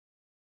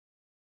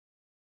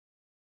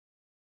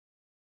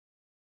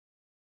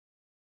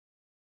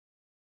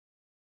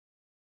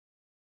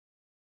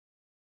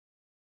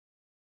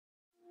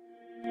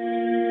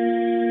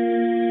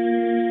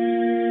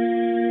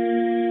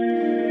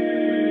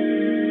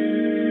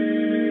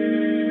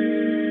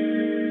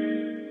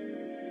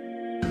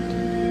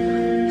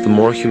The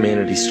more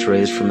humanity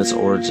strays from its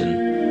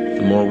origin,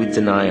 the more we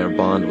deny our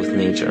bond with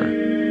nature,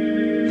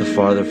 the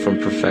farther from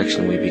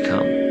perfection we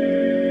become.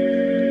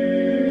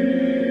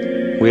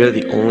 We are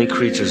the only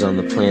creatures on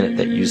the planet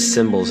that use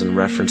symbols in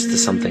reference to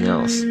something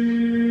else.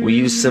 We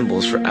use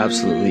symbols for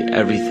absolutely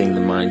everything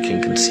the mind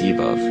can conceive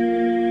of.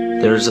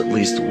 There is at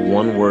least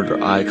one word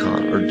or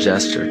icon or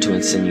gesture to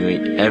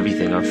insinuate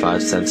everything our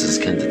five senses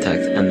can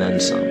detect and then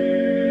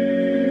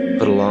some.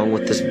 But along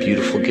with this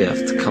beautiful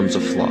gift comes a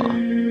flaw.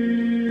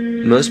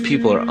 Most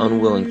people are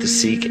unwilling to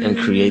seek and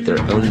create their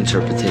own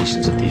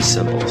interpretations of these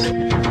symbols.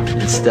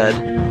 Instead,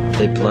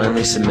 they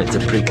blindly submit to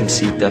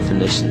preconceived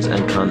definitions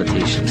and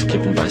connotations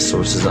given by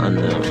sources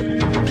unknown.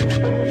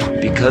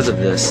 Because of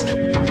this,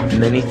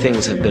 many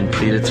things have been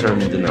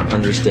predetermined in our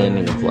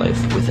understanding of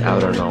life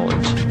without our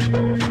knowledge.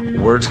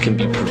 Words can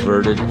be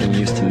perverted and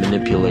used to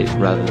manipulate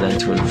rather than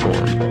to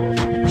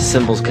inform.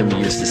 Symbols can be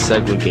used to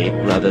segregate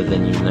rather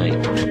than unite.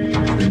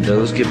 And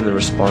those given the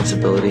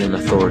responsibility and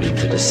authority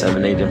to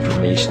disseminate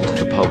information to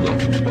the public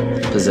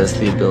possess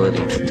the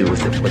ability to do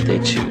with it what they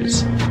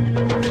choose.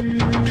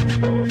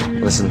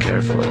 Listen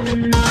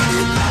carefully.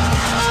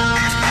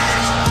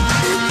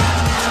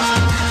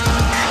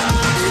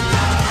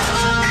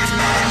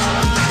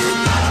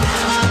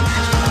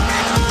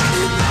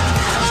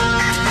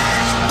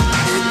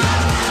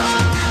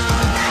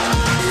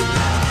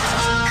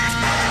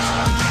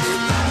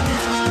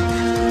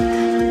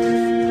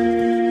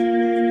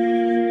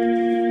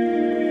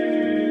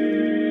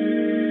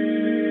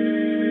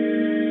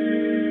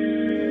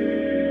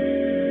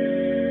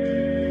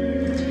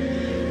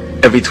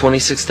 Every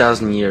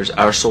 26,000 years,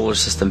 our solar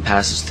system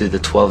passes through the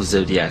 12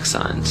 zodiac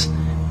signs.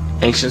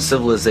 Ancient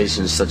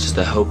civilizations such as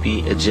the Hopi,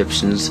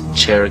 Egyptians,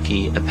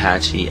 Cherokee,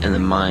 Apache, and the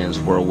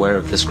Mayans were aware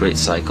of this great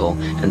cycle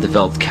and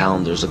developed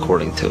calendars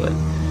according to it.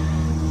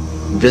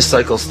 This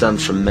cycle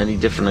stems from many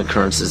different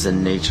occurrences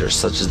in nature,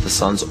 such as the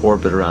sun's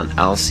orbit around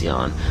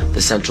Alcyon,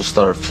 the central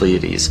star of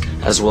Pleiades,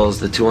 as well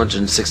as the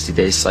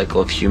 260-day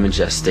cycle of human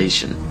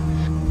gestation.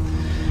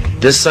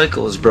 This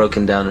cycle is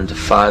broken down into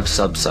 5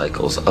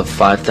 sub-cycles of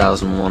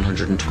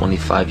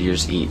 5,125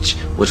 years each,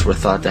 which were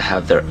thought to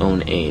have their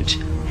own age.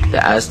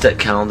 The Aztec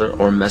calendar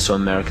or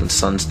Mesoamerican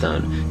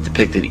sunstone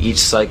depicted each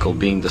cycle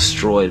being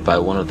destroyed by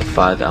one of the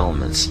 5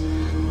 elements.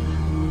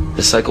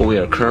 The cycle we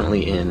are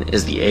currently in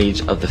is the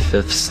age of the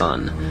 5th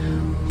sun,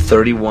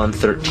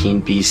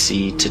 3113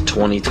 BC to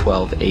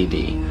 2012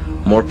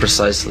 AD. More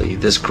precisely,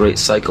 this great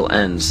cycle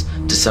ends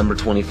December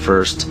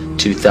 21st,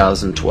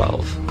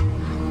 2012.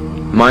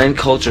 Mayan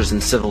cultures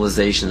and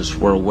civilizations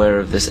were aware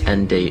of this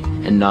end date,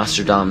 and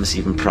Nostradamus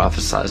even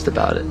prophesied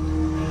about it.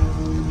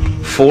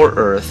 For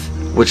Earth,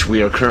 which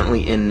we are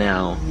currently in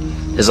now,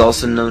 is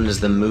also known as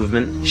the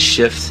movement,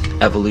 shift,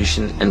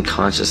 evolution, and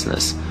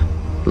consciousness.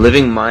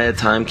 Living Maya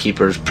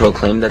timekeepers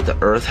proclaim that the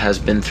Earth has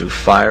been through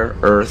fire,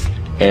 earth,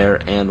 air,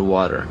 and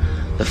water.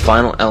 The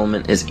final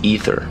element is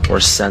ether, or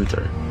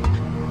center.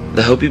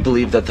 The Hopi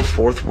believe that the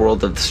 4th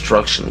world of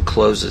destruction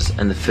closes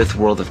and the 5th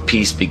world of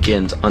peace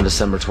begins on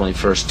December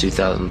 21st,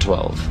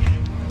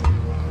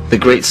 2012. The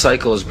Great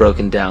Cycle is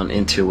broken down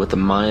into what the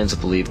Mayans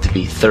believe to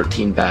be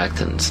 13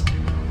 Bactans.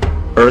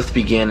 Earth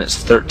began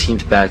its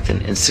 13th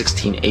Bactan in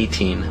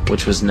 1618,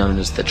 which was known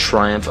as the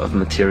Triumph of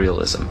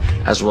Materialism,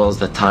 as well as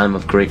the Time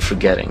of Great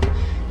Forgetting,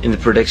 in the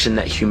prediction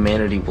that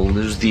humanity will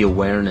lose the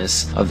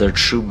awareness of their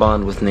true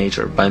bond with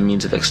nature by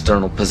means of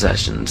external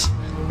possessions.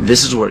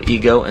 This is where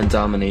ego and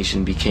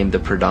domination became the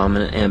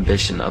predominant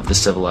ambition of the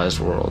civilized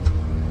world.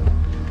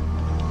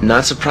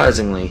 Not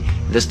surprisingly,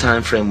 this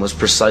time frame was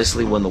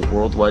precisely when the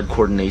worldwide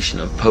coordination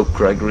of Pope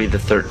Gregory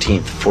XIII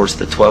forced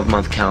the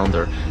 12-month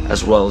calendar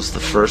as well as the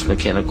first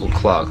mechanical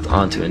clock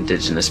onto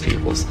indigenous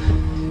peoples.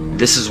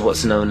 This is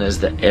what's known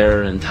as the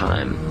error in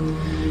time.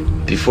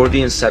 Before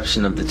the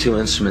inception of the 2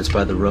 instruments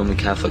by the Roman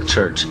Catholic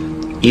Church,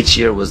 each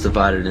year was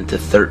divided into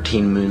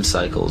 13 moon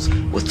cycles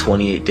with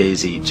 28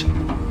 days each.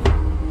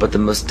 But the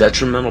most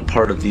detrimental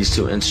part of these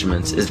 2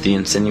 instruments is the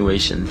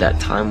insinuation that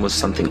time was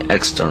something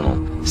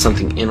external,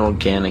 something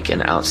inorganic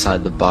and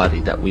outside the body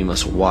that we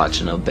must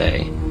watch and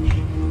obey.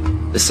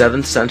 The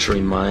 7th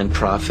century Mayan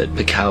prophet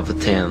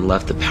Picalvatan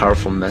left a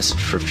powerful message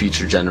for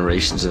future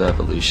generations of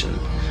evolution.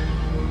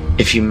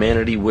 If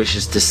humanity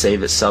wishes to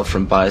save itself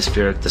from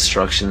biospheric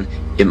destruction,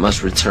 it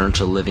must return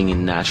to living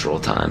in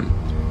natural time.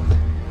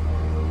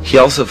 He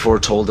also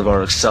foretold of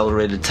our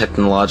accelerated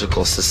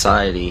technological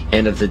society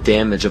and of the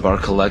damage of our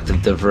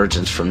collective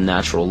divergence from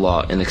natural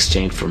law in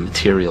exchange for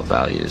material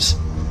values.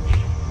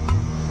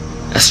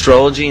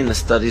 Astrology and the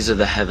studies of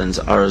the heavens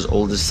are as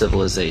old as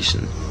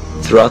civilization.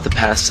 Throughout the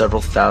past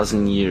several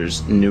thousand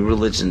years, new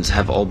religions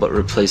have all but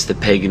replaced the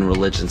pagan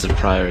religions of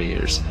prior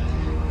years.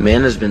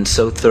 Man has been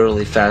so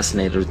thoroughly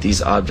fascinated with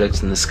these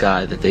objects in the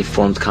sky that they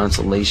formed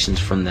constellations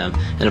from them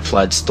and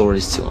applied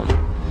stories to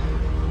them.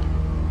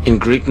 In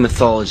Greek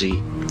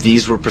mythology,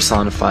 these were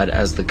personified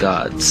as the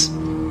gods.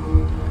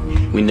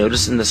 We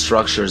notice in the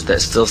structures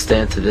that still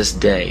stand to this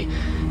day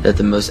that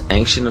the most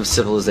ancient of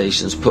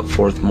civilizations put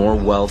forth more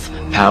wealth,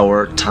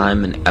 power,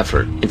 time, and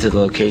effort into the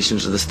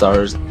locations of the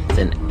stars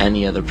than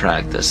any other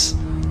practice.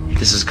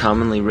 this is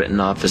commonly written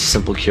off as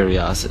simple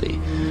curiosity.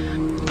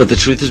 But the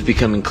truth is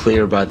becoming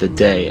clearer by the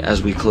day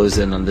as we close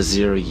in on the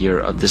 0 year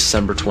of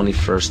December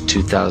 21st,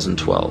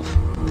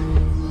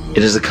 2012.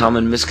 It is a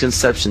common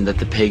misconception that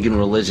the pagan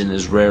religion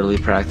is rarely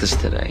practiced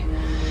today.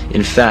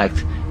 In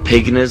fact,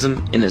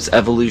 paganism in its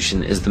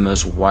evolution is the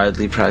most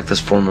widely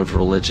practiced form of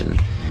religion.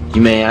 You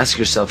may ask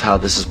yourself how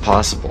this is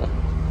possible.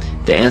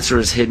 The answer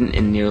is hidden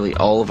in nearly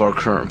all of our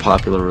current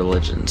popular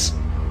religions.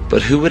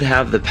 But who would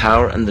have the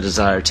power and the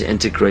desire to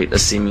integrate a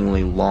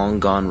seemingly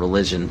long-gone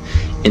religion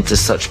into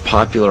such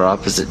popular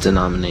opposite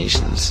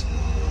denominations?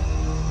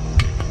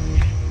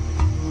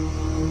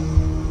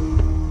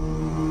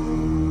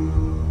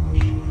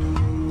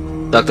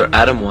 Dr.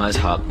 Adam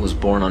Weishaupt was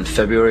born on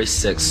February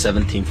 6,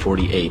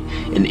 1748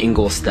 in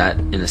Ingolstadt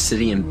in a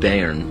city in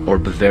Bayern, or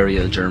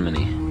Bavaria,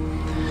 Germany.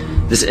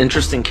 This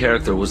interesting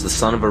character was the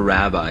son of a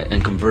rabbi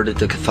and converted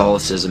to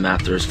Catholicism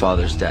after his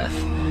father's death.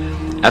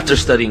 After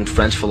studying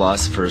French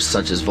philosophers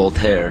such as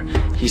Voltaire,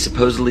 he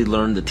supposedly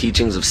learned the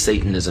teachings of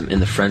Satanism in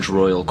the French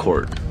royal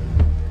court.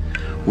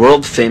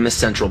 World-famous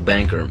central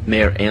banker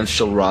Mayer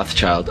Amschel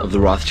Rothschild of the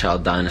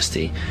Rothschild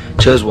dynasty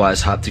chose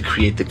Weishaupt to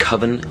create the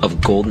Coven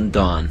of Golden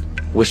Dawn,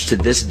 which to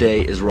this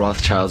day is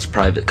Rothschild's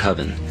private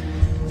coven.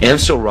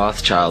 Amschel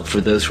Rothschild,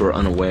 for those who are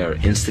unaware,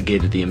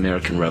 instigated the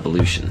American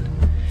Revolution,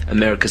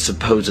 America's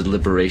supposed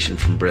liberation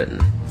from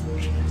Britain.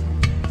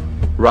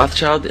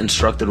 Rothschild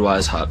instructed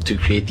Weishaupt to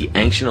create the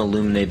Ancient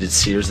Illuminated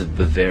Seers of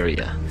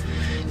Bavaria.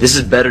 This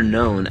is better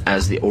known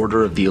as the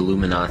Order of the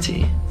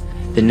Illuminati.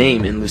 The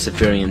name in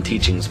Luciferian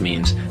teachings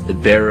means the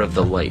bearer of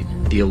the light,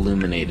 the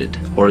illuminated,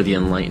 or the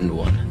enlightened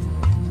one.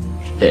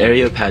 The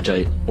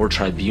Areopagite, or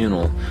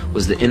tribunal,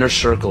 was the inner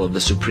circle of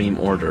the Supreme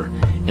Order,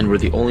 and were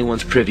the only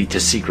ones privy to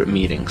secret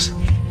meetings.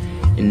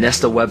 In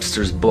Nesta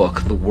Webster's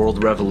book, The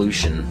World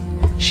Revolution,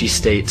 she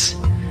states,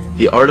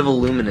 "The art of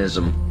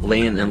Illuminism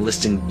lay in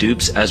enlisting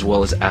dupes as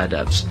well as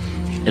adepts,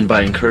 and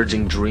by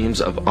encouraging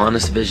dreams of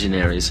honest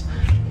visionaries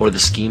or the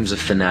schemes of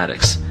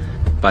fanatics,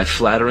 by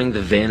flattering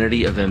the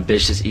vanity of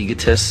ambitious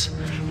egotists,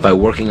 by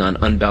working on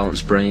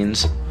unbalanced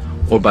brains,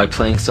 or by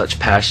playing such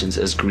passions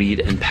as greed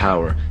and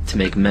power to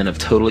make men of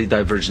totally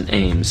divergent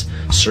aims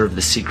serve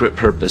the secret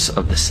purpose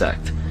of the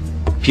sect.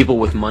 People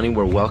with money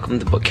were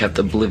welcomed but kept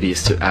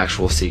oblivious to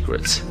actual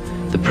secrets.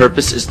 The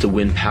purpose is to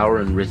win power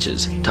and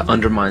riches, to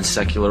undermine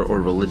secular or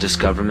religious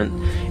government,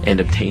 and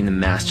obtain the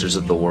masters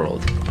of the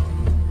world."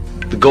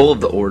 The goal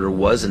of the order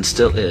was and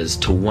still is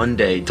to one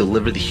day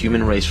deliver the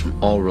human race from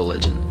all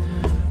religion.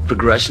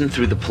 Progression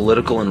through the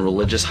political and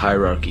religious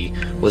hierarchy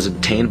was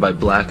obtained by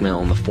blackmail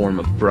in the form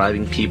of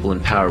bribing people in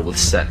power with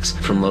sex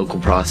from local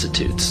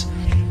prostitutes.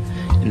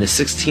 In the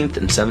 16th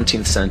and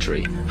 17th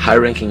century,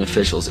 high-ranking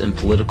officials in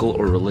political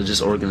or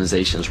religious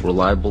organizations were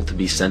liable to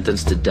be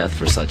sentenced to death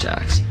for such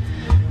acts.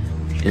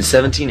 In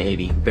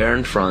 1780,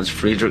 Baron Franz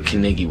Friedrich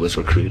Knigge was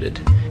recruited.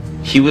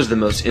 He was the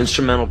most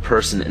instrumental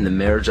person in the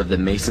marriage of the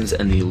Masons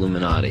and the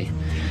Illuminati.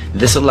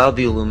 This allowed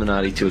the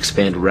Illuminati to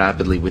expand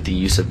rapidly with the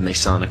use of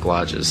Masonic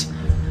lodges.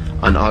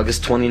 On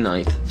August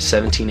 29,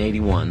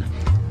 1781,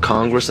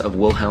 Congress of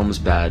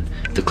Wilhelmsbad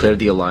declared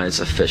the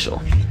alliance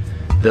official.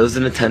 Those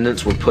in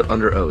attendance were put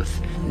under oath,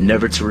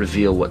 never to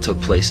reveal what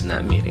took place in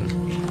that meeting.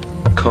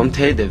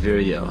 Comte de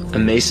Virieu, a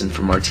Mason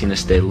from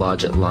Martinez de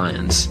Lodge at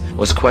Lyons,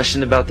 was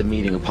questioned about the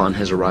meeting upon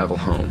his arrival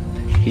home.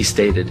 He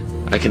stated,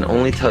 "I can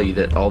only tell you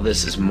that all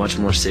this is much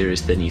more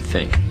serious than you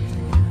think.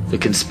 The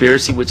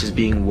conspiracy which is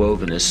being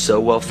woven is so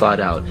well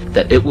thought out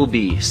that it will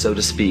be, so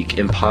to speak,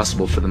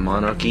 impossible for the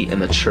monarchy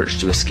and the church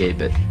to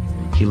escape it."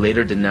 He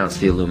later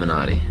denounced the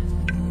Illuminati.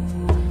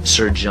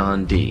 Sir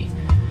John Dee.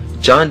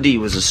 John Dee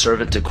was a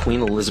servant to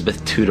Queen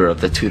Elizabeth Tudor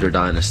of the Tudor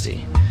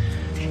dynasty.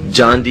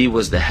 John Dee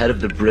was the head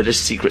of the British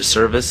Secret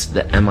Service,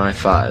 the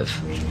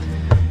MI5.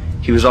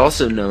 He was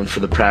also known for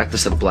the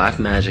practice of black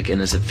magic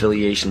and his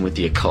affiliation with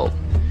the occult.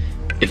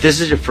 If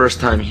this is your first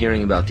time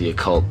hearing about the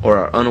occult, or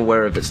are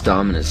unaware of its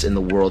dominance in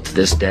the world to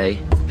this day,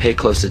 pay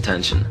close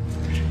attention.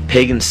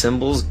 Pagan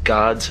symbols,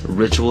 gods,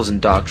 rituals, and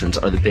doctrines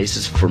are the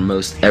basis for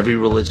most every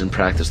religion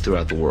practiced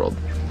throughout the world.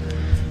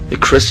 The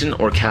Christian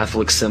or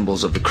Catholic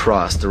symbols of the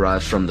cross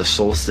derive from the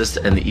solstice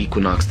and the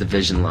equinox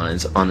division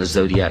lines on the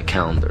zodiac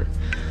calendar.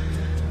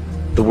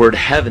 The word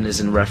heaven is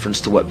in reference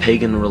to what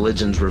pagan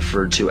religions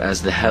referred to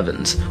as the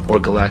heavens, or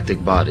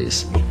galactic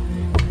bodies.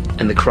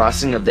 And the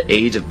crossing of the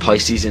age of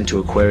Pisces into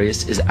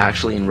Aquarius is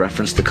actually in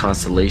reference to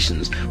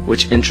constellations,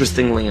 which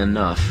interestingly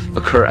enough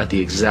occur at the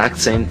exact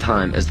same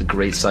time as the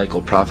great cycle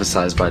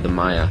prophesied by the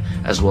Maya,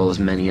 as well as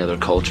many other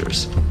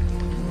cultures.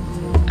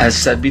 As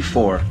said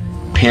before,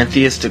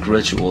 pantheistic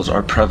rituals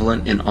are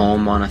prevalent in all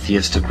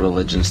monotheistic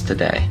religions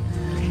today.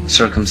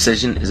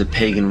 Circumcision is a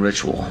pagan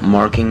ritual,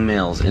 marking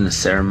males in a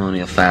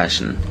ceremonial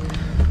fashion.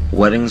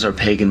 Weddings are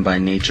pagan by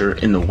nature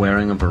in the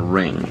wearing of a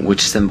ring,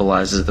 which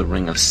symbolizes the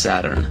ring of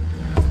Saturn.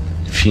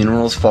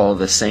 Funerals follow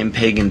the same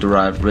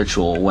pagan-derived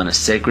ritual when a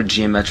sacred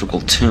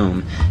geometrical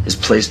tomb is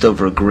placed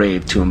over a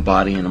grave to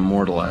embody and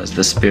immortalize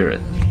the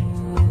spirit.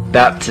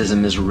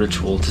 Baptism is a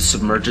ritual to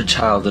submerge a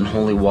child in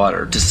holy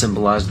water to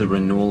symbolize the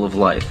renewal of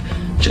life,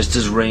 just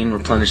as rain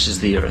replenishes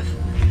the earth.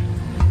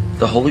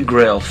 The Holy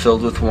Grail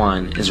filled with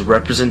wine is a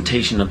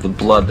representation of the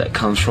blood that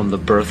comes from the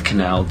birth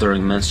canal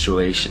during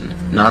menstruation,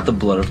 not the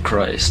blood of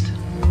Christ.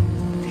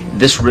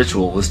 This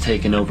ritual was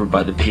taken over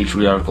by the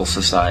patriarchal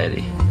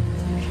society.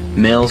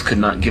 Males could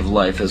not give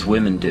life as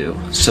women do,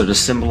 so to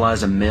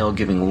symbolize a male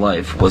giving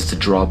life was to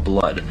draw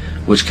blood,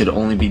 which could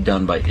only be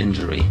done by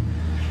injury.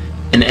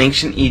 In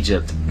ancient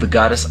Egypt, the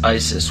goddess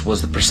Isis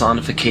was the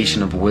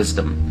personification of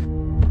wisdom.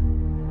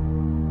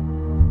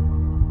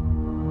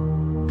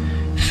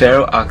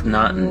 Pharaoh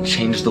Akhenaten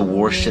changed the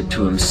worship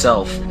to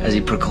himself as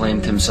he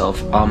proclaimed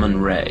himself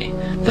Amun-Re,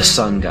 the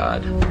sun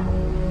god.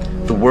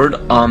 The word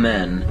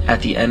Amen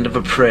at the end of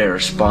a prayer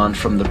spawned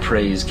from the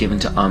praise given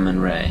to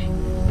Amun-Re.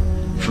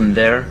 From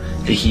there,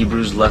 the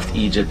Hebrews left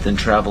Egypt and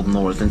traveled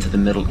north into the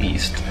Middle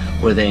East,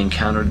 where they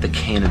encountered the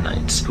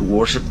Canaanites, who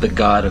worshipped the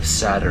god of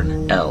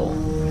Saturn, El.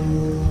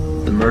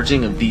 The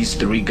merging of these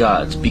three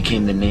gods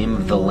became the name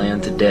of the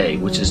land today,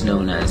 which is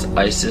known as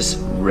Isis,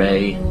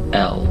 Re,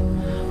 El,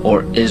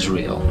 or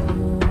Israel.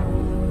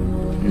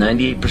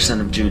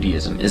 98% of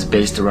Judaism is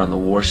based around the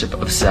worship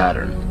of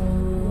Saturn.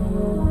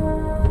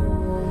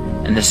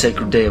 And the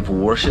sacred day of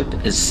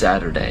worship is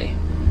Saturday.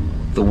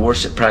 The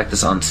worship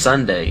practice on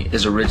Sunday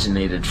is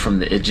originated from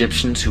the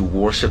Egyptians who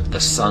worshiped the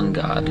sun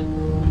god.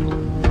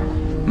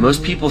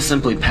 Most people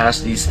simply pass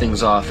these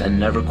things off and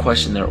never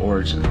question their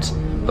origins,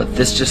 but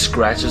this just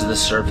scratches the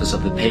surface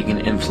of the pagan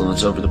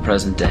influence over the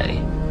present day.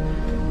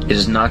 It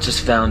is not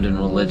just found in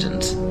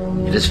religions,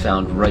 it is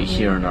found right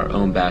here in our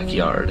own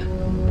backyard.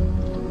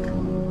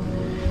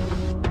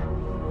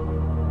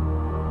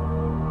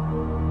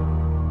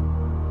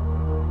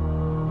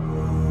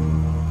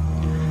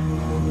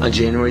 On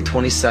January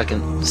 22,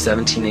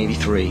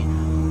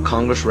 1783,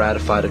 Congress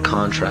ratified a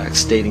contract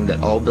stating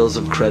that all bills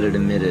of credit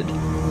emitted,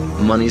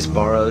 monies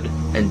borrowed,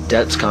 and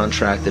debts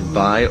contracted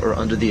by or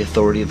under the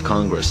authority of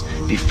Congress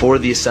before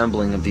the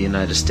assembling of the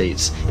United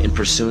States in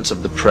pursuance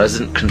of the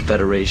present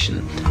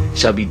Confederation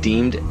shall be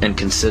deemed and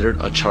considered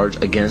a charge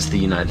against the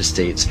United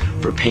States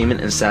for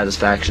payment and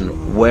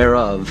satisfaction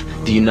whereof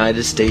the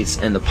United States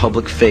and the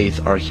public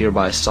faith are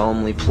hereby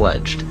solemnly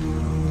pledged.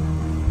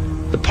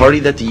 The party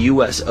that the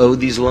U.S. owed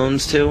these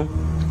loans to?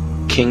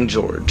 King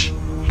George.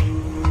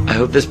 I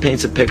hope this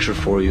paints a picture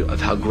for you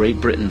of how Great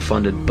Britain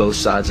funded both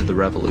sides of the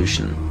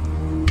Revolution.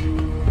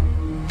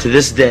 To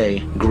this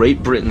day,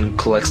 Great Britain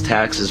collects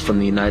taxes from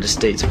the United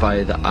States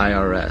via the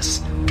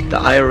IRS. The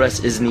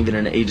IRS isn't even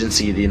an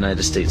agency of the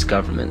United States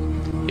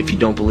government. If you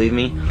don't believe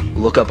me,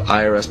 look up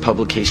IRS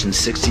Publication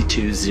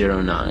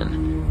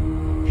 6209.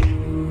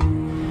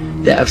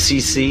 The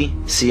FCC,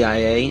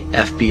 CIA,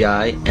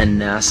 FBI, and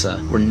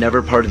NASA were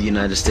never part of the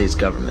United States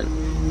government.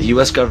 The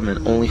U.S.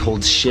 government only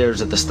holds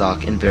shares of the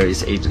stock in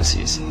various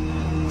agencies.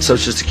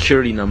 Social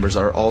Security numbers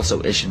are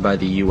also issued by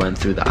the UN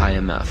through the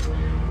IMF.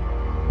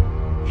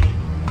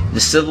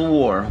 The Civil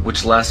War,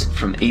 which lasted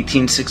from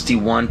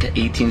 1861 to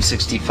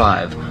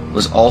 1865,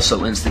 was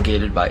also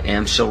instigated by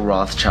Amschel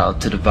Rothschild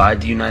to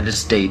divide the United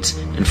States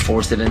and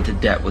force it into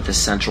debt with a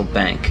central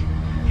bank.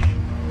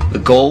 The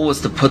goal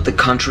was to put the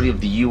country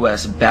of the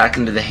U.S. back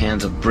into the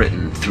hands of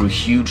Britain through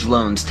huge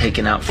loans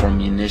taken out for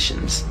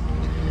munitions.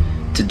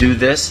 To do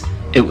this,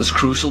 it was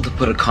crucial to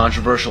put a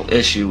controversial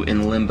issue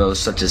in limbo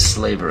such as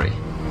slavery.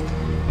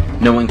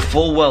 Knowing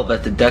full well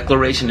that the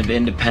Declaration of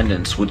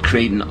Independence would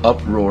create an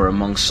uproar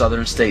among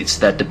southern states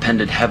that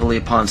depended heavily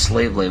upon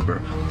slave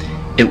labor,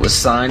 it was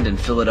signed in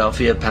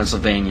Philadelphia,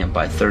 Pennsylvania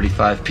by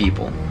 35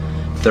 people,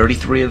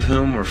 33 of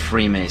whom were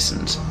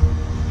Freemasons.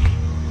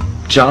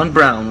 John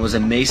Brown was a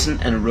Mason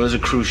and a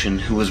Rosicrucian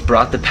who was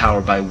brought to power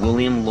by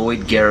William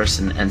Lloyd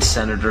Garrison and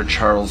Senator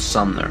Charles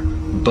Sumner,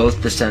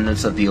 both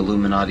descendants of the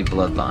Illuminati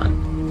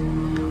bloodline.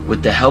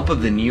 With the help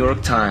of the New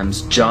York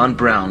Times, John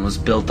Brown was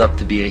built up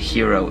to be a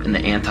hero in the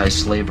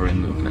anti-slavery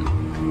movement.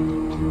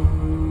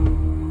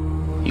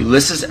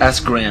 Ulysses S.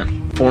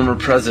 Grant, former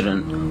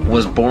president,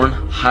 was born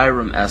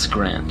Hiram S.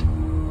 Grant.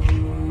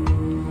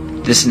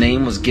 This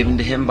name was given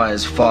to him by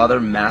his father,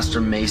 Master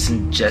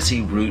Mason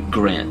Jesse Root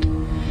Grant.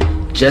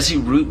 Jesse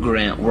Root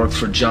Grant worked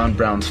for John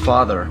Brown's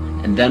father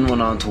and then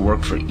went on to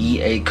work for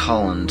E.A.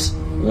 Collins,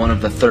 one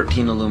of the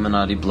 13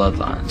 Illuminati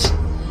bloodlines.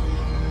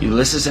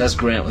 Ulysses S.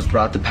 Grant was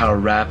brought to power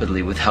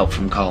rapidly with help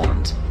from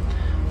Collins.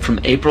 From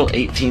April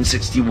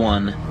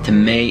 1861 to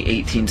May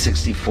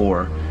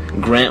 1864,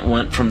 Grant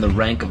went from the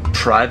rank of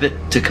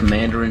private to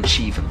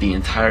commander-in-chief of the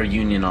entire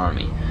Union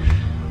Army.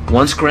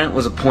 Once Grant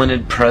was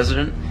appointed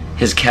president,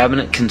 his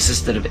cabinet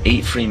consisted of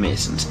 8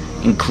 Freemasons,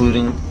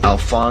 including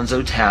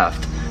Alphonso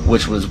Taft,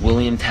 which was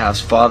William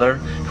Taft's father,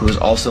 who was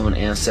also an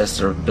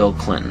ancestor of Bill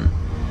Clinton.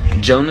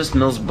 Jonas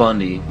Mills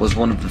Bundy was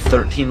one of the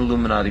 13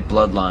 Illuminati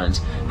bloodlines,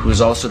 who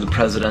was also the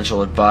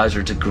presidential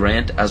advisor to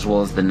Grant as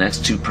well as the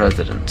next 2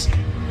 presidents.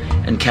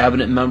 And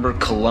cabinet member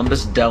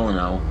Columbus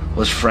Delano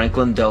was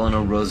Franklin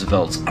Delano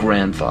Roosevelt's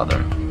grandfather.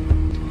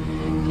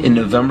 In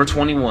November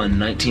 21,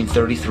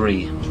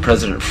 1933,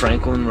 President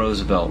Franklin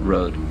Roosevelt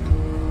wrote,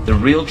 The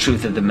real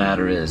truth of the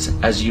matter is,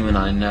 as you and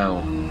I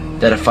know,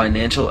 that a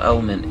financial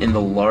element in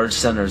the large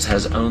centers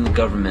has owned the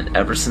government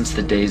ever since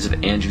the days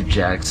of Andrew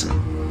Jackson.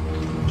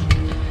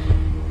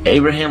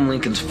 Abraham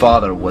Lincoln's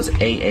father was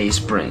A.A.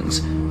 Springs,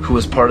 who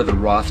was part of the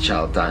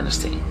Rothschild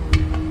dynasty.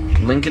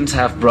 Lincoln's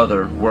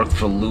half-brother worked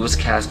for Louis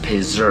Cass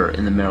Pasteur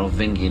in the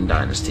Merovingian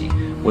dynasty,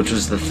 which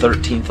was the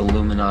 13th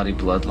Illuminati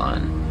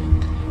bloodline.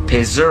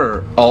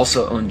 Pasteur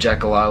also owned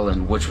Jekyll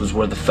Island, which was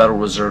where the Federal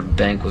Reserve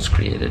Bank was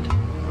created.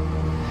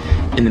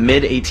 In the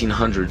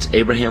mid-1800s,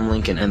 Abraham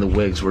Lincoln and the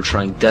Whigs were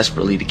trying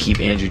desperately to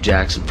keep Andrew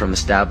Jackson from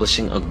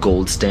establishing a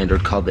gold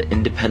standard called the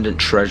Independent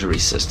Treasury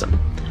System.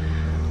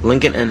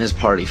 Lincoln and his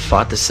party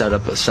fought to set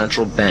up a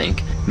central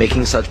bank,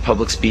 making such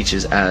public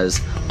speeches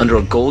as, "Under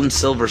a gold and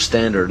silver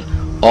standard,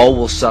 all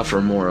will suffer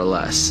more or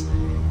less,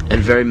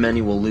 and very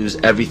many will lose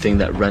everything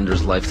that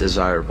renders life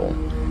desirable."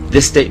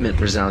 This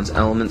statement resounds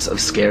elements of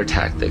scare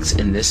tactics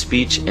in this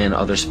speech and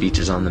other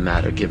speeches on the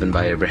matter given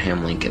by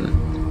Abraham Lincoln.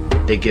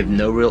 They give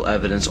no real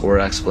evidence or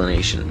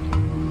explanation.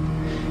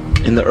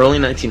 In the early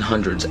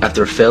 1900s,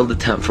 after a failed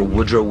attempt for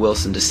Woodrow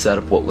Wilson to set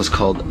up what was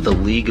called the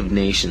League of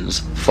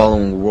Nations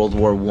following World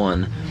War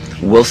I,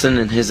 Wilson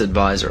and his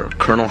advisor,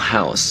 Colonel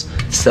House,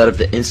 set up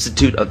the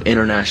Institute of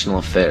International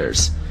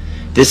Affairs.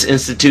 This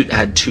institute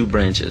had two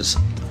branches,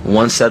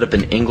 one set up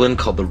in England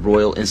called the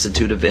Royal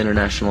Institute of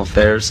International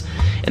Affairs,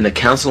 and the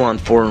Council on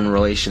Foreign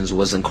Relations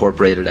was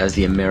incorporated as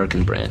the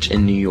American branch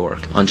in New York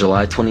on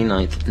July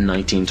 29,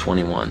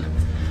 1921.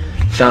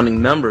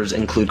 Founding members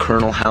include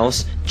Colonel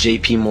House,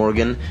 J.P.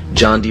 Morgan,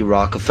 John D.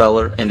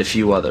 Rockefeller, and a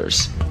few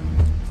others.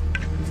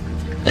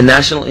 A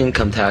national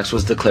income tax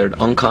was declared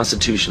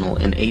unconstitutional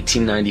in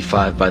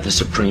 1895 by the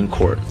Supreme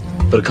Court,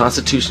 but a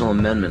constitutional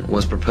amendment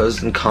was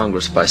proposed in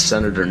Congress by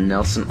Senator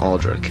Nelson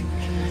Aldrich.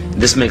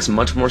 This makes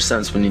much more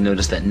sense when you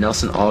notice that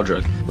Nelson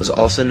Aldrich was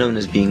also known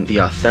as being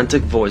the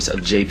authentic voice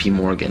of J.P.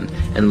 Morgan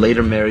and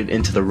later married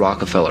into the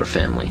Rockefeller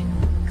family.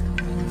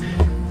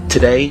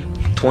 Today,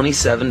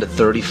 27 to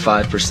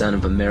 35%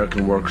 of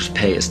American workers'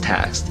 pay is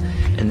taxed,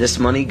 and this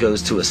money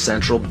goes to a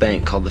central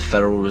bank called the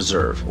Federal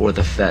Reserve, or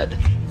the Fed.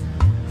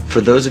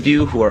 For those of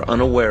you who are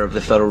unaware of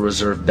the Federal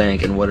Reserve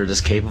Bank and what it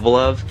is capable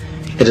of,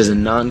 it is a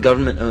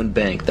non-government-owned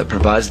bank that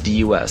provides the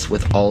U.S.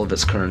 with all of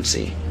its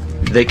currency.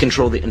 They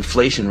control the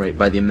inflation rate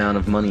by the amount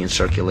of money in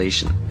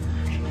circulation.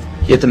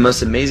 Yet the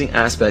most amazing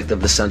aspect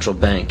of the central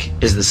bank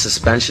is the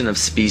suspension of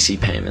specie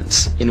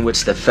payments, in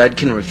which the Fed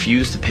can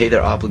refuse to pay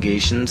their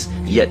obligations,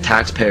 yet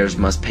taxpayers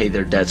must pay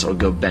their debts or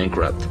go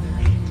bankrupt.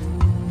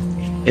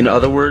 In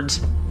other words,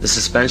 the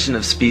suspension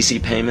of specie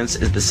payments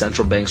is the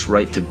central bank's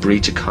right to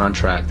breach a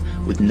contract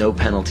with no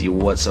penalty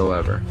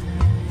whatsoever.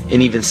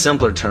 In even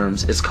simpler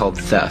terms, it's called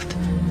theft.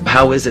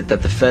 How is it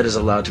that the Fed is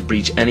allowed to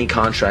breach any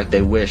contract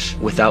they wish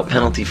without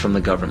penalty from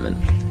the government?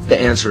 The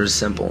answer is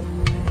simple.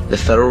 The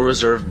Federal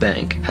Reserve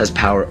Bank has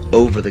power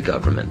over the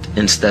government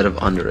instead of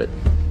under it.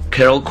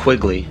 Carroll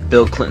Quigley,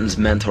 Bill Clinton's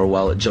mentor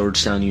while at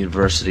Georgetown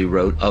University,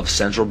 wrote of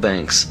central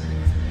banks,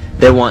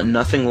 "They want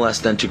nothing less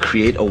than to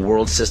create a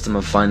world system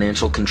of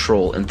financial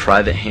control in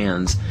private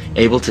hands,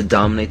 able to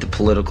dominate the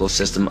political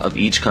system of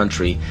each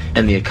country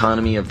and the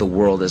economy of the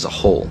world as a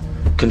whole,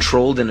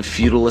 controlled in a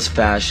feudalist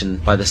fashion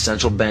by the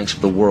central banks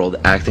of the world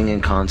acting in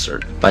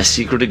concert, by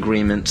secret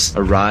agreements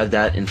arrived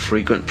at in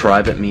frequent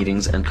private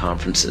meetings and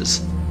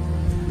conferences."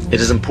 It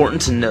is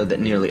important to note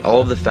that nearly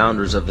all of the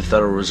founders of the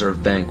Federal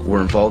Reserve Bank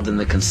were involved in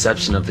the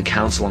conception of the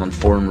Council on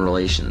Foreign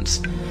Relations.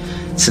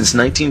 Since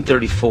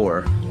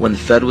 1934, when the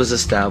Fed was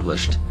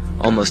established,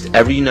 almost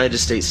every United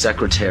States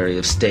Secretary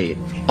of State,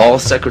 all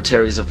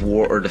Secretaries of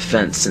War or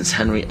Defense since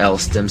Henry L.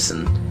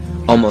 Stimson,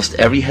 almost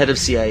every head of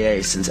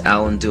CIA since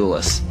Allen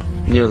Dulles,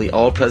 nearly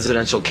all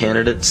presidential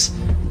candidates,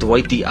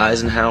 Dwight D.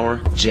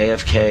 Eisenhower,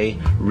 JFK,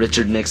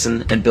 Richard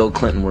Nixon, and Bill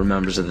Clinton were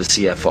members of the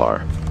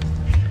CFR.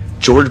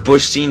 George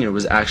Bush Sr.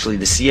 was actually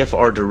the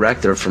CFR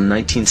director from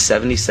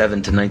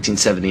 1977 to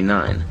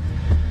 1979.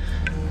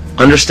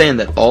 Understand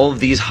that all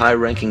of these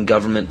high-ranking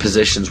government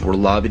positions were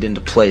lobbied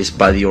into place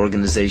by the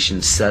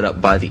organizations set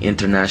up by the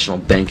international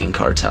banking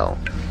cartel.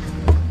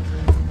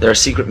 There are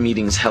secret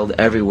meetings held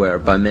everywhere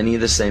by many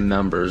of the same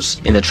members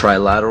in the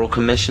Trilateral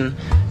Commission,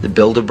 the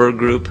Bilderberg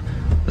Group,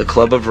 the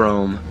Club of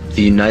Rome,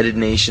 the United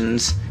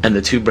Nations, and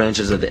the two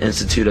branches of the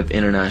Institute of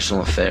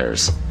International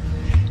Affairs.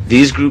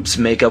 These groups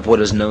make up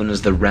what is known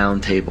as the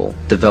Round Table,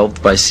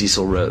 developed by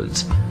Cecil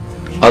Rhodes.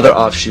 Other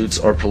offshoots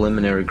or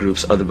preliminary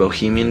groups are the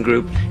Bohemian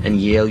Group and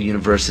Yale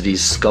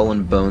University's Skull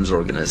and Bones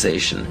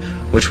organization,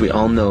 which we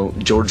all know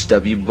George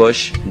W.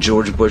 Bush,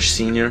 George Bush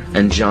Sr.,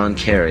 and John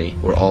Kerry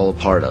were all a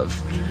part of.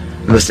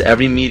 Most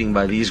every meeting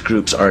by these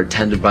groups are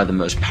attended by the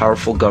most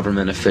powerful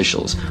government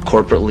officials,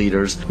 corporate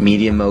leaders,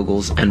 media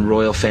moguls, and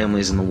royal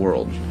families in the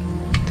world.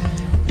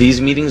 These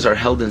meetings are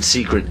held in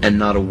secret and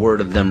not a word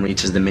of them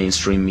reaches the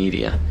mainstream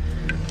media.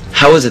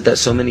 How is it that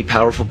so many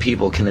powerful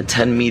people can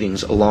attend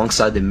meetings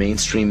alongside the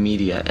mainstream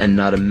media and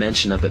not a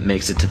mention of it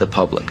makes it to the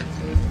public?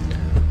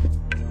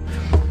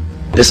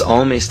 This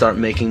all may start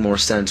making more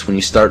sense when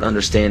you start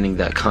understanding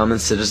that common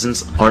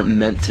citizens aren't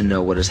meant to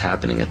know what is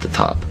happening at the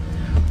top.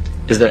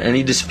 Is there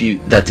any dispute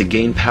that to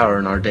gain power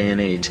in our day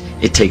and age,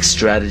 it takes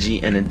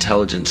strategy and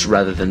intelligence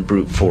rather than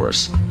brute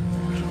force?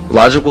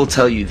 Logic will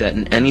tell you that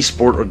in any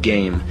sport or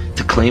game,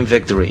 to claim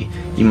victory,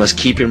 you must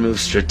keep your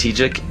moves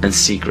strategic and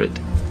secret.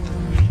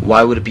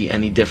 Why would it be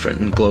any different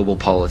in global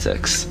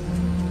politics?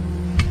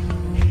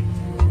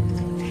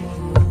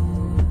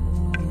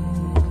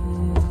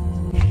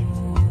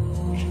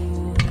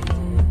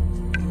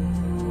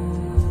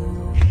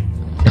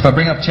 If I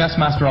bring up Chess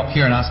Master up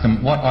here and ask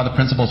him, what are the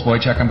principles,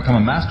 Wojciech, and become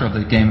a master of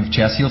the game of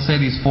chess, he'll say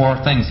these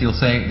 4 things. He'll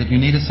say that you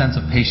need a sense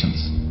of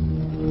patience.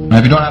 Now,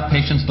 if you don't have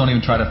patience, don't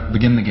even try to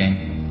begin the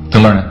game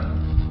to learn it.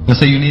 He'll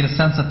say you need a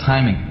sense of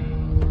timing.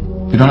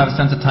 If you don't have a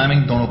sense of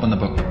timing, don't open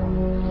the book.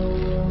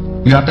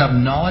 You have to have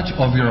knowledge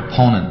of your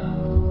opponent,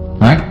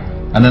 right?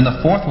 And then the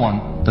 4th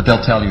one that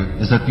they'll tell you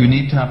is that you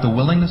need to have the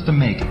willingness to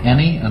make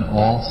any and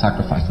all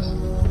sacrifices.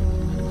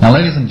 Now,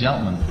 ladies and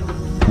gentlemen,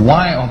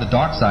 why are the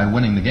dark side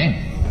winning the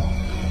game?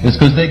 It's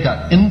because they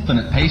got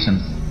infinite patience.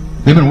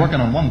 They've been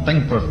working on one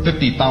thing for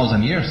 50,000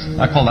 years.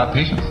 I call that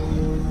patience.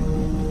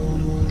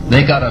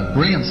 They got a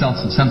brilliant sense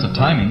of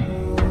timing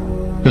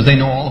because they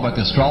know all about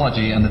the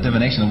astrology and the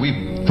divination that we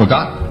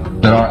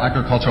forgot, that our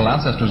agricultural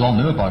ancestors all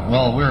knew about.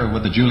 Well, we're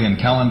with the Julian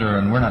calendar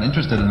and we're not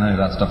interested in any of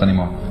that stuff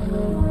anymore.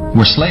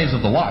 We're slaves of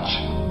the watch,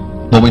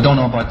 but we don't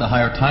know about the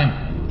higher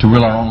time to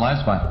rule our own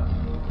lives by.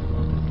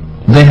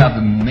 They have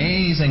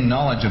amazing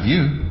knowledge of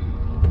you.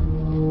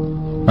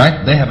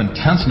 Right? They have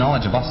intense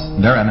knowledge of us,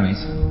 their enemies.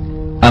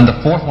 And the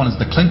 4th one is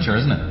the clincher,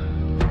 isn't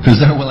it? Because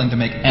they're willing to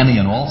make any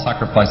and all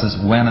sacrifices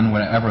when and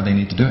wherever they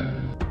need to do it.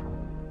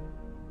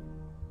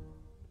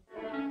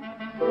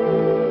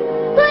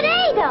 But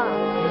Adolf,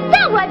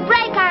 that would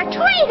break our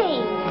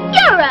treaty.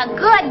 You're a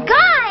good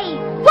guy.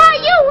 Why,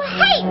 you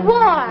hate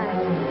war.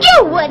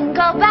 You wouldn't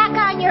go back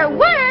on your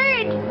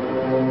word.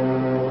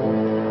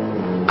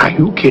 Are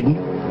you kidding?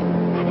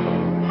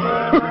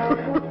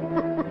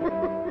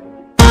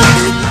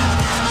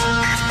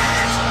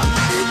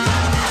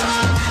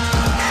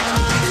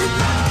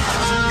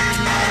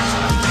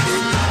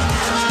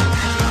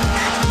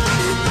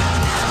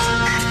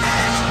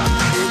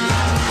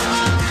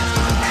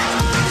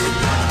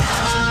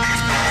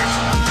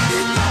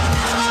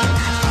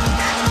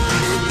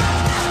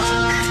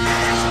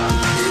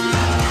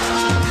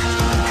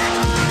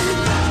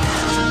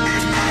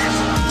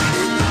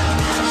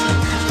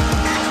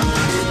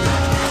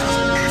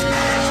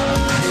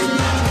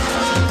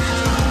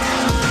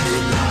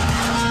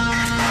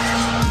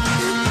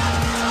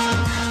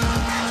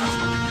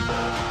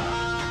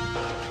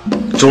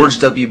 George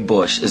W.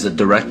 Bush is a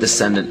direct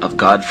descendant of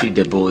Godfrey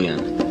de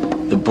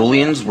Bouillon. The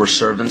Bouillons were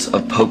servants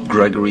of Pope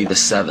Gregory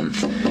VII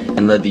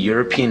and led the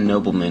European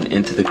noblemen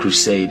into the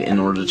crusade in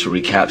order to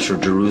recapture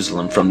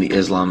Jerusalem from the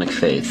Islamic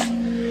faith.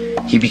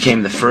 He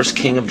became the first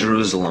king of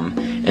Jerusalem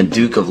and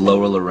Duke of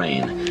Lower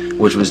Lorraine,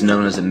 which was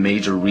known as a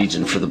major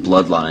region for the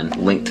bloodline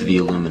linked to the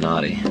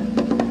Illuminati.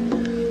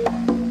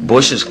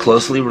 Bush is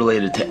closely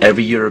related to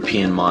every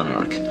European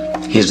monarch.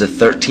 He is the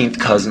 13th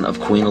cousin of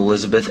Queen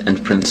Elizabeth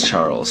and Prince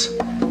Charles.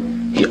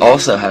 He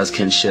also has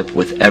kinship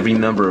with every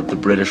member of the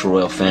British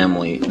royal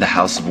family, the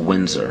House of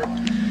Windsor.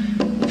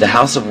 The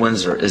House of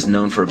Windsor is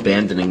known for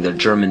abandoning their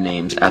German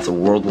names after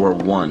World War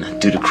I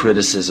due to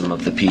criticism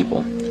of the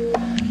people.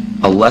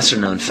 A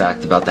lesser-known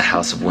fact about the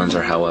House of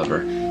Windsor,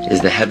 however,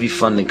 is the heavy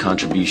funding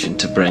contribution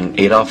to bring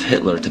Adolf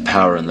Hitler to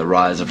power in the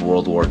rise of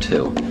World War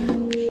II.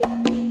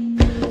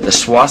 The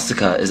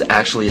swastika is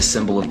actually a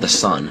symbol of the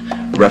sun,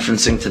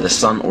 referencing to the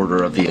sun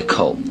order of the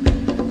occult.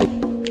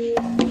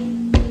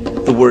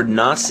 The word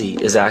Nazi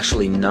is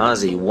actually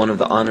Nazi, one of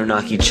the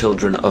Anunnaki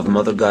children of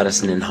Mother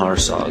Goddess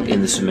Ninharsag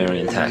in the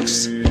Sumerian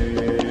texts.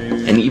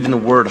 And even the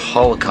word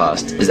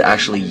Holocaust is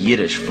actually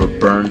Yiddish for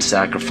burn,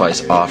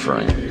 sacrifice,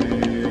 offering.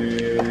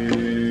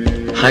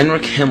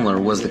 Heinrich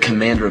Himmler was the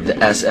commander of the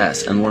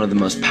SS and one of the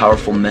most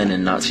powerful men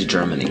in Nazi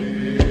Germany.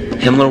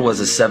 Himmler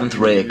was a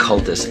seventh-ray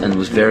occultist and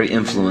was very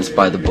influenced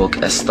by the book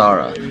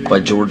Astara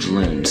by George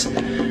Luns,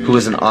 who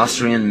was an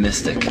Austrian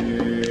mystic.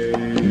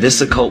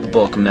 This occult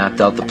book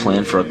mapped out the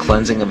plan for a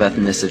cleansing of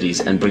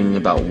ethnicities and bringing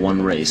about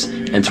one race,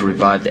 and to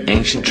revive the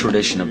ancient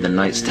tradition of the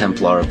Knights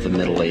Templar of the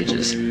Middle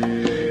Ages.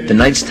 The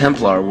Knights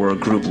Templar were a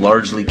group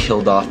largely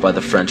killed off by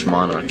the French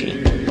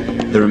monarchy.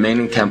 The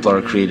remaining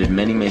Templar created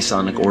many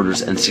Masonic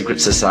orders and secret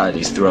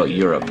societies throughout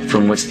Europe,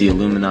 from which the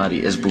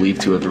Illuminati is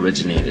believed to have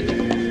originated.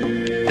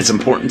 It's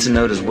important to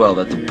note as well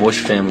that the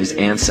Bush family's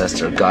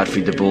ancestor,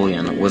 Godfrey de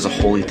Bouillon, was a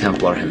Holy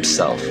Templar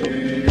himself.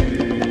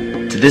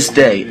 To this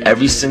day,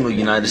 every single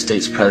United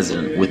States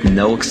president, with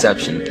no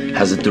exception,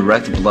 has a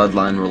direct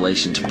bloodline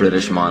relation to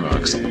British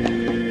monarchs.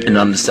 And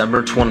on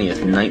December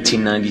 20th,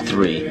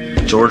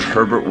 1993, George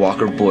Herbert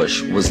Walker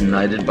Bush was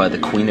knighted by the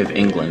Queen of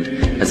England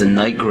as a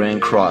Knight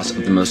Grand Cross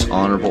of the Most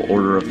Honorable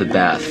Order of the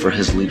Bath for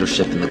his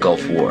leadership in the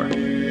Gulf War.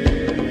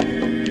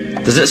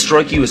 Does it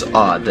strike you as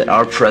odd that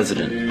our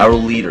president, our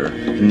leader,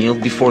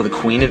 kneeled before the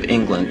Queen of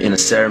England in a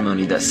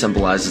ceremony that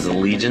symbolizes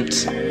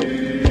allegiance?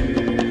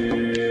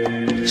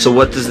 So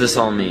what does this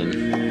all mean?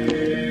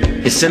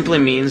 It simply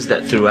means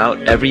that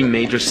throughout every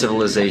major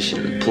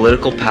civilization,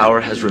 political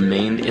power has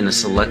remained in a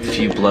select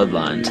few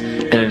bloodlines,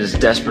 and it is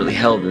desperately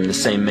held in the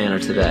same manner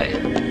today.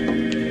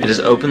 It is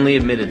openly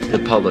admitted to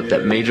the public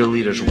that major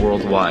leaders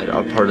worldwide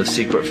are part of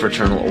secret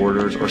fraternal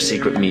orders or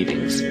secret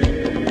meetings.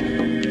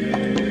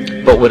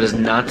 But what is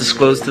not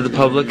disclosed to the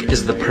public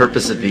is the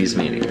purpose of these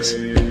meetings.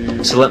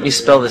 So let me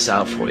spell this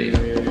out for you.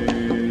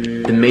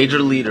 The major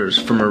leaders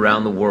from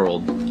around the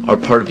world are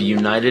part of a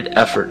united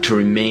effort to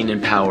remain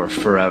in power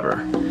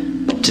forever.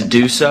 To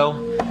do so,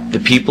 the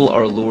people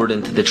are lured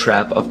into the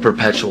trap of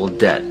perpetual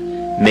debt,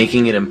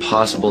 making it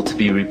impossible to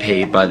be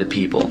repaid by the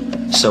people.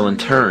 So in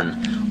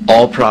turn,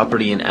 all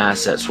property and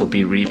assets will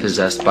be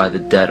repossessed by the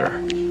debtor.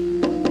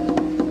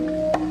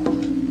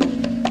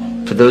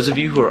 For those of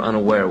you who are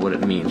unaware what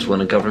it means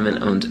when a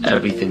government owns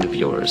everything of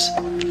yours,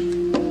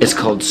 it's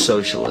called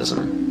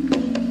socialism.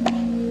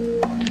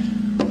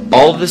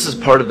 All of this is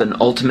part of an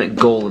ultimate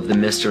goal of the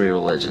mystery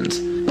religions.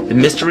 The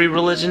mystery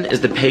religion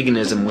is the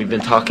paganism we've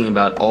been talking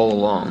about all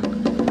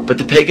along, but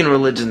the pagan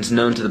religions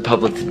known to the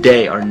public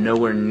today are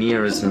nowhere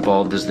near as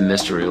involved as the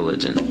mystery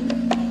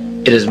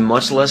religion. It is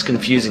much less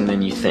confusing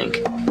than you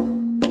think.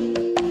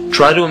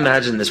 Try to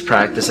imagine this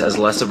practice as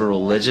less of a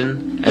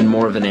religion and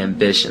more of an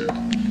ambition.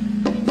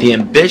 The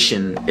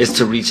ambition is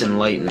to reach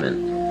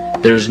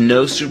enlightenment. There is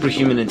no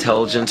superhuman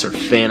intelligence or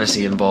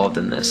fantasy involved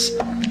in this.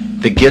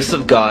 The gifts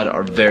of God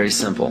are very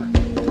simple.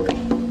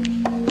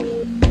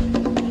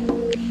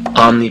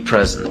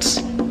 Omnipresence.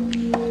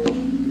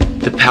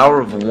 The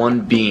power of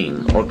one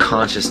being or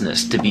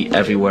consciousness to be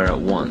everywhere at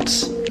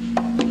once.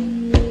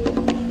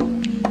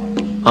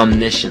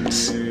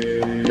 Omniscience.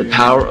 The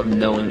power of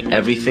knowing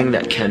everything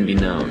that can be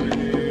known.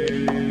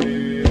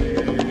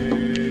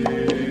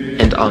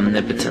 And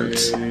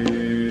omnipotence.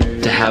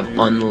 To have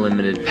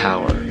unlimited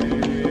power.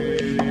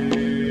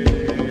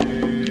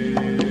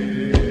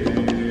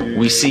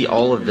 We see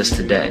all of this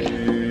today.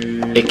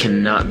 It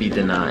cannot be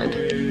denied.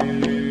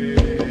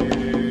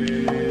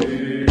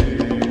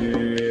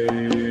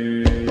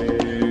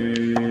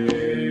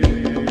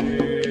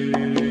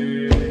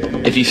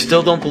 If you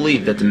still don't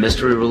believe that the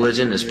mystery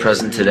religion is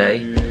present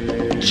today,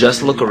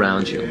 just look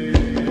around you.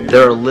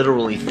 There are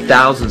literally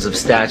thousands of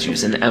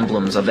statues and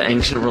emblems of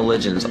ancient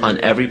religions on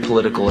every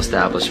political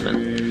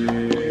establishment.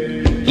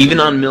 Even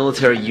on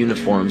military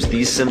uniforms,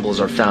 these symbols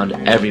are found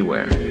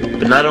everywhere,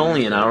 but not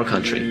only in our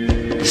country.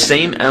 The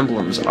same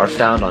emblems are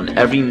found on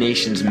every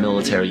nation's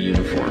military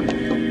uniform.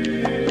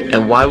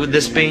 And why would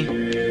this be?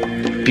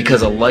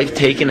 Because a life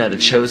taken at a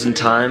chosen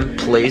time,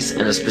 place,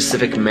 and a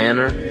specific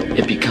manner,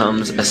 it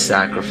becomes a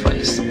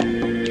sacrifice.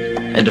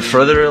 And to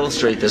further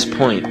illustrate this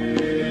point,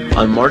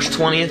 on March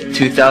 20th,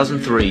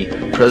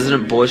 2003,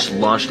 President Bush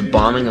launched a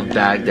bombing of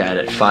Baghdad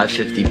at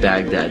 5:50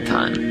 Baghdad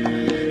time.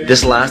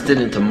 This lasted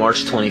into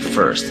March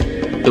 21st.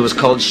 It was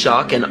called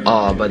shock and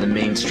awe by the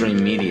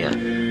mainstream media,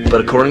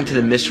 but according to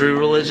the mystery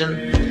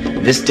religion,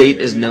 this date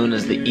is known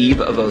as the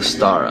Eve of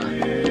Ostara,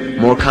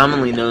 more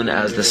commonly known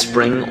as the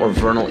spring or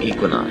vernal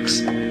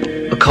equinox.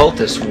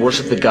 Occultists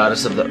worship the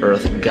goddess of the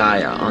earth,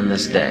 Gaia, on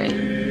this day.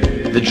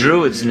 The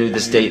Druids knew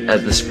this date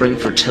as the spring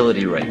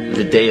fertility rite,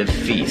 the day of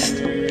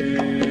feast.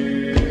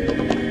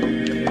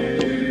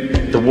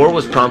 The war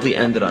was promptly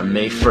ended on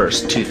May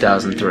 1st,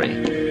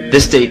 2003.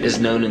 This date is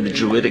known in the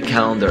Druidic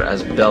calendar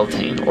as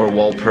Beltane, or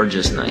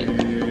Walpurgis Night.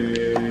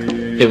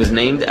 It was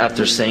named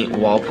after Saint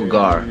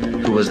Walpurga,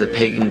 who was the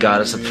pagan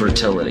goddess of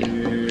fertility.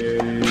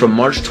 From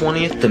March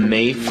 20th to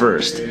May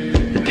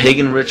 1st, the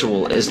pagan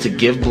ritual is to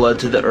give blood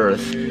to the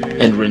earth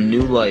and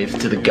renew life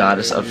to the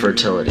goddess of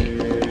fertility.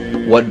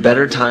 What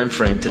better time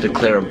frame to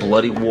declare a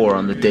bloody war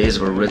on the days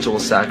of a ritual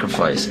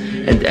sacrifice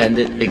and end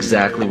it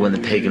exactly when the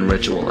pagan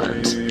ritual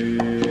ends?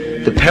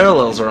 The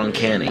parallels are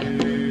uncanny.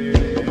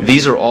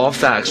 These are all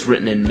facts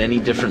written in many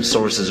different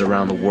sources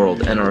around the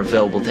world and are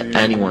available to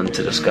anyone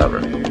to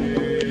discover.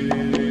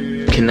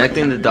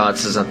 Connecting the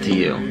dots is up to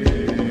you,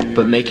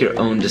 but make your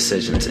own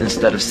decisions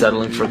instead of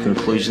settling for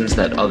conclusions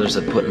that others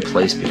have put in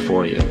place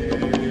before you.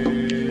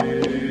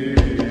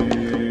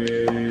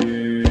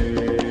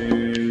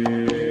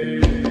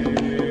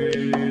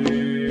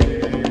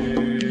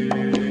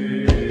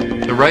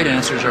 The right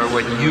answers are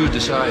what you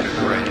decide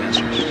are the right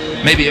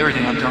answers. Maybe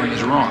everything I'm telling you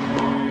is wrong.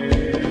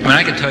 I mean,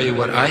 I can tell you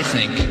what I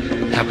think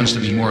happens to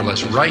be more or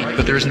less right,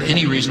 but there isn't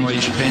any reason why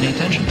you should pay any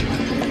attention to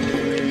it.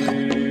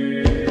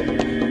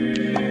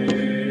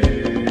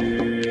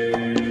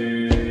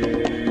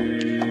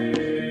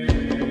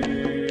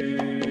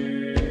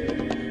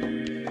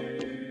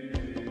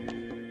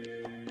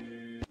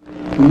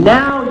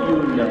 Now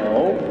you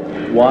know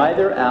why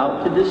they're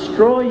out to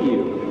destroy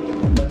you.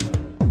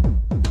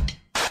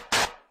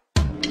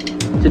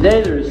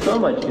 Today there is so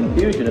much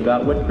confusion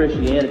about what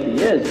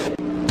Christianity is.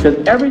 Because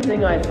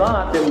everything I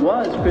thought that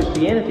was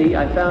Christianity,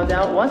 I found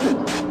out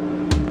wasn't.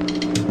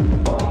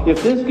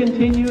 If this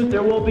continues,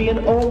 there will be an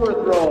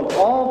overthrow of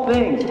all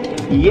things.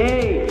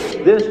 Yea,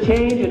 this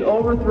change and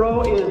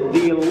overthrow is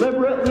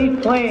deliberately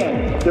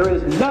planned. There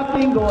is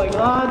nothing going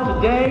on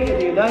today in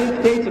the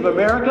United States of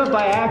America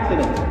by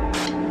accident.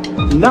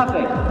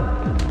 Nothing.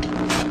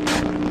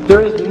 There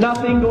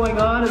nothing going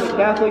on in the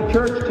Catholic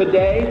Church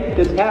today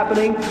that's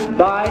happening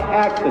by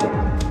accident.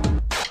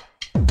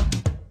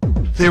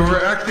 They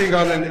were acting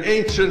on an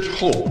ancient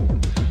hope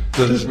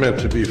that is meant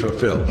to be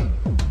fulfilled.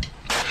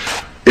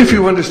 If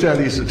you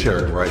understand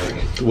esoteric writing,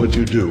 what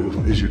you do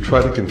is you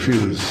try to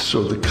confuse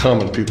so the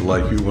common people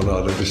like you will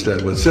not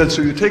understand what's said.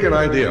 So you take an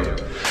idea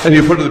and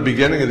you put it at the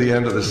beginning and the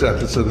end of the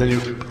sentence, and then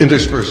you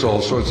intersperse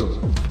all sorts of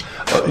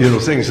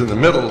things in the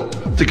middle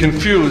to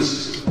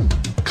confuse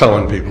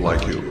common people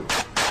like you.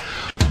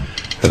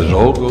 And it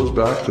all goes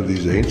back to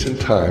these ancient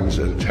times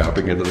and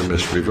tapping into the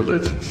mystery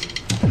religions.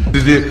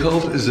 The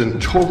occult is in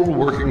total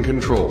working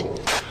control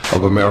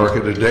of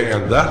America today,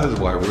 and that is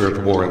why we're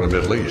at war in the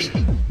Middle East.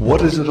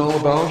 What is it all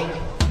about?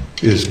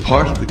 It is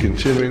part of the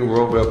continuing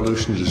world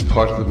revolution. It is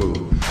part of the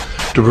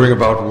move to bring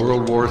about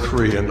World War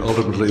III and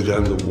ultimately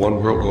then the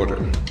one world order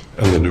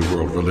and the new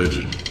world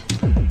religion.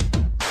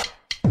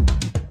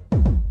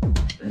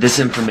 This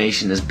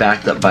information is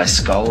backed up by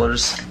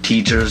scholars,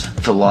 teachers,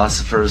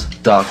 philosophers,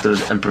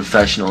 doctors, and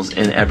professionals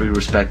in every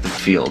respective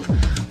field,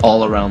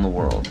 all around the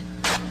world.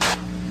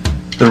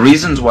 The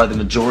reasons why the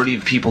majority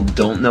of people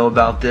don't know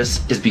about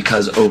this is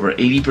because over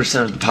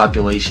 80% of the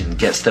population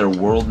gets their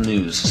world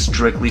news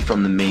strictly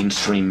from the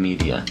mainstream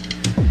media.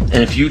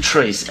 And if you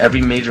trace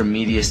every major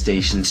media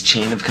station's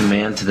chain of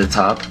command to the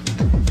top,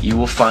 you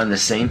will find the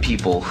same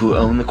people who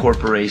own the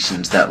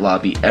corporations that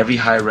lobby every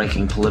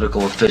high-ranking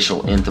political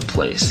official into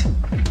place.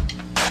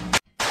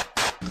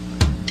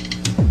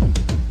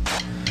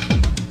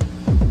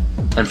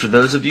 And for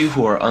those of you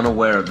who are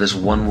unaware of this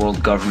one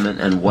world government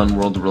and one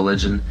world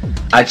religion,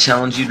 I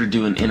challenge you to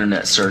do an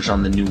internet search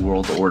on the New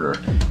World Order.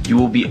 You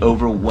will be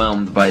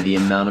overwhelmed by the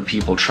amount of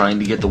people trying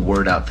to get the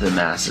word out to the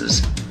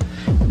masses.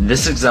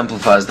 This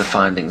exemplifies the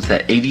findings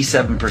that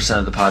 87%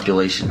 of the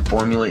population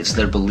formulates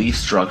their belief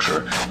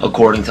structure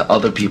according to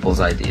other people's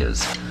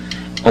ideas.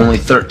 Only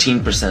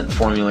 13%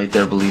 formulate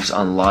their beliefs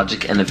on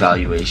logic and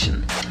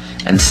evaluation.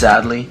 And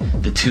sadly,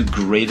 the two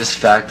greatest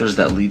factors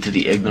that lead to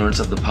the ignorance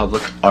of the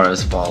public are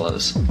as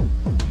follows.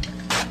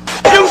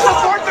 You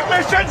support the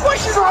mission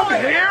from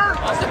here?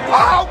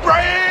 How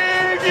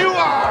brave you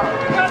are!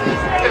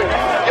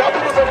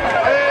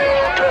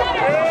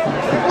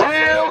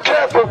 Real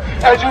careful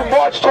as you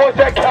march towards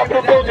that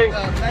Capitol building.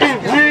 Be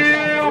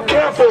real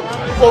careful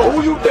for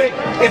who you think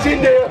is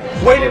in there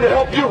waiting to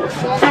help you.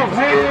 Be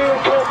real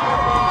careful.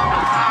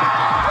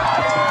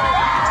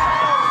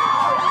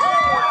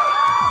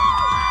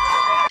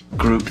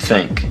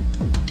 Groupthink.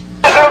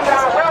 We're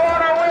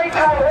on our way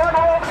to a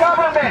one-world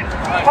government.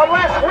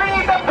 Unless we,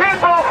 the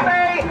people,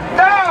 say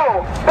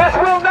no, this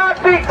will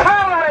not be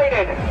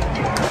tolerated.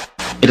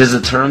 It is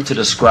a term to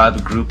describe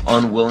a group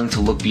unwilling to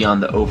look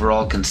beyond the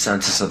overall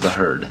consensus of the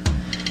herd.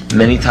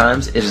 Many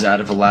times it is out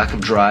of a lack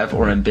of drive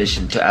or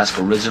ambition to ask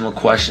original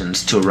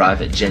questions to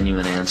arrive at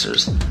genuine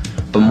answers.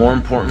 But more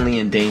importantly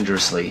and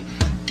dangerously,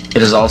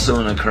 it is also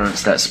an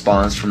occurrence that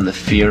spawns from the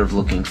fear of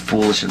looking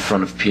foolish in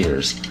front of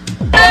peers.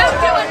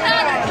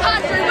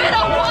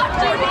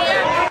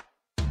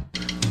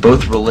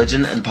 Both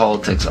religion and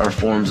politics are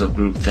forms of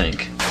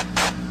groupthink.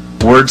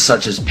 Words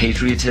such as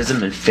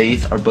patriotism and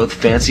faith are both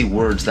fancy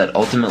words that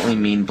ultimately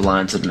mean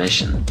blind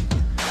submission.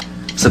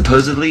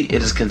 Supposedly,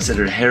 it is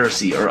considered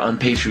heresy or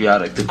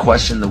unpatriotic to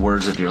question the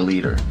words of your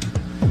leader.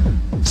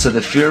 So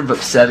the fear of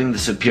upsetting the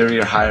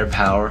superior higher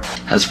power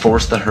has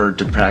forced the herd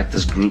to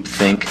practice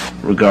groupthink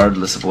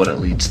regardless of what it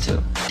leads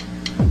to.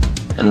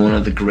 And one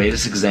of the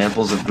greatest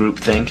examples of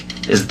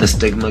groupthink is the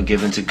stigma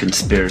given to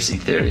conspiracy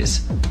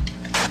theories.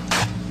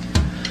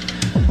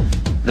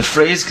 The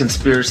phrase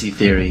conspiracy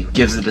theory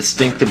gives a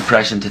distinct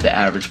impression to the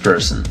average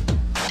person.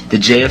 The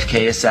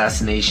JFK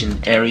assassination,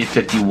 Area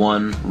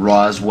 51,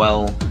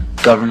 Roswell,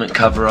 government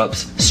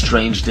cover-ups,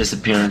 strange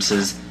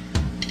disappearances.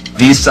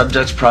 These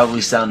subjects probably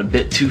sound a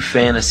bit too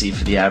fantasy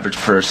for the average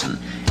person,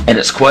 and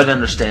it's quite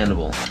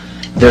understandable.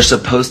 They're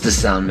supposed to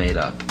sound made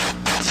up.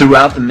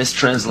 Throughout the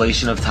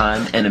mistranslation of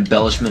time and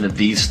embellishment of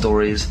these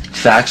stories,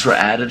 facts were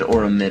added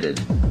or omitted.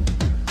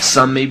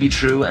 Some may be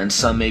true and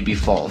some may be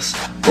false,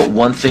 but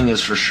one thing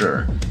is for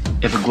sure.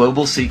 If a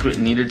global secret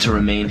needed to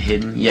remain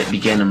hidden yet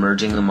began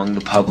emerging among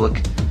the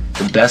public,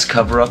 the best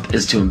cover-up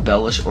is to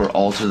embellish or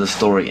alter the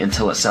story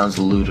until it sounds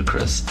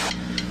ludicrous.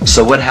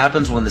 So what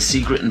happens when the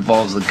secret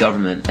involves the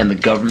government and the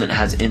government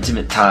has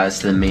intimate ties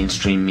to the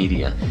mainstream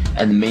media,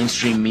 and the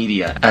mainstream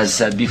media, as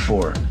said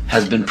before,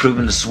 has been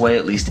proven to sway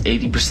at least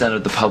 80%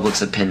 of the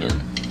public's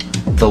opinion?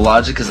 The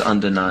logic is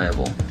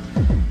undeniable.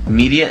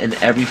 Media in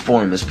every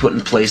form is put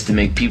in place to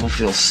make people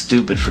feel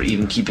stupid for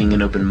even keeping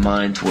an open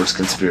mind towards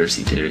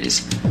conspiracy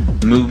theories.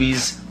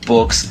 Movies,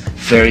 books,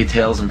 fairy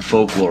tales, and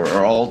folklore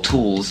are all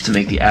tools to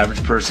make the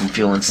average person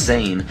feel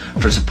insane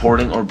for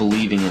supporting or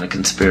believing in a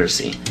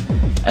conspiracy.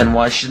 And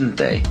why shouldn't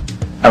they?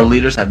 Our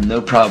leaders have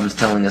no problems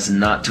telling us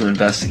not to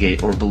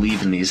investigate or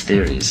believe in these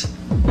theories.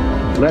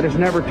 Let us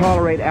never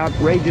tolerate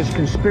outrageous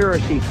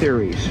conspiracy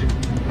theories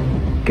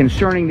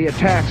concerning the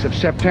attacks of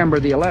September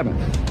the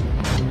 11th.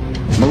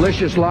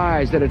 Malicious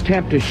lies that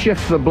attempt to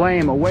shift the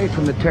blame away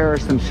from the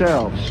terrorists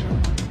themselves.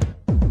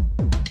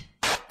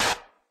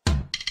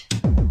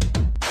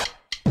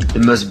 The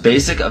most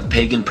basic of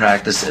pagan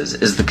practices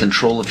is the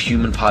control of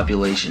human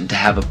population to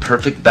have a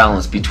perfect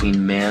balance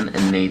between man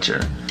and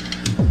nature.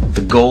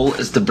 The goal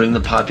is to bring the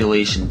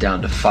population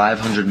down to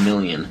 500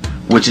 million,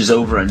 which is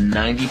over a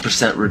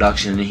 90%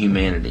 reduction in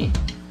humanity.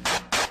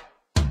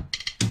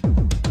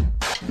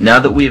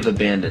 Now that we have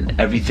abandoned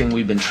everything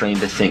we've been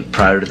trained to think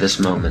prior to this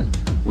moment,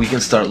 we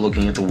can start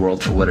looking at the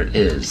world for what it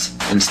is,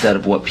 instead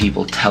of what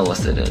people tell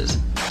us it is.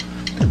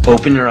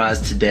 Open your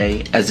eyes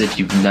today as if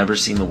you've never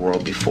seen the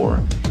world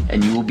before,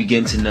 and you will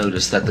begin to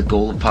notice that the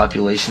goal of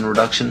population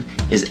reduction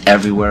is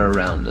everywhere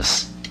around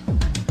us.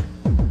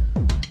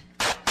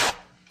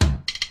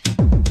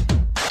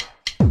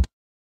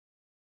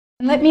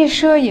 Let me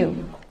assure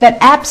you that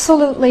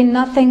absolutely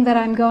nothing that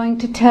I'm going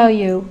to tell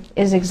you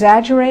is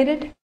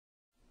exaggerated,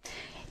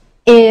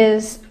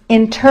 is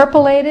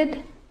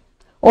interpolated,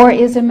 or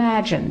is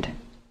imagined.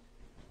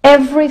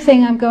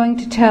 Everything I'm going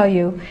to tell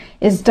you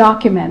is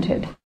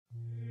documented.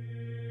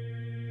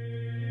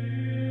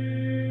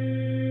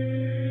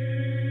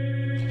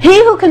 He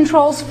who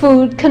controls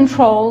food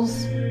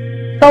controls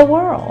the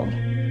world.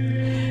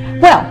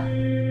 Well,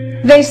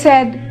 they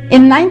said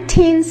in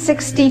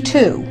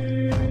 1962,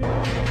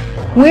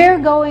 we're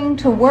going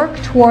to work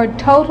toward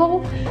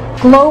total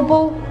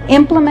global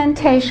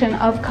implementation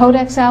of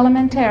Codex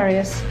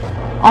Alimentarius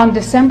on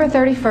December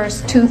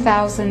 31st,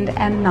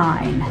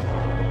 2009.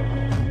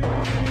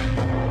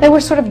 They were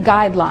sort of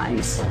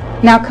guidelines.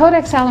 Now,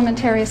 Codex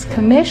Alimentarius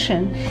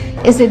Commission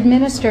is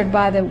administered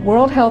by the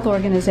World Health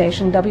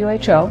Organization,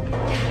 WHO,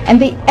 and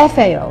the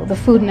FAO, the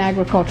Food and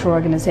Agriculture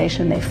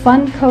Organization. They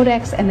fund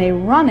Codex and they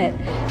run it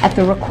at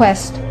the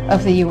request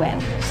of the UN.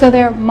 So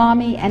they're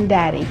mommy and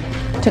daddy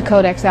to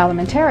Codex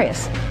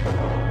Alimentarius.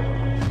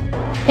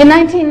 In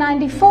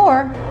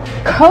 1994,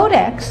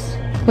 Codex,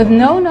 with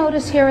no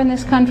notice here in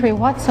this country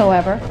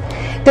whatsoever,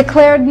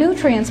 declared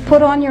nutrients,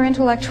 put on your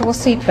intellectual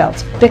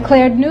seatbelts,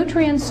 declared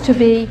nutrients to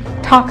be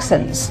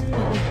toxins.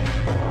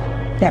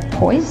 They're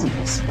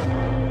poisons.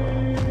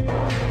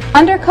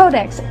 Under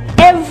Codex,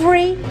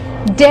 every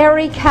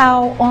dairy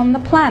cow on the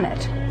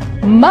planet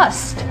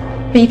must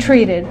be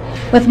treated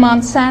with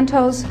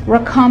Monsanto's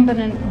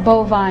recombinant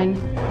bovine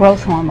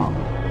growth hormone.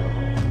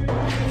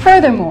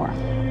 Furthermore,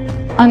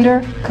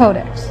 under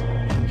Codex,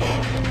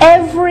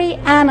 every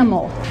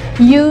animal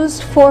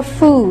used for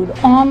food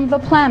on the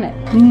planet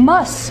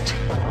must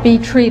be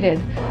treated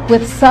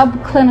with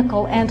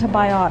subclinical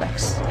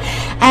antibiotics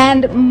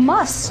and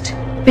must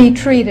be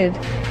treated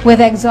with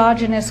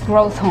exogenous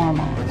growth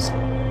hormones.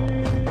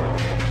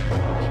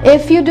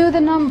 If you do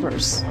the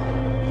numbers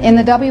in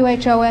the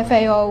WHO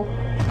FAO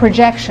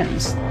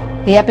projections,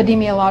 the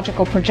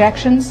epidemiological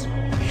projections,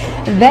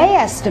 they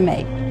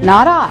estimate,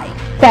 not I,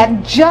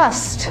 that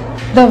just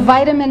the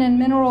vitamin and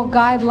mineral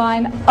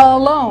guideline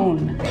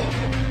alone,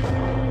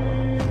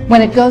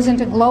 when it goes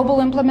into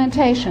global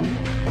implementation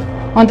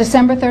on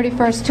December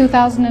 31st,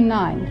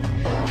 2009,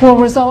 will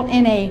result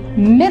in a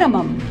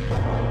minimum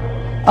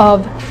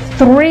of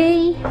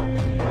 3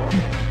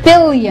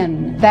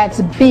 billion,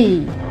 that's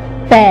B,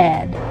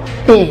 bad,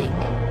 big,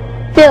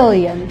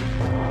 billion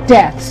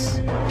deaths.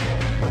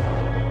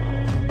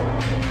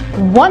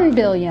 1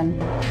 billion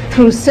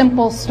through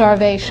simple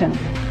starvation.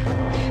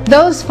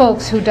 Those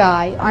folks who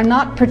die are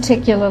not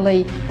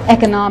particularly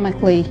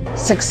economically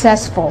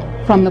successful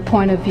from the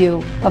point of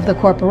view of the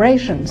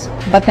corporations,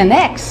 but the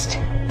next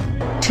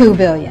 2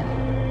 billion,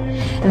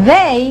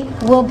 they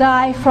will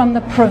die from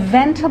the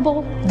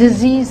preventable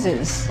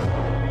diseases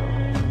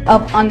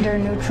of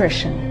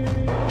undernutrition.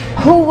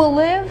 Who will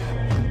live?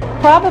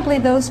 Probably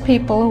those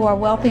people who are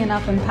wealthy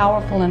enough and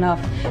powerful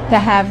enough to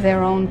have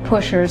their own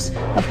pushers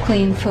of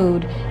clean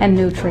food and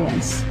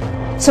nutrients.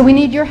 So we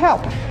need your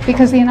help,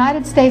 because the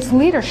United States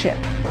leadership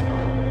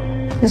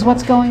is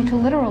what's going to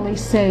literally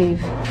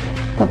save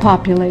the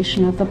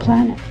population of the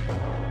planet.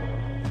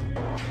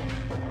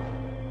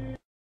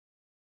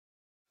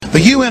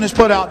 The UN has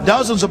put out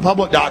dozens of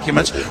public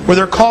documents where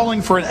they're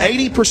calling for an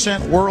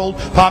 80% world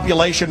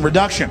population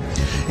reduction.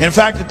 In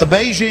fact, at the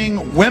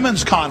Beijing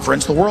Women's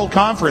Conference, the World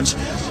Conference,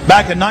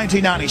 back in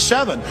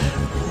 1997,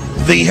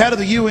 the head of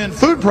the UN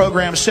Food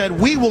Program said,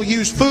 "We will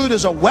use food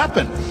as a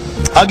weapon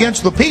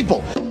against the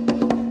people."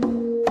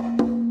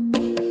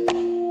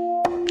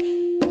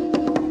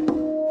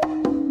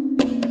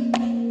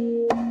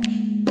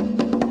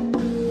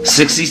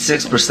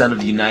 66%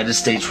 of United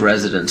States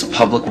residents'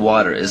 public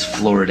water is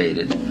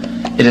fluoridated.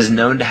 It is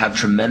known to have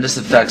tremendous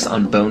effects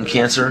on bone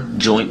cancer,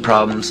 joint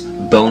problems,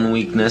 bone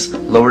weakness,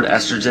 lowered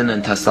estrogen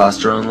and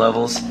testosterone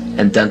levels,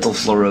 and dental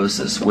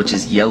fluorosis, which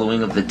is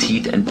yellowing of the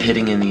teeth and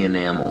pitting in the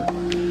enamel.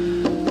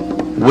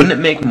 Wouldn't it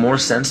make more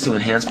sense to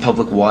enhance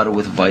public water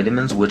with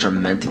vitamins which are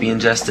meant to be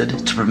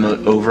ingested to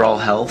promote overall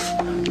health,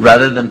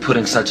 rather than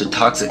putting such a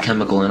toxic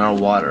chemical in our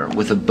water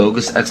with a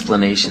bogus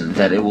explanation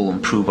that it will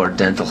improve our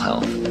dental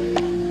health?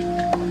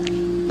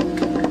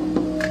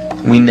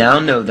 We now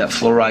know that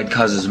fluoride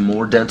causes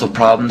more dental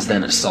problems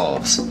than it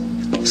solves.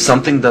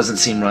 Something doesn't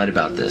seem right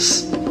about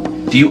this.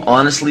 Do you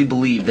honestly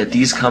believe that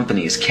these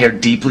companies care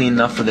deeply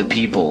enough for the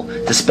people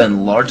to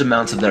spend large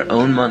amounts of their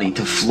own money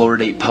to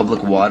fluoridate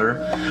public water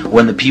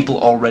when the people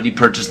already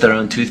purchase their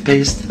own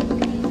toothpaste?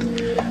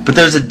 But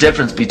there's a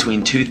difference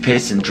between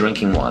toothpaste and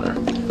drinking water.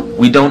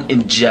 We don't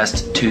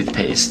ingest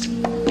toothpaste.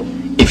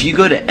 If you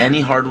go to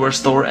any hardware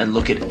store and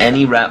look at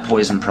any rat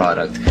poison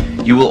product,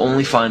 you will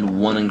only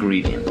find one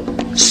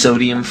ingredient: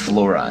 sodium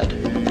fluoride.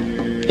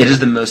 It is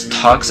the most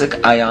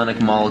toxic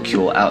ionic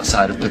molecule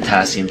outside of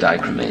potassium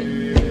dichromate.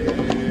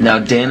 Now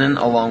Dannon,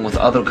 along with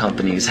other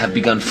companies, have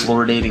begun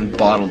fluoridating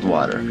bottled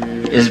water.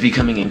 It is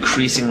becoming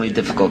increasingly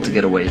difficult to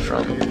get away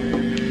from.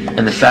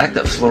 And the fact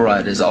that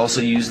fluoride is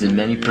also used in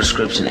many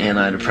prescription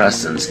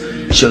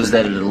antidepressants shows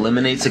that it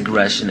eliminates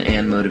aggression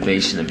and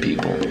motivation in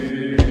people.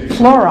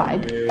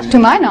 Fluoride, to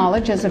my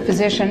knowledge as a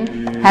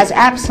physician, has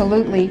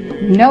absolutely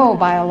no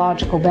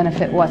biological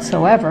benefit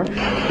whatsoever.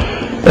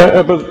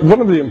 But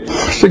one of the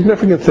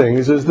significant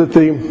things is that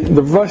the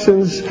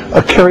Russians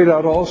carried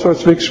out all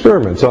sorts of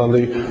experiments on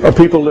the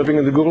people living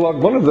in the Gulag.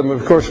 One of them,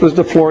 of course, was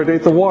to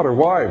fluoridate the water.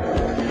 Why?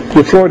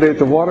 To fluoridate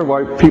the water,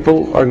 why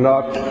people are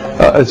not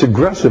as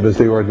aggressive as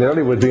they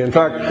ordinarily would be. In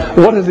fact,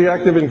 what is the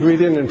active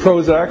ingredient in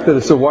Prozac that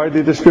is so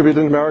widely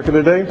distributed in America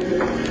today?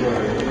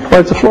 Well,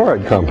 it's a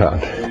fluoride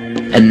compound.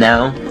 And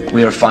now,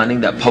 we are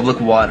finding that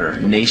public water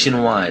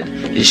nationwide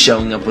is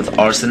showing up with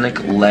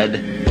arsenic,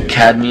 lead,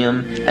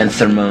 cadmium, and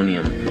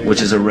thermonium,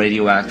 which is a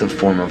radioactive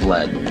form of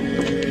lead.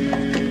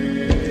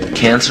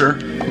 Cancer,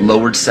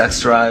 lowered sex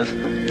drive,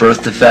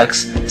 birth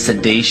defects,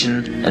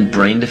 sedation, and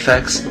brain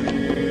defects.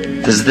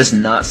 Does this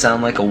not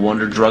sound like a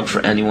wonder drug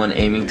for anyone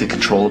aiming to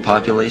control a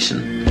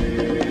population?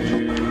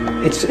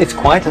 It's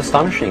quite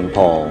astonishing,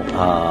 Paul,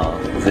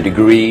 the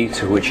degree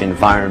to which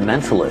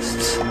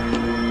environmentalists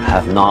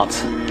have not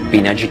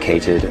been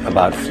educated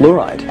about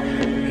fluoride.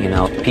 You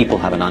know, people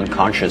have an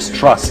unconscious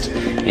trust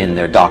in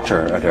their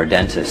doctor or their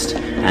dentist,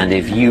 and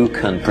if you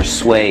can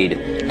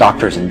persuade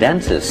doctors and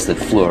dentists that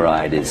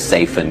fluoride is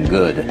safe and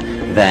good,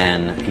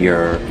 then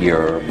you're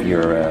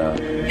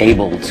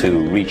able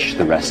to reach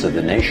the rest of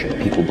the nation.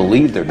 People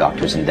believe their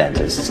doctors and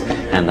dentists,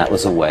 and that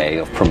was a way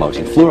of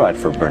promoting fluoride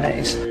for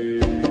Bernays.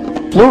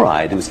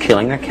 Fluoride was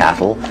killing their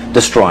cattle,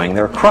 destroying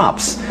their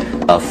crops.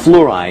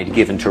 Fluoride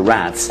given to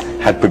rats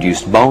had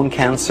produced bone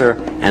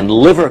cancer and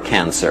liver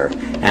cancer,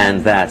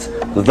 and that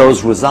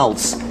those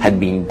results had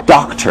been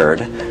doctored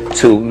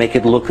to make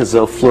it look as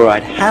though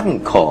fluoride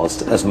hadn't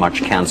caused as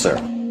much cancer.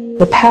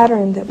 The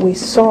pattern that we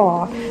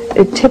saw,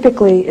 it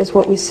typically is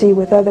what we see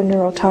with other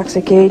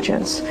neurotoxic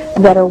agents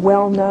that are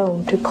well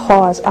known to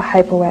cause a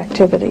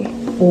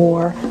hypoactivity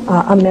or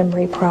a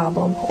memory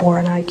problem or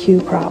an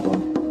IQ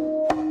problem.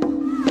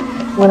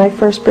 When I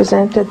first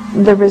presented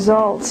the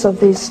results of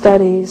these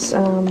studies,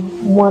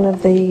 one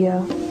of the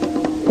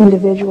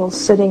individuals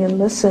sitting and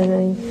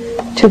listening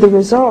to the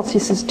results, he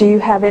says, "Do you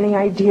have any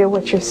idea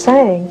what you're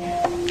saying?"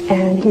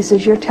 And he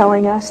says, "You're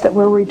telling us that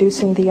we're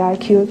reducing the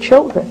IQ of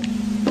children."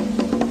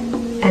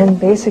 And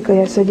basically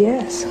I said,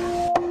 yes.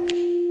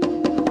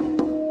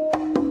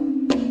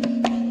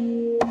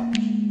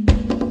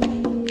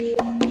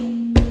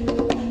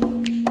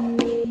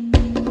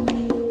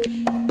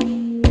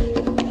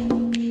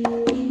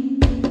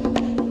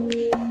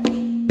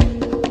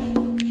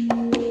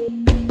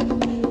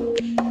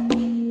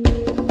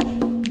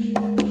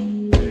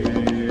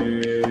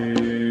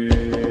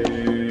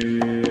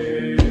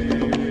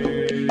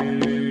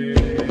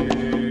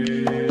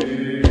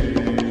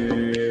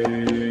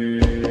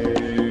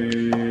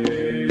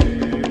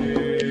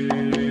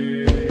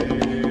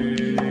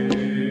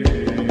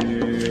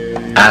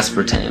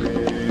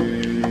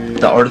 Aspartame,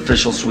 the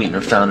artificial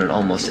sweetener found in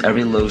almost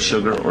every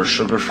low-sugar or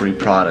sugar-free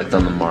product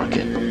on the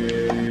market.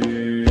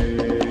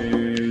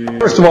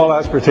 First of all,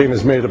 aspartame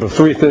is made up of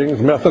three things: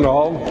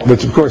 methanol,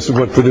 which of course is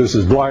what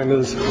produces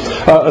blindness,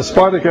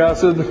 aspartic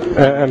acid,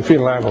 and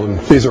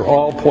phenylalanine. These are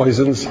all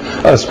poisons.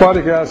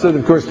 Aspartic acid,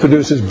 of course,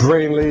 produces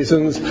brain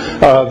lesions.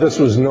 This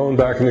was known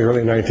back in the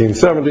early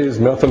 1970s.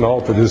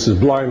 Methanol produces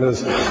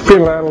blindness.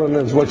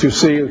 Phenylalanine is what you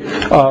see in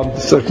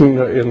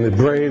the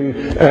brain,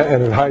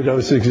 and in high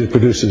dosage it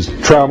produces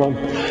trauma.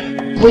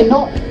 We're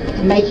not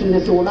making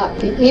this all up.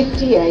 The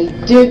FDA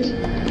did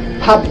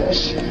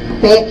publish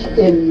back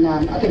in,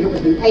 I think it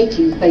was the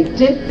 80s, they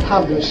did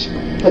publish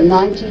the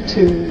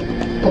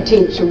 92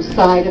 potential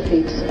side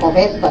effects of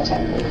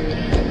aspartame.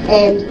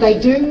 And they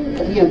do,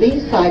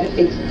 these side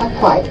effects are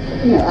quite,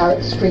 are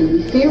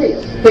extremely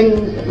serious.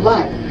 Things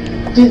like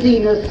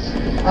dizziness,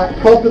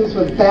 problems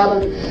with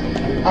balance,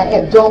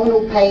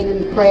 abdominal pain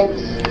and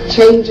cramps,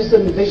 changes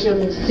in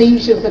vision,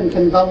 seizures and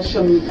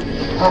convulsions,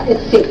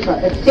 etc.,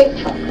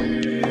 etc.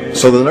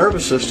 So the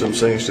nervous system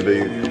seems to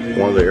be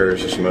one of the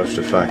areas that's most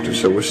affected.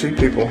 So we see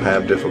people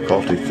have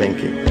difficulty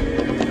thinking.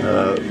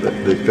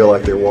 They feel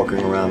like they're walking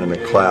around in a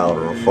cloud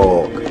or a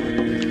fog.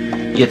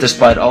 Yet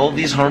despite all of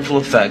these harmful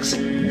effects,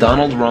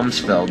 Donald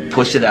Rumsfeld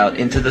pushed it out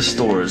into the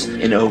stores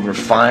in over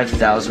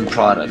 5,000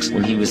 products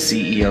when he was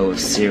CEO of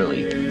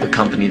Searly, the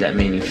company that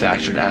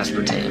manufactured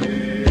aspartame.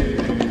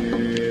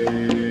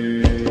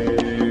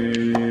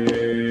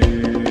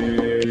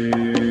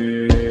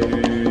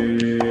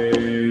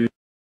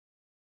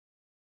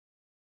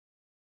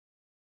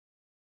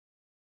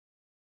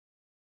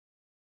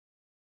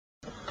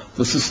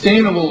 The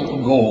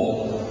sustainable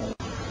goal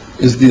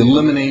is the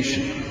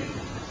elimination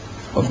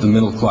of the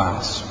middle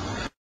class.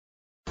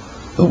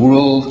 The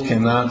world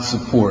cannot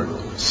support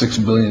 6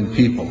 billion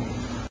people.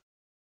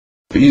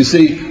 But you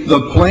see,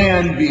 the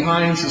plan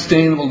behind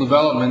sustainable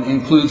development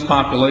includes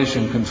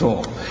population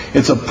control.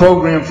 It's a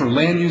program for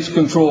land use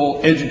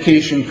control,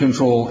 education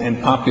control,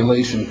 and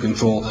population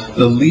control.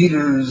 The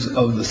leaders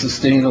of the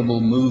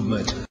sustainable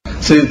movement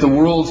say that the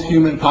world's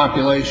human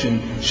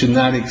population should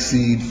not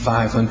exceed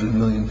 500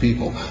 million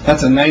people.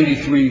 That's a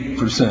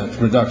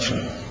 93% reduction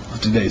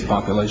of today's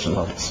population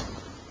levels.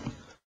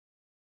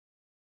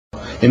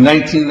 In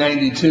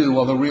 1992,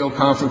 while the Rio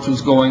conference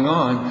was going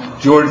on,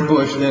 George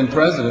Bush, then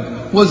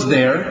president, was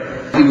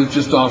there. He was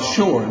just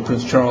offshore in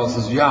Prince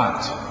Charles's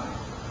yacht,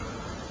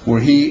 where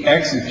he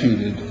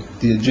executed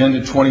the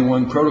Agenda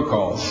 21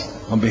 protocols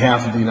on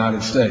behalf of the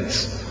United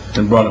States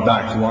and brought it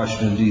back to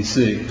Washington,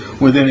 D.C.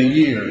 Within a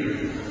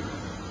year,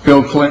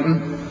 Bill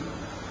Clinton,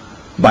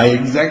 by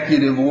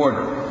executive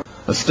order,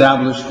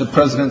 established the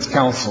President's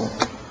Council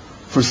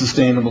for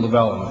Sustainable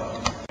Development.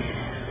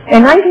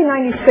 In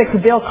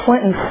 1996, Bill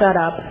Clinton set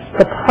up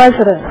the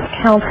President's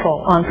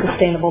Council on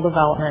Sustainable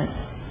Development.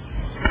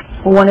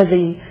 One of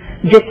the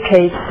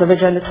dictates of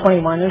Agenda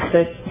 21 is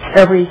that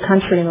every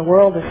country in the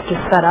world is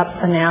to set up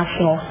a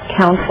national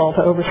council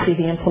to oversee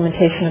the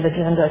implementation of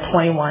Agenda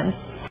 21.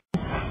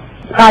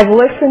 I've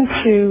listened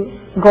to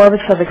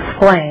Gorbachev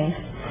explain,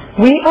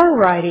 we are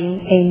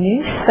writing a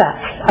new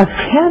set of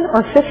 10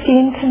 or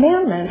 15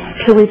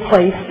 commandments to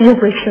replace the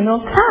original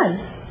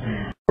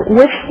 10.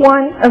 Which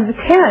one of the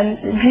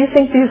 10 do you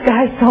think these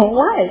guys don't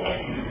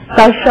like?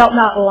 Thou shalt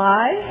not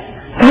lie,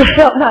 thou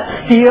shalt not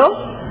steal,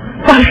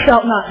 thou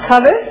shalt not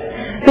covet.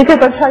 Because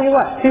I'll tell you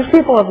what, these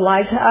people have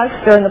lied to us.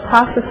 They're in the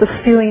process of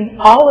stealing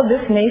all of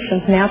this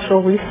nation's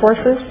natural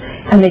resources,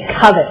 and they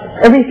covet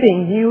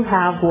everything you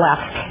have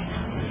left.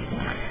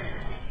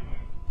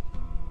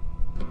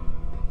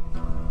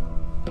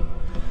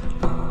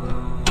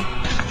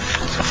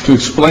 To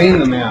explain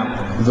the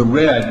map, the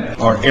red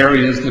are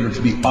areas that are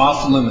to be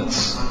off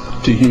limits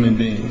to human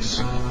beings.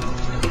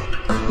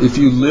 If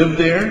you live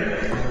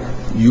there,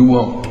 you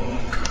won't.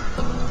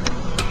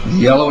 The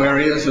yellow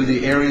areas are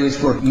the areas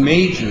for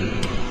major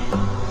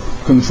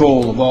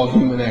control of all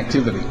human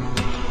activity.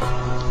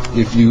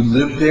 If you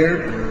live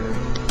there,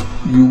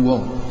 you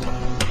won't.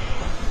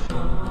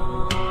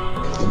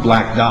 The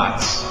black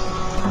dots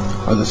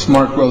are the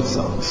smart growth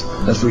zones.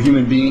 That's where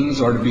human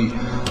beings are to be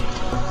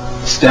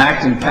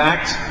stacked and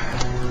packed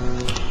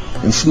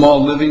in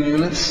small living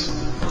units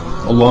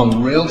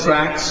along rail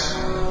tracks.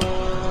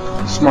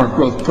 The Smart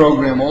Growth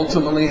Program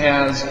ultimately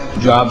has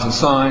jobs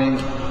assigned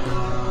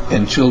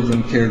and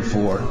children cared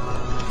for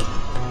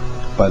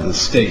by the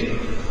state.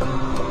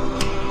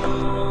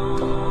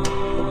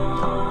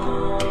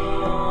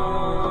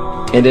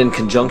 And in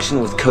conjunction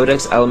with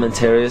Codex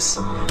Alimentarius,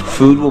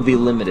 food will be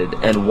limited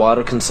and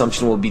water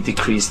consumption will be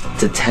decreased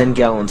to 10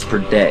 gallons per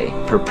day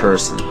per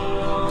person.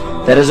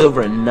 That is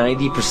over a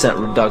 90%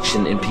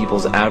 reduction in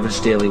people's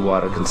average daily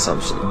water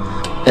consumption.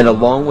 And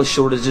along with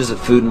shortages of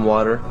food and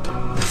water,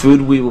 the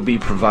food we will be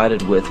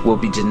provided with will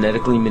be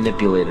genetically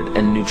manipulated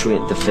and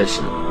nutrient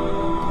deficient.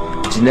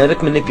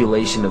 Genetic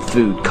manipulation of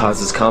food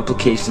causes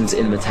complications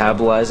in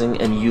metabolizing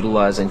and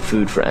utilizing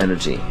food for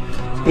energy.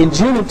 In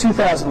June of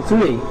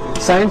 2003,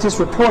 scientists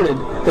reported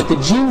that the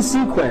gene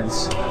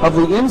sequence of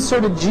the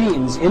inserted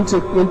genes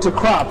into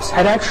crops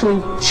had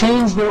actually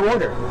changed their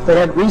order. They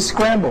had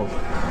re-scrambled.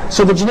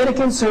 So the genetic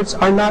inserts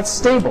are not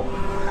stable.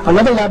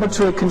 Another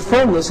laboratory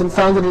confirmed this and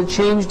found that it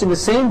changed in the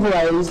same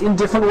varieties in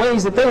different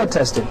ways that they had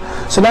tested.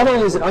 So not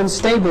only is it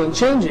unstable and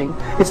changing,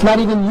 it's not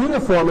even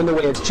uniform in the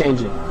way it's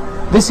changing.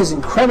 This is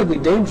incredibly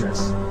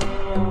dangerous.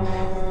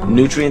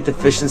 Nutrient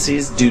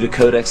deficiencies due to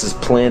Codex's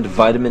planned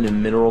vitamin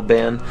and mineral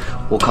ban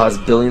will cause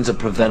billions of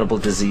preventable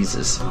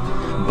diseases.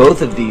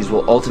 Both of these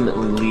will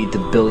ultimately lead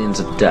to billions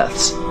of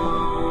deaths.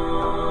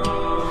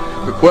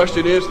 The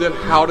question is then,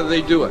 how do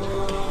they do it?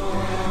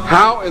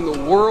 How in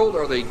the world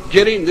are they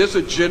getting this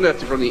agenda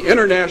from the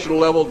international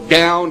level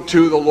down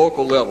to the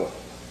local level?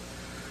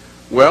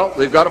 Well,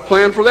 they've got a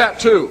plan for that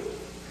too.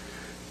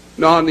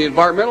 Now on the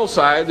environmental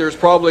side, there's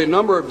probably a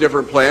number of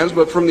different plans,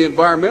 but from the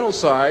environmental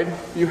side,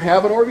 you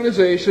have an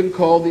organization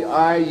called the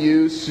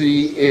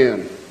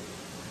IUCN,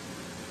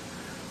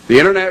 the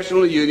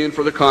International Union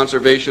for the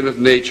Conservation of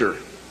Nature.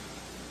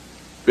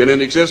 Been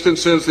in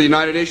existence since the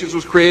United Nations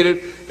was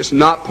created. It's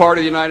not part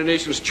of the United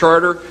Nations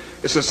Charter.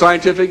 It's a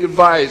scientific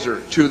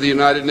advisor to the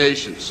United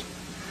Nations.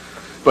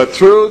 But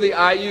through the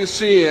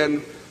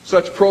IUCN,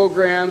 such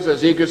programs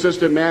as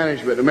ecosystem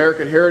management,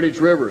 American Heritage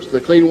Rivers,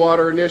 the Clean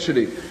Water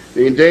Initiative,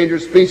 the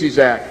Endangered Species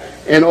Act,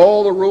 and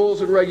all the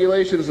rules and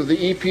regulations of the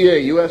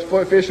EPA, U.S.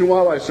 Fish and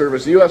Wildlife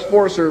Service, the U.S.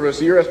 Forest Service,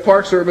 the U.S.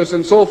 Park Service,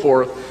 and so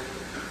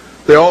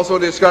forth. They also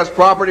discuss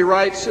property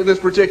rights in this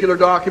particular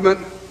document.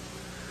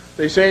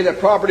 They say that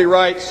property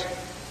rights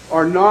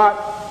are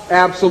not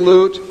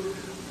absolute,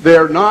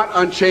 they're not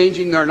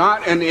unchanging, they're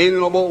not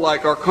inalienable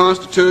like our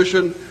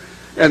Constitution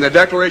and the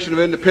Declaration of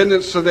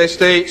Independence of the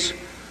states.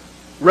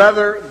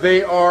 Rather,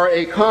 they are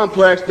a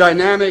complex,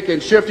 dynamic,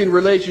 and shifting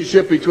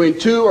relationship between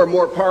two or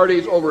more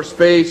parties over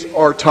space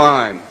or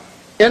time.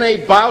 In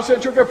a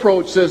biocentric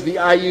approach, says the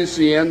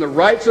IUCN, the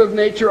rights of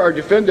nature are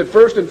defended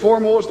first and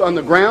foremost on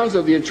the grounds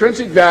of the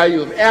intrinsic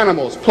value of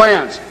animals,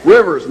 plants,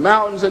 rivers,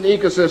 mountains, and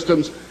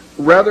ecosystems,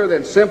 rather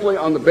than simply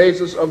on the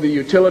basis of the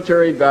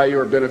utilitarian value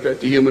or benefit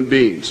to human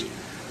beings.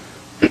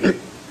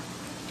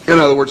 In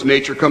other words,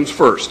 nature comes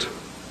first.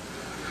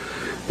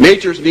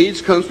 Nature's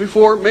needs comes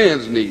before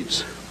man's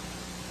needs.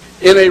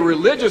 In a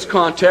religious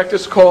context,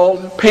 it's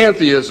called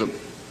pantheism,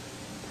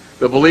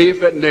 the belief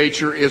that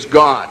nature is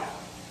God.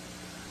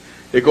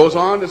 It goes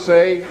on to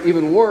say,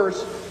 even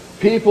worse,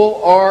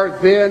 people are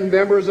then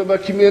members of a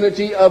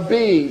community of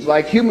beings,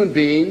 like human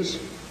beings,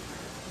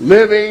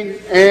 living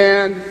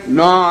and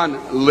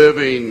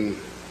non-living.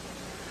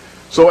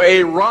 So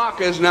a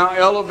rock is now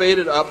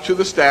elevated up to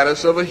the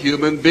status of a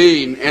human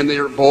being, and they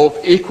are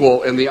both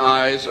equal in the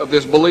eyes of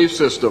this belief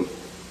system.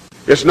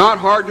 It's not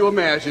hard to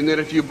imagine that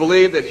if you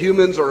believe that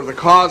humans are the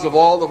cause of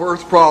all the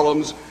Earth's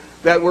problems,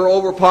 that we're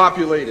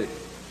overpopulated.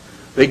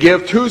 They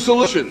give two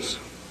solutions,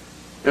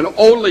 and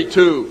only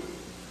two,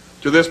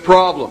 to this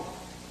problem.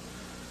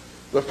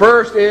 The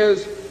first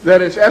is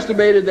that it's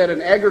estimated that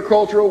an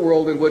agricultural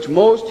world in which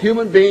most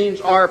human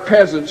beings are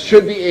peasants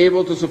should be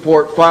able to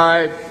support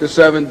 5 to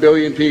 7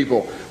 billion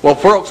people. Well,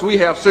 folks, we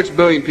have 6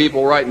 billion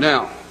people right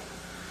now.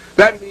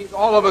 That means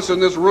all of us in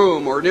this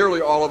room, or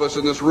nearly all of us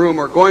in this room,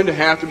 are going to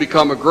have to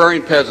become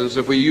agrarian peasants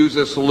if we use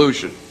this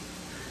solution.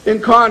 In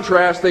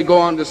contrast, they go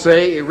on to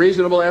say a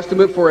reasonable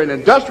estimate for an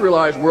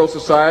industrialized world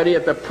society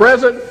at the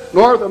present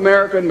North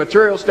American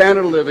material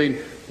standard of living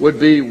would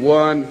be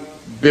 1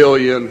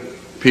 billion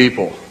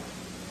people.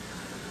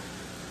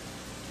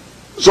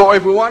 So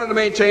if we wanted to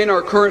maintain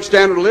our current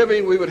standard of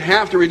living, we would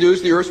have to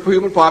reduce the Earth's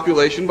human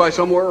population by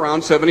somewhere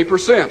around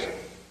 70%.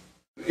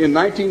 In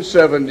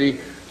 1970,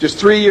 just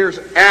 3 years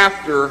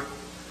after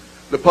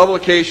the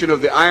publication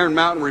of the Iron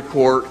Mountain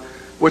Report,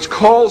 which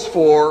calls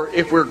for,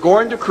 if we're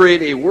going to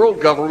create a world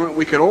government,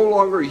 we can no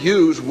longer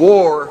use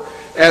war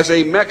as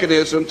a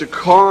mechanism to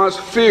cause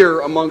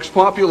fear amongst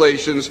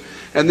populations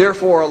and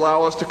therefore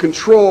allow us to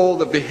control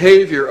the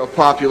behavior of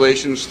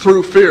populations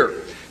through fear.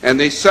 And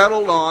they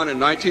settled on, in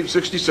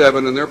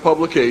 1967, in their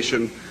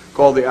publication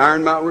called the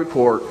Iron Mountain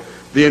Report,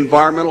 the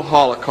environmental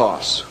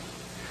holocaust.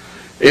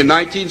 In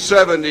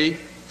 1970,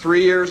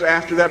 3 years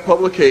after that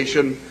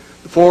publication,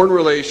 Foreign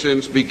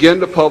Relations began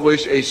to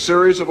publish a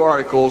series of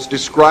articles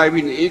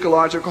describing the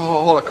ecological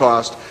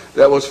holocaust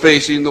that was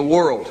facing the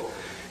world.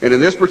 And in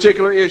this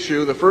particular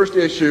issue, the first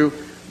issue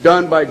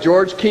done by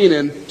George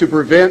Kennan to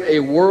prevent a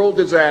world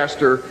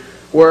disaster,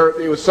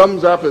 where it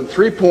sums up in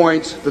 3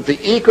 points that the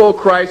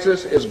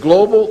eco-crisis is a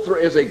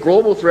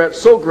global threat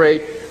so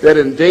great that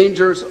it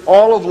endangers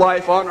all of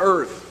life on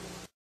Earth.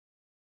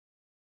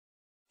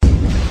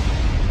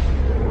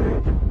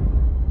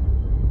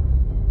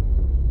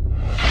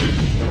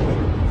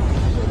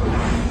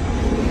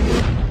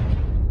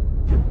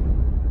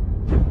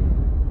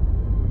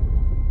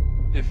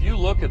 If you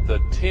look at the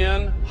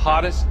 10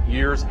 hottest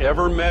years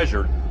ever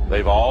measured,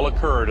 they've all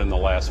occurred in the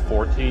last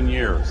 14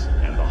 years.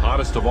 And the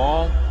hottest of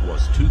all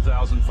was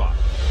 2005.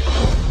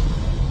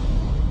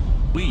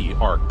 We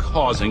are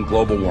causing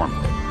global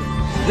warming.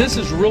 This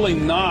is really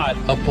not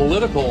a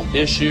political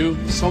issue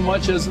so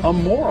much as a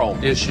moral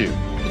issue.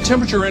 The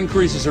temperature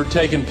increases are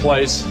taking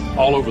place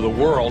all over the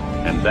world,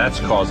 and that's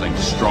causing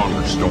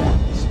stronger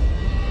storms.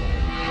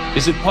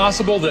 Is it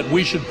possible that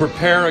we should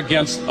prepare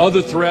against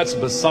other threats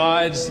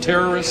besides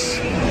terrorists?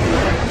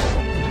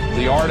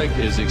 The Arctic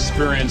is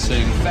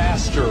experiencing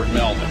faster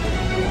melting.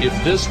 If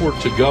this were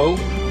to go,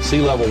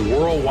 sea level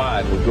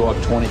worldwide would go up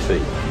 20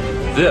 feet.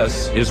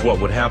 This is what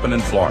would happen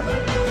in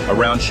Florida.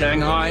 Around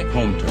Shanghai,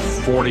 home to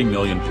 40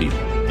 million people.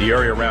 The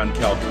area around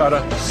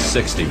Calcutta,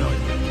 60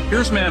 million.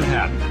 Here's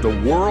Manhattan.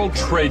 The World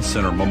Trade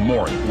Center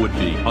Memorial would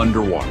be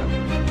underwater.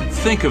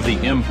 Think of the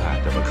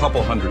impact of a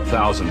couple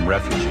 100,000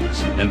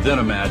 refugees, and then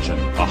imagine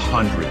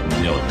 100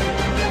 million.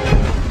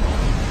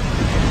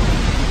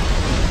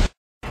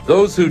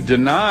 Those who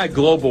deny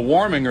global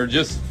warming are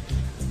just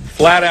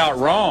flat out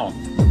wrong.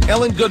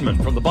 Ellen Goodman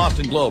from the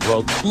Boston Globe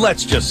wrote,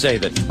 "Let's just say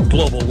that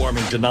global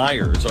warming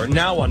deniers are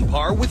now on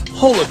par with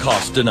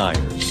Holocaust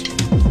deniers."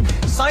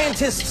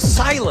 Scientists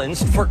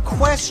silenced for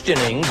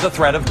questioning the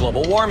threat of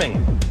global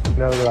warming.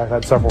 I know that I've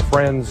had several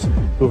friends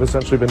who have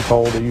essentially been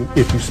told that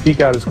if you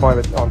speak out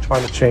on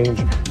climate change,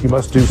 you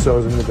must do so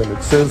as an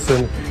independent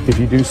citizen. If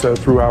you do so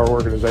through our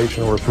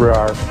organization or through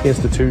our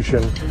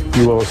institution,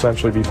 you will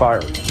essentially be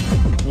fired.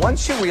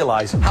 Once you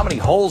realize how many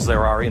holes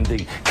there are in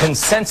the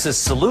consensus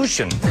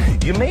solution,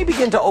 you may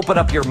begin to open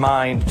up your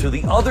mind to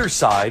the other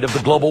side of the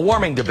global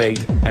warming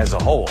debate as a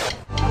whole.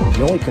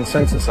 The only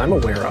consensus I'm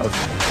aware of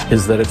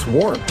is that it's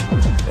warm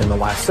in the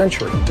last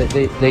century.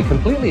 They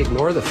completely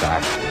ignore the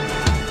fact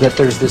that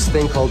there's this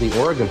thing called the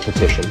Oregon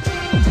Petition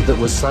that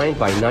was signed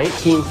by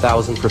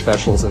 19,000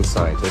 professionals and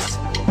scientists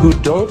who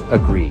don't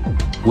agree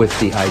with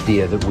the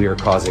idea that we are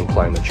causing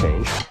climate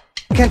change.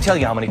 can't tell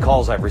you how many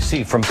calls I've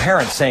received from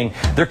parents saying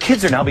their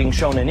kids are now being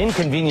shown an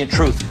inconvenient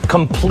truth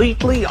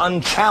completely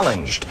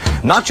unchallenged,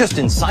 not just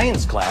in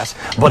science class,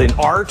 but in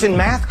art and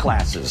math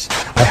classes.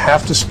 I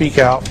have to speak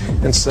out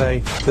and say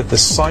that the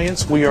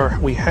science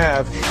we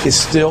have is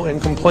still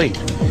incomplete,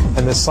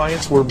 and the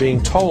science we're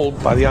being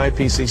told by the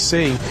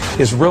IPCC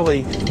is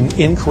really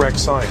incorrect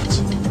science.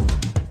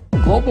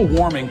 Global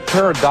warming,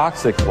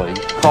 paradoxically,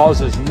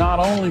 causes not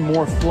only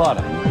more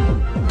flooding,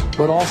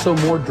 but also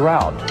more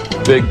drought.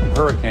 Big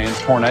hurricanes,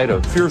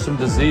 tornadoes, fearsome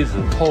diseases,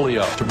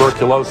 polio,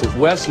 tuberculosis,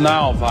 West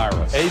Nile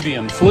virus,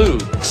 avian flu,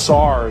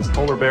 SARS,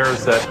 polar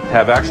bears that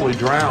have actually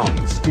drowned,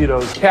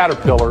 mosquitoes,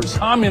 caterpillars,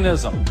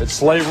 communism, it's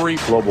slavery,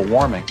 global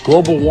warming.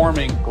 Global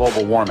warming,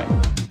 global warming.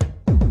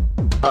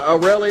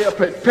 Aurelia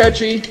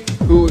Pecci,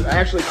 who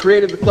actually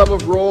created the Club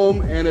of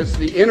Rome, and it's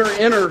the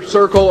inner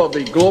circle of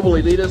the global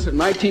elitists in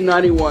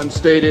 1991,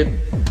 stated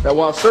that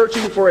while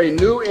searching for a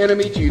new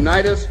enemy to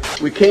unite us,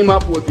 we came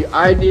up with the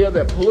idea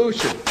that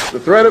pollution, the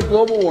threat of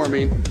global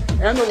warming,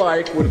 and the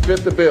like would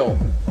fit the bill.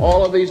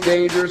 All of these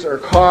dangers are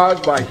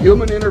caused by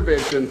human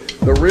intervention.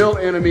 The real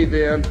enemy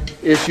then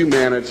is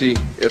humanity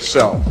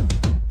itself.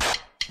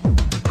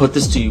 To put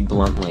this to you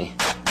bluntly,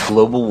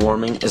 global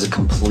warming is a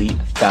complete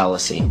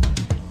fallacy.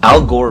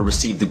 Al Gore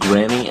received the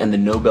Grammy and the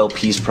Nobel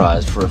Peace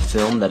Prize for a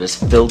film that is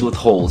filled with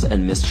holes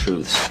and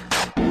mistruths.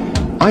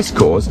 Ice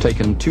cores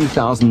taken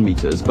 2,000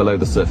 meters below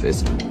the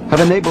surface have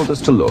enabled us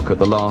to look at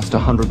the last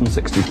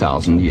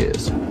 160,000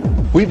 years.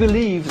 We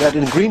believe that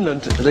in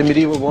Greenland, the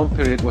medieval warm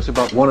period was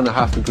about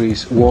 1.5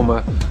 degrees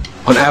warmer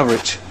on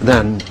average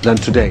than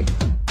today.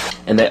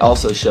 And they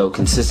also show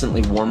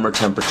consistently warmer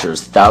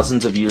temperatures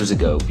thousands of years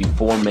ago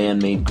before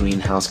man-made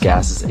greenhouse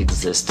gases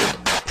existed.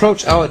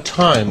 Approach our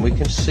time, we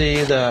can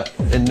see that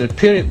in the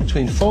period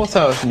between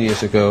 4,000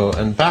 years ago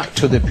and back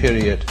to the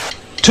period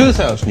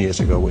 2,000 years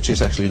ago, which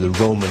is actually the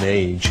Roman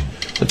age,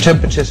 the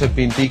temperatures have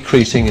been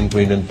decreasing in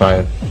Greenland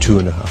by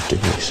 2.5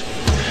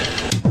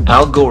 degrees.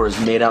 Al Gore is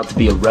made out to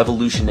be a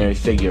revolutionary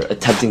figure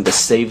attempting to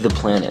save the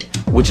planet,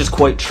 which is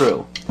quite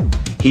true.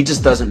 He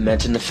just doesn't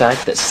mention the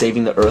fact that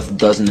saving the Earth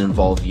doesn't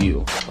involve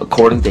you.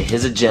 According to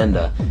his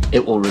agenda,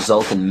 it will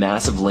result in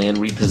massive land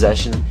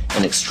repossession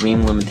and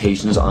extreme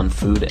limitations on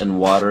food and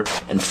water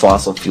and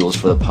fossil fuels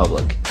for the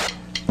public.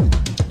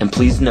 And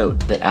please note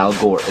that Al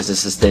Gore is a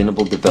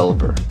sustainable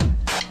developer.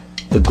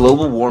 The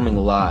global warming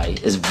lie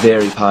is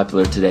very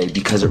popular today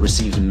because it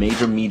receives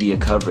major media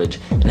coverage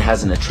and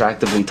has an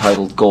attractively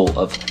titled goal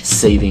of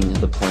saving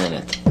the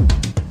planet.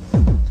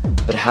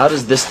 But how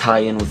does this tie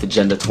in with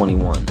Agenda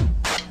 21?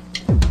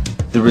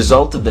 The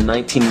result of the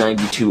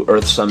 1992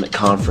 Earth Summit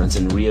Conference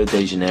in Rio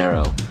de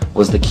Janeiro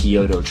was the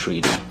Kyoto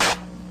Treaty.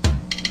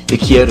 The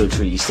Kyoto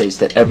Treaty states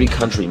that every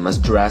country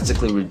must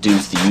drastically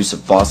reduce the use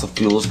of fossil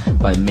fuels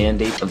by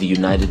mandate of the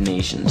United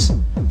Nations.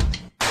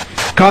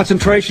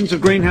 Concentrations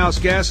of greenhouse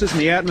gases in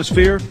the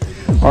atmosphere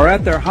are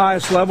at their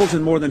highest levels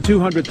in more than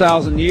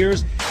 200,000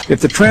 years.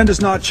 If the trend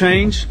does not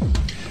change,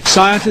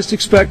 scientists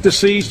expect the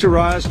seas to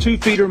rise 2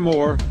 feet or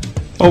more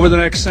over the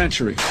next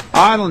century.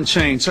 Island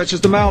chains such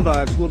as the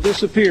Maldives will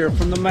disappear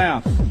from the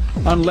map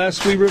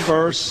unless we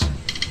reverse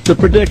the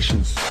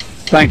predictions.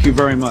 Thank you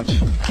very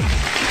much.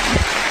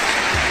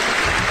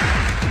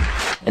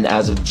 And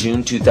as of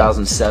June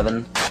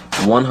 2007,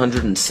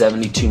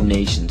 172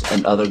 nations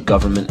and other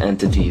government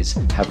entities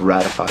have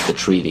ratified the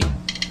treaty.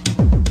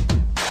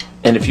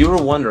 And if you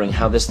were wondering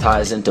how this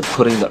ties into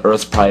putting the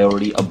Earth's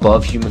priority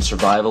above human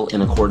survival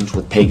in accordance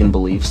with pagan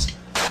beliefs,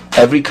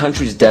 every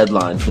country's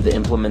deadline for the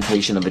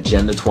implementation of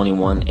Agenda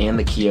 21 and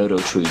the Kyoto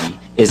Treaty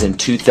is in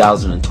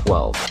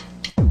 2012.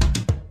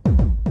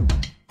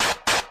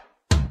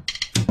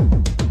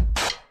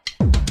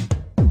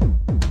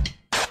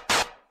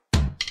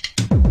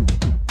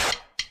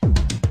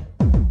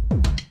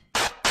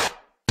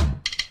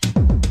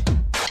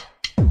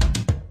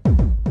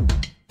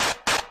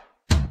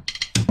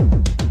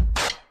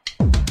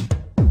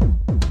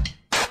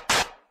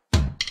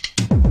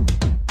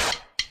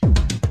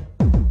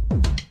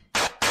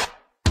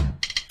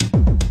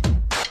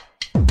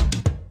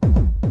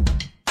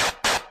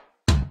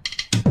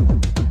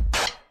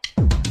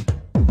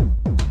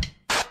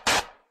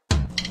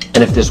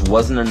 And if this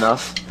wasn't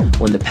enough,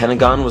 when the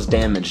Pentagon was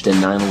damaged in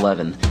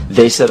 9/11,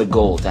 they set a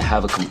goal to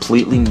have a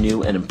completely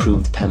new and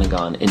improved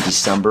Pentagon in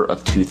December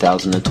of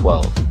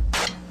 2012.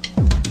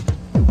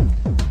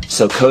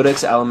 So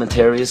Codex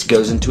Alimentarius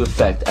goes into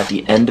effect at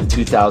the end of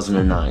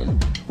 2009,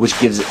 which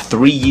gives it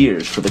 3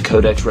 years for the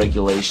Codex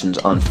regulations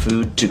on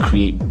food to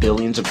create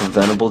billions of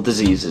preventable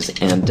diseases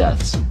and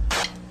deaths.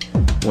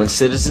 When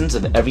citizens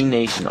of every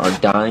nation are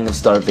dying of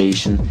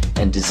starvation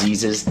and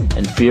diseases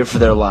and fear for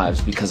their lives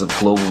because of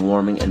global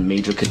warming and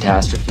major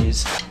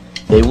catastrophes,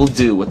 they will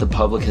do what the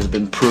public has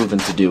been proven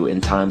to do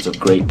in times of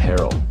great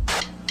peril.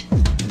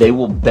 They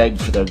will beg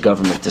for their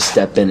government to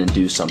step in and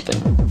do something.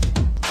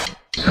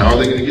 How are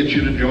they going to get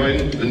you to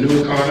join the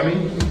new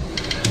economy?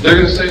 They're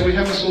going to say, we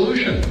have a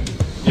solution.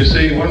 You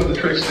see, one of the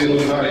tricks of the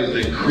Illuminati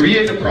is they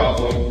create a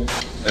problem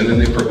and then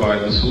they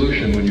provide the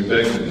solution when you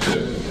beg them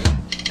to.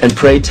 And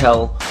pray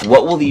tell,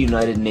 what will the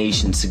United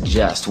Nations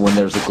suggest when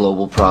there's a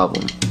global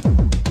problem?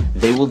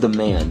 They will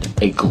demand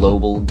a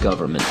global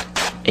government,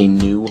 a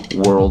new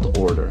world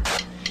order,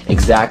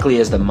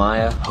 exactly as the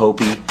Maya,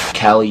 Hopi,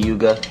 Kali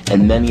Yuga,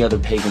 and many other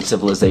pagan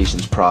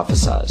civilizations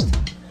prophesized.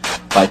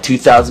 By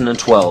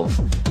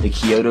 2012, the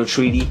Kyoto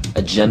Treaty,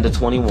 Agenda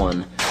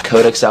 21,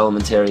 Codex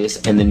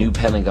Alimentarius, and the new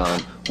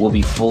Pentagon will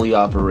be fully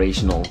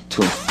operational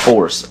to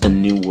enforce a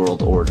new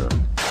world order.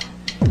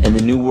 And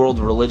the new world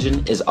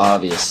religion is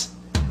obvious.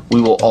 We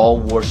will all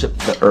worship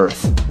the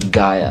earth,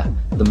 Gaia,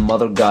 the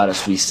mother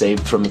goddess we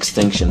saved from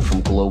extinction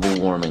from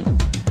global warming.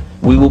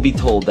 We will be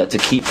told that to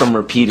keep from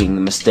repeating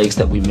the mistakes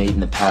that we made in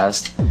the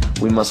past,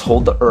 we must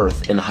hold the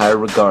earth in higher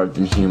regard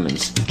than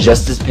humans,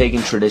 just as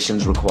pagan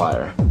traditions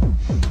require.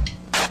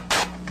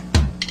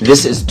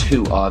 This is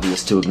too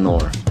obvious to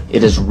ignore.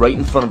 It is right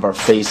in front of our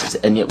faces,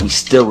 and yet we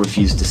still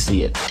refuse to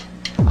see it.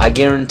 I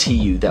guarantee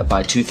you that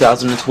by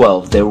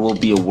 2012 there will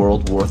be a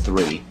World War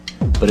III,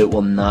 but it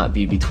will not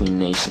be between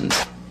nations.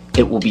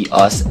 It will be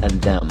us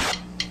and them.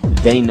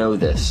 They know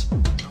this.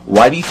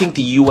 Why do you think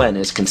the UN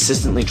is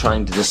consistently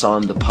trying to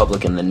disarm the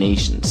public and the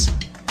nations?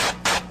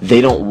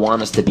 They don't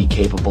want us to be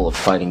capable of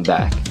fighting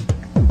back.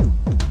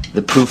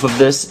 The proof of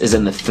this is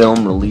in the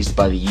film released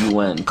by the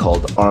UN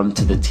called Armed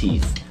to the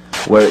Teeth,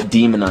 where it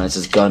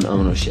demonizes gun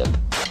ownership.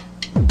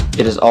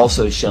 It is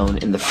also shown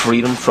in the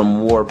Freedom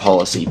from War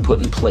policy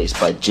put in place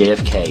by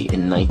JFK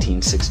in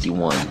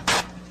 1961.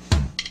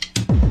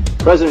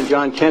 President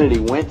John Kennedy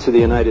went to the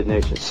United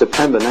Nations,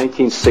 September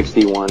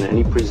 1961, and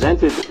he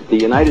presented the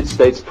United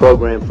States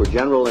program for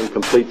general and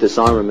complete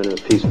disarmament in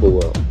a peaceful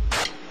world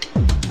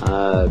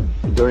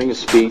during a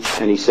speech,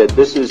 and he said,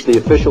 "This is the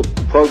official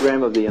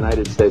program of the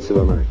United States of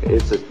America.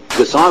 It's a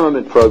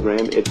disarmament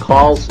program. It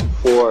calls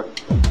for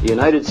the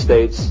United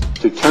States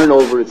to turn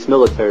over its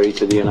military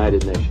to the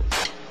United Nations."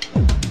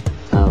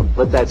 Now,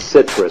 let that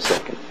sit for a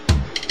second.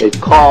 It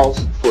calls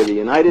for the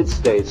United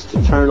States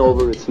to turn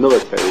over its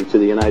military to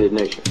the United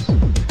Nations.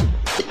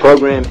 The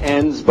program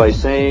ends by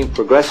saying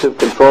progressive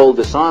controlled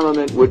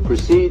disarmament would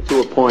proceed to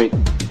a point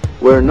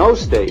where no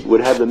state would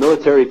have the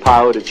military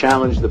power to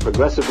challenge the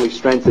progressively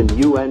strengthened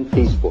UN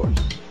peace force.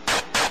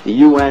 The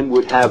UN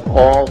would have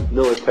all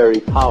military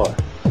power.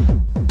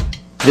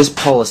 This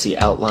policy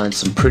outlines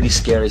some pretty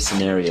scary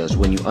scenarios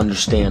when you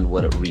understand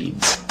what it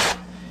reads.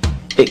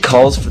 It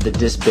calls for the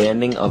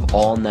disbanding of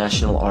all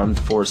national armed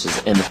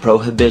forces and the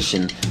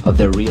prohibition of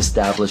their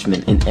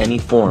reestablishment in any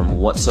form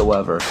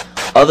whatsoever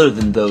other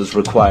than those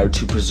required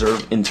to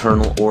preserve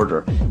internal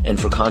order and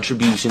for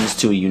contributions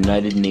to a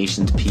United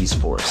Nations peace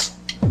force.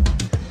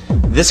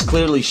 This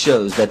clearly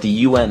shows that the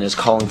UN is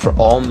calling for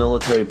all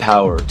military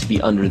power to be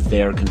under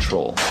their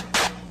control.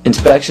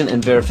 Inspection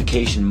and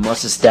verification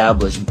must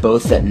establish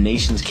both that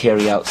nations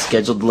carry out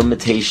scheduled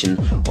limitation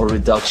or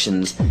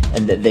reductions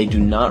and that they do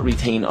not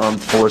retain armed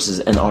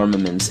forces and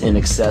armaments in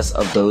excess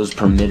of those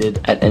permitted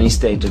at any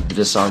stage of the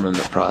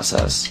disarmament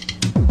process.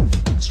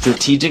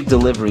 Strategic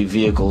delivery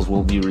vehicles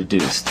will be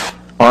reduced.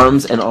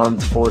 Arms and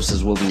armed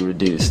forces will be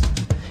reduced.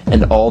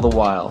 And all the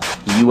while,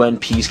 UN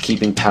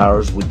peacekeeping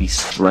powers would be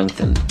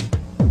strengthened.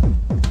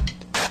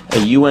 A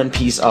UN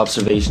Peace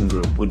Observation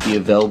Group would be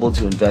available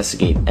to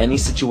investigate any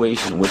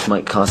situation which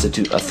might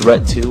constitute a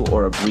threat to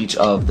or a breach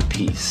of the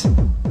peace.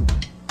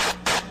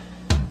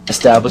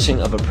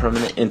 Establishing of a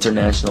permanent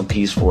international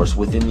peace force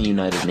within the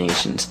United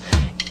Nations,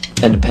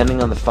 and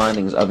depending on the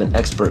findings of an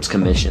experts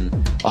commission,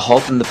 a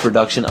halt in the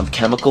production of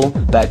chemical,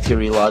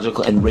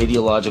 bacteriological, and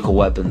radiological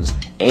weapons,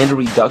 and a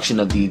reduction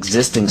of the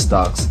existing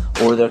stocks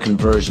or their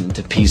conversion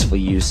to peaceful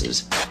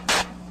uses.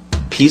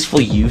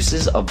 Peaceful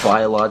uses of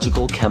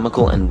biological,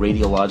 chemical, and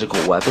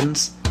radiological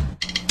weapons?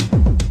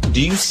 Do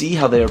you see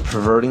how they are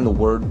perverting the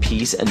word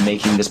peace and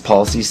making this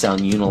policy sound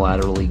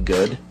unilaterally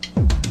good?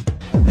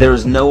 There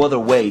is no other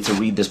way to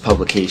read this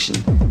publication.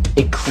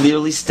 It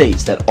clearly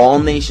states that all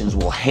nations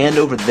will hand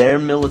over their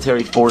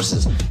military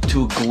forces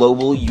to a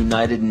global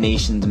United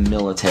Nations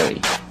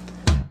military.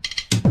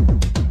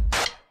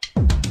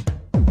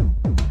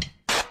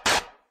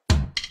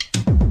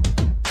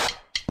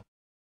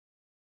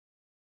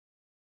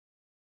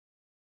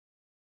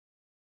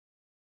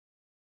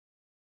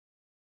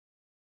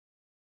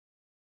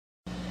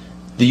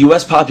 The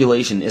US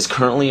population is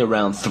currently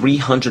around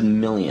 300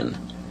 million.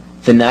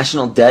 The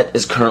national debt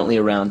is currently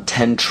around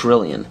 10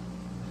 trillion.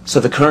 So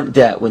the current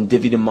debt, when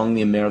divvied among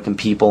the American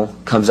people,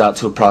 comes out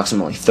to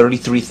approximately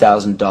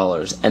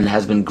 $33,000 and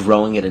has been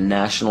growing at a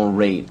national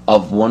rate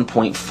of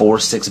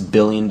 $1.46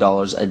 billion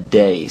a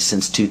day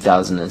since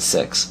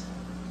 2006.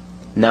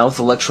 Now with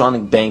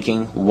electronic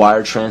banking,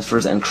 wire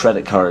transfers, and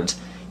credit cards,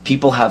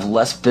 people have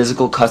less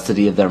physical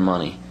custody of their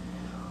money.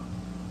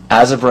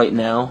 As of right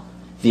now,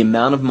 the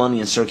amount of money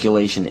in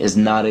circulation is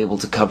not able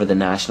to cover the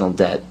national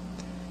debt.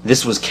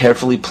 This was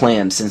carefully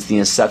planned since the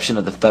inception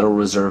of the Federal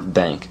Reserve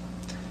Bank.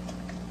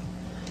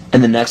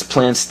 And the next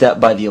planned step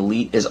by the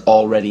elite is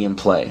already in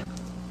play.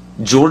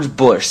 George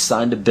Bush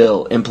signed a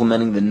bill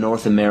implementing the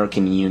North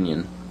American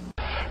Union.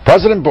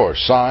 President Bush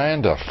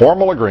signed a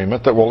formal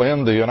agreement that will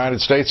end the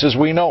United States as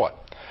we know it.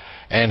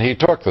 and he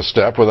took the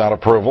step without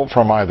approval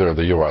from either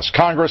the U.S.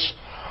 Congress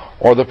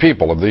or the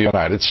people of the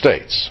United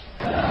States.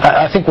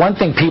 I think one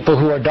thing people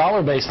who are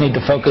dollar-based need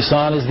to focus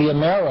on is the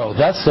Amero.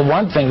 That's the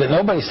one thing that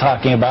nobody's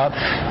talking about,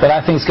 but I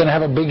think is going to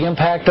have a big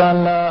impact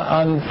on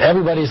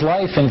everybody's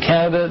life in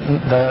Canada,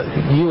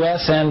 the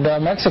U.S., and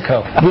Mexico.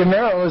 The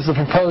Amero is the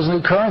proposed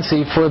new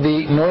currency for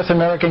the North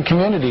American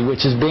community,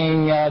 which is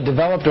being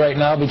developed right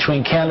now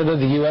between Canada,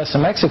 the U.S.,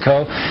 and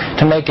Mexico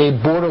to make a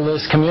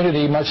borderless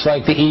community, much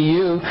like the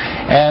EU,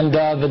 and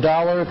the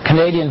dollar,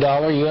 Canadian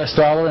dollar, U.S.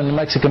 dollar, and the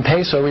Mexican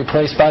peso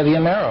replaced by the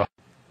Amero.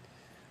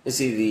 You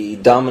see,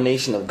 the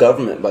domination of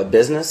government by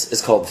business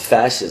is called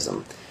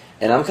fascism.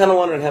 And I'm kind of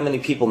wondering how many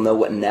people know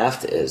what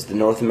NAFTA is, the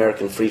North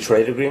American Free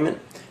Trade Agreement.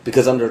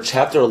 Because under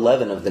Chapter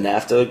 11 of the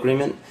NAFTA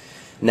agreement,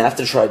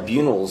 NAFTA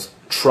tribunals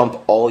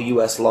trump all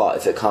U.S. law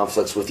if it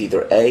conflicts with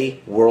either A,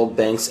 World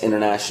Bank's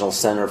International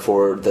Center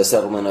for the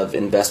Settlement of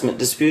Investment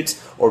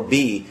Disputes, or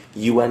B,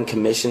 UN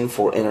Commission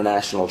for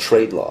International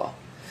Trade Law.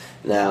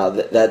 Now,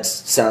 that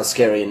sounds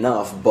scary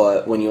enough,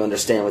 but when you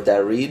understand what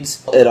that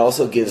reads, it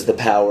also gives the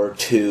power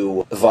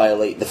to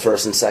violate the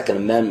First and Second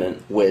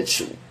Amendment,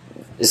 which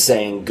is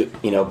saying,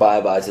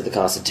 bye-bye to the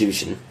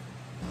Constitution.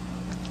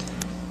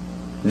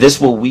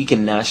 This will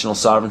weaken national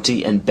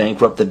sovereignty and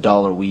bankrupt the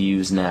dollar we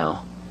use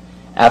now.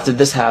 After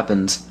this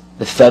happens,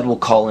 the Fed will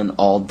call in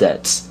all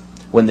debts.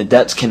 When the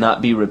debts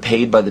cannot be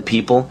repaid by the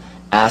people,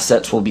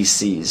 assets will be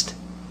seized.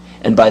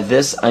 And by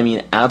this, I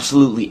mean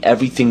absolutely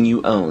everything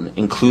you own,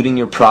 including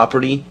your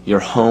property, your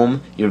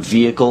home, your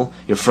vehicle,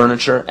 your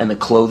furniture, and the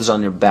clothes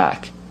on your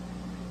back.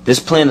 This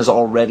plan is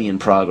already in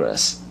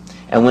progress.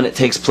 And when it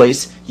takes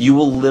place, you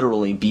will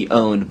literally be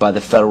owned by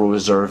the Federal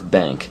Reserve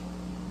Bank.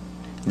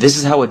 This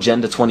is how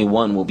Agenda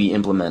 21 will be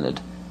implemented.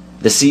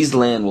 The seized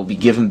land will be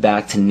given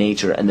back to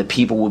nature, and the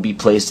people will be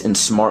placed in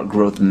smart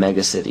growth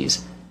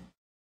megacities.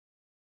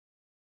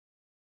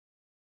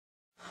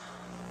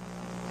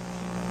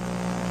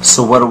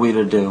 So what are we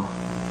to do?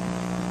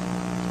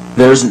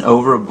 There is an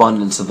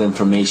overabundance of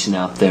information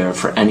out there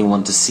for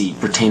anyone to see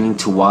pertaining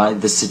to why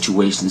this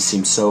situation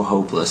seems so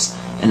hopeless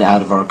and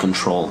out of our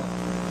control.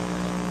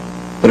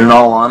 But in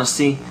all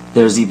honesty,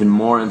 there is even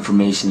more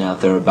information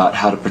out there about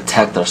how to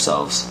protect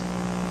ourselves.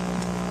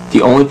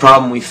 The only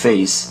problem we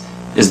face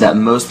is that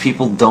most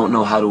people don't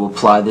know how to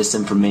apply this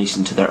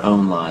information to their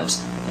own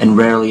lives, and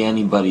rarely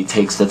anybody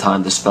takes the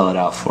time to spell it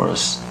out for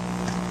us.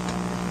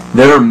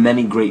 There are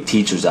many great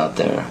teachers out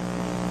there.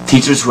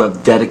 Teachers who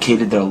have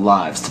dedicated their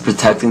lives to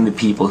protecting the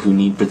people who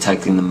need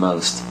protecting the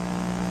most.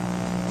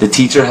 The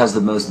teacher has the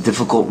most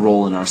difficult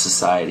role in our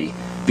society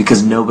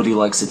because nobody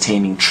likes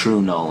attaining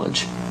true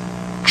knowledge.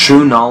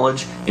 True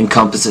knowledge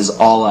encompasses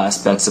all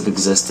aspects of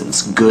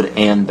existence, good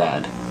and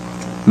bad.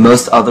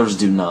 Most others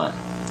do not.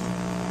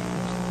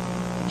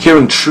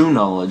 Hearing true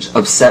knowledge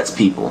upsets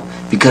people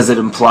because it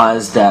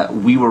implies that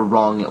we were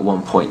wrong at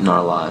one point in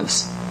our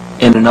lives.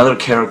 And another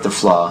character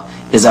flaw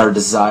is our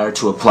desire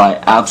to apply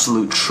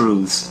absolute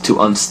truths to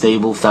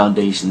unstable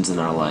foundations in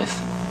our life.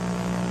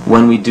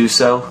 When we do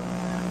so,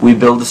 we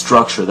build a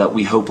structure that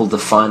we hope will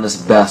define us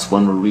best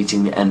when we're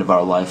reaching the end of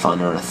our life on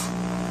earth.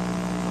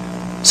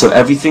 So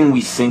everything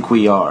we think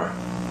we are,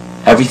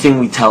 everything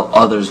we tell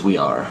others we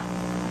are,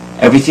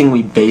 everything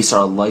we base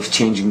our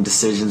life-changing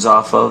decisions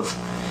off of,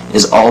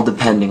 is all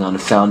depending on a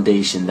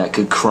foundation that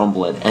could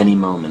crumble at any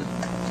moment.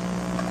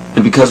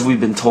 And because we've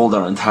been told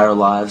our entire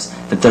lives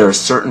that there are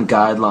certain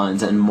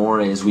guidelines and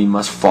mores we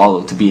must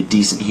follow to be a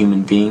decent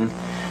human being,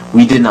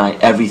 we deny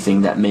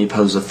everything that may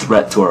pose a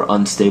threat to our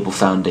unstable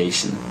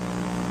foundation.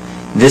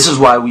 This is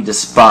why we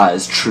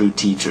despise true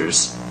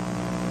teachers.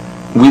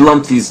 We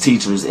lump these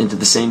teachers into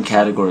the same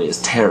category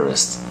as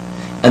terrorists,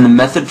 and the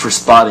method for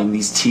spotting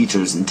these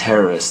teachers and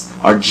terrorists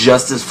are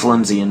just as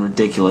flimsy and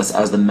ridiculous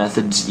as the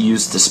methods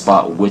used to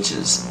spot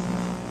witches.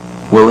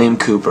 William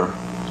Cooper,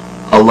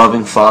 a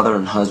loving father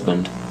and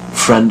husband,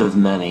 friend of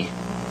many,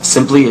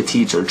 simply a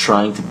teacher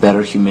trying to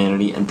better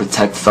humanity and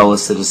protect fellow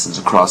citizens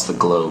across the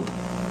globe.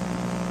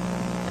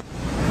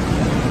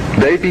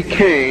 They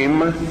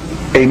became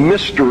a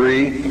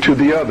mystery to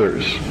the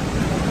others,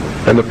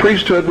 and the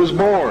priesthood was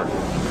born.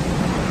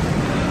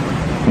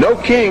 No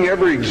king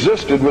ever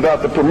existed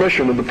without the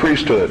permission of the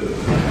priesthood.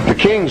 The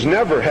kings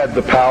never had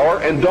the power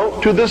and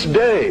don't to this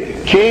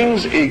day.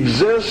 Kings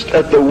exist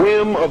at the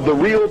whim of the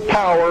real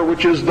power,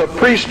 which is the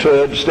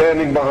priesthood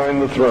standing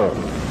behind the throne.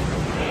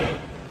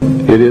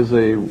 It is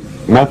a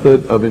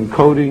method of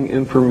encoding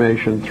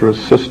information through a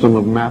system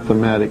of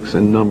mathematics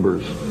and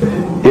numbers.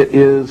 It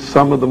is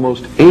some of the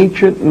most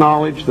ancient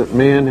knowledge that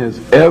man has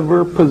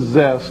ever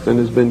possessed and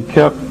has been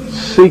kept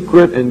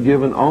secret and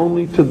given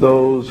only to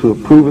those who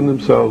have proven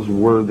themselves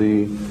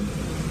worthy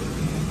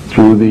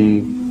through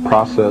the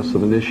process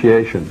of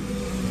initiation.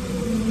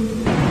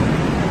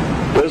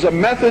 There's a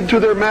method to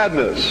their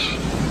madness.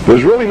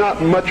 There's really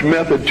not much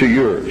method to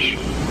yours.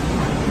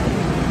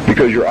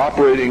 because you're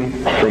operating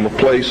from a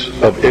place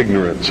of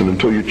ignorance. And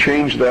until you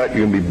change that,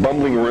 you're going to be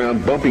bumbling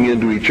around, bumping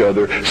into each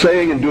other,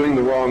 saying and doing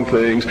the wrong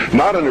things,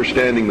 not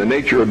understanding the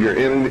nature of your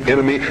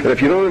enemy. And if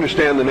you don't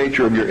understand the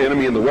nature of your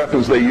enemy and the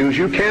weapons they use,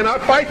 you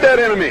cannot fight that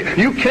enemy.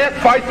 You can't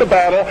fight the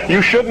battle.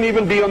 You shouldn't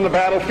even be on the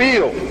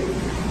battlefield.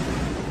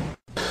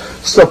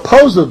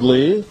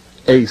 Supposedly,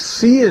 a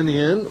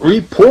CNN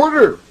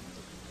reporter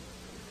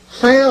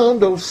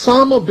found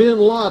Osama bin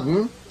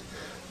Laden,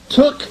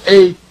 took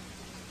a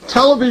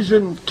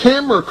television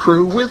camera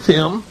crew with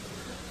him,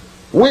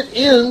 went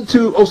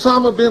into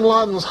Osama bin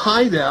Laden's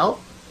hideout,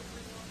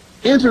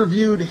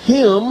 interviewed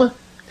him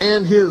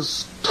and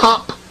his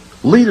top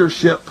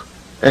leadership,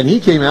 and he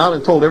came out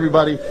and told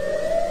everybody,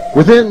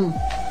 within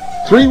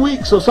 3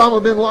 weeks,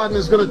 Osama bin Laden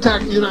is going to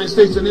attack the United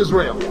States and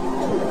Israel.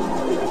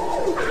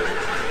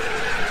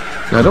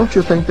 Now, don't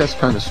you think that's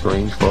kind of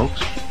strange,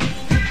 folks?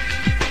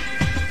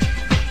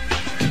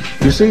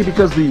 You see,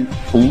 because the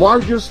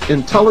largest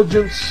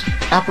intelligence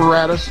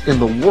apparatus in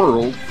the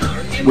world,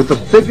 with the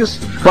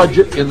biggest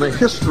budget in the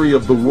history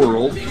of the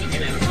world,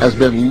 has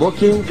been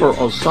looking for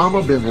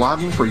Osama bin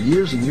Laden for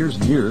years and years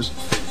and years,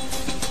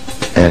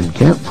 and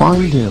can't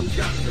find him.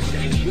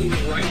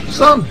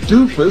 Some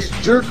doofus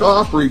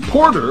jerk-off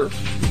reporter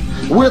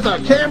with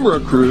a camera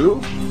crew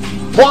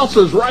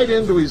bosses right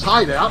into his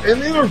hideout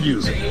and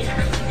interviews him.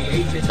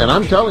 And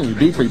I'm telling you,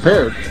 be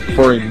prepared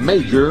for a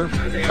major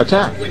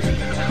attack.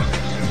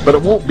 But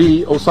it won't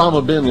be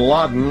Osama bin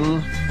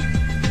Laden.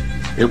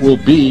 It will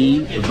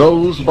be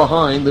those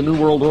behind the New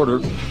World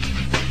Order.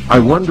 I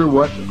wonder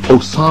what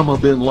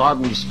Osama bin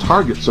Laden's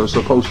targets are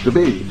supposed to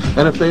be.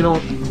 And if they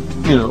don't,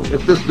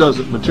 if this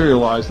doesn't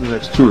materialize in the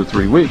next 2 or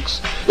 3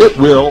 weeks, it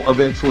will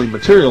eventually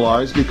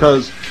materialize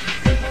because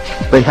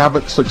they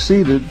haven't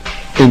succeeded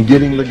in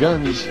getting the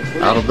guns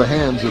out of the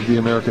hands of the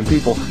American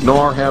people,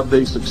 nor have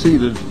they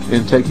succeeded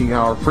in taking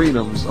our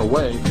freedoms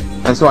away.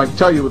 And so I can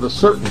tell you with a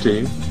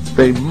certainty,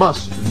 they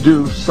must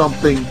do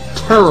something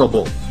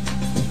terrible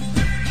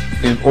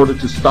in order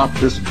to stop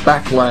this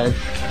backlash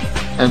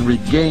and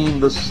regain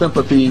the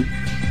sympathy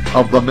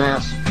of the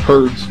mass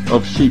herds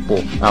of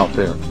sheeple out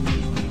there.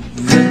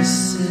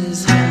 This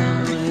is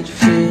how it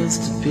feels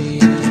to be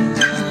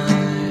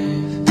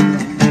alive.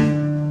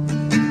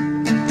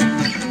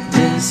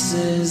 This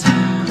is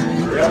how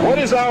it... What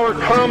is our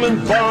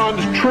common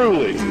bond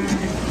truly?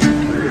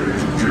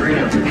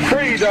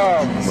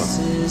 Freedom.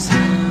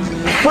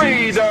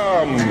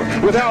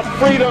 Freedom. Without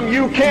freedom,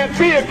 you can't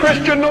be a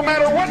Christian no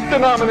matter what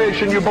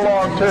denomination you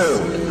belong to.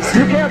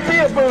 You can't be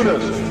a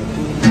Buddhist.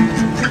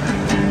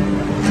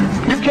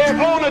 You can't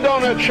own a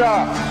donut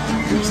shop.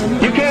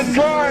 You can't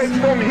drive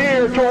from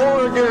here to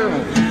Oregon.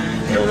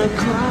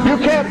 You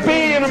can't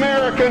be an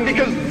American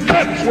because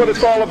that's what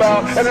it's all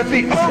about, and it's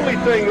the only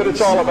thing that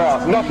it's all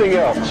about. Nothing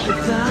else.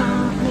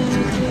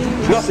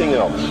 Nothing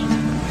else.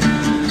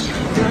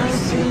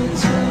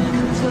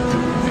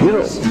 You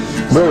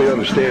don't really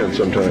understand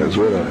sometimes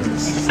what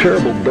a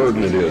terrible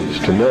burden it is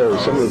to know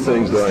some of the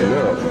things that I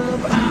know,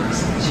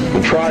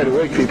 and try to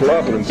wake people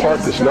up and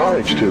impart this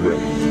knowledge to them,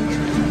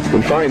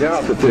 and find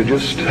out that they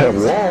just have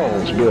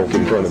walls built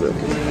in front of them.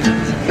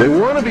 They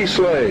want to be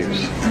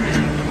slaves.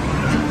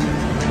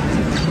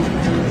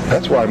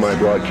 That's why my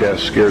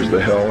broadcast scares the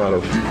hell out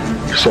of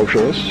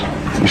socialists.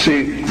 You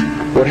see,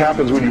 what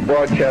happens when you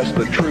broadcast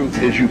the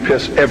truth is you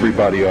piss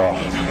everybody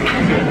off.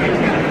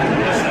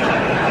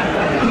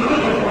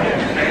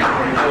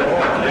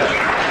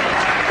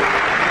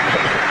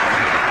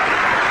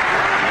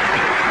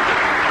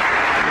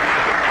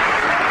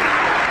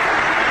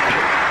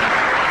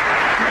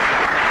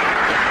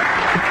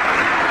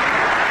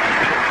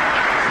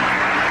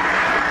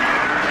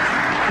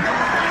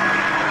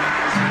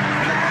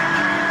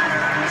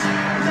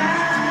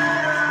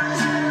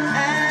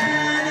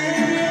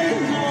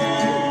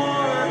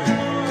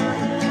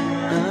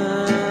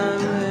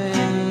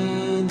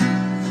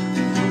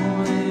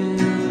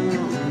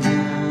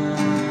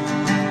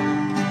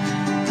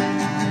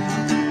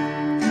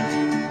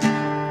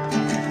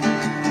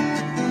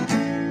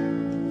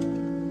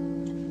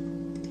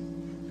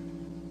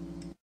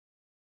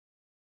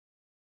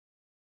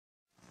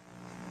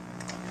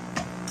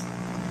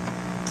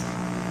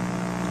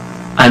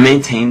 I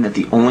maintain that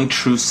the only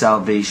true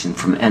salvation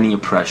from any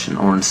oppression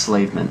or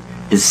enslavement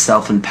is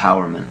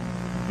self-empowerment,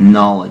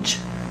 knowledge,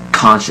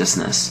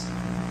 consciousness.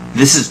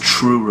 This is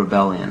true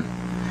rebellion.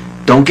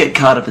 Don't get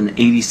caught up in the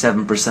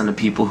 87% of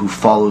people who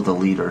follow the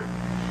leader.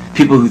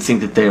 People who think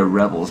that they are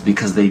rebels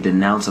because they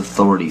denounce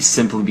authority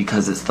simply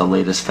because it's the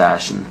latest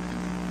fashion.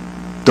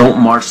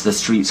 Don't march the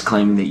streets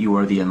claiming that you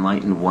are the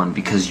enlightened one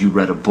because you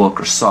read a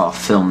book or saw a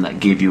film that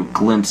gave you a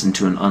glimpse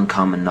into an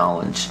uncommon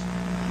knowledge.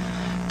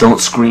 Don't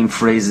scream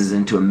phrases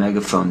into a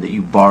megaphone that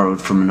you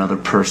borrowed from another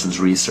person's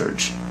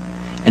research.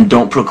 And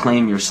don't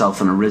proclaim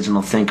yourself an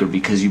original thinker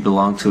because you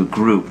belong to a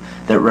group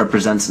that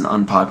represents an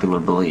unpopular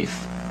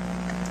belief.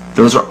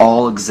 Those are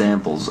all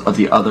examples of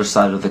the other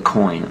side of the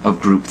coin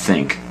of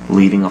groupthink,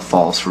 leading a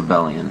false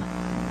rebellion.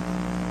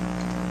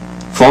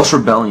 False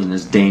rebellion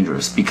is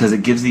dangerous because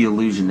it gives the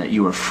illusion that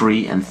you are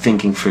free and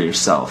thinking for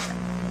yourself.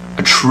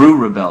 A true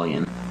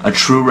rebellion, a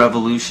true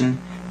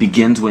revolution,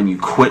 begins when you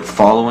quit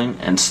following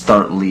and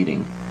start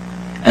leading.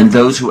 And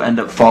those who end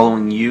up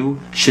following you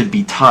should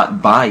be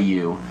taught by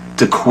you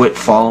to quit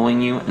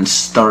following you and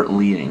start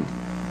leading.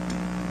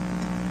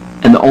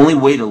 And the only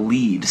way to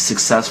lead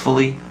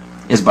successfully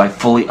is by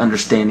fully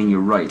understanding your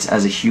rights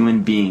as a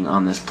human being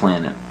on this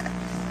planet.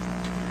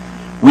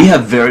 We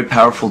have very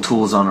powerful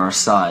tools on our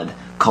side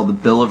called the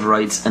Bill of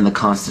Rights and the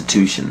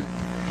Constitution.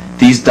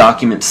 These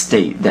documents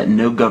state that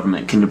no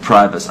government can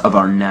deprive us of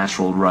our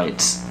natural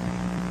rights.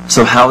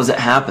 So how is it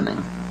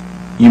happening?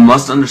 You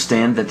must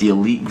understand that the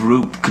elite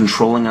group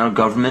controlling our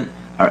government,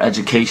 our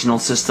educational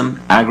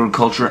system,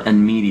 agriculture,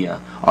 and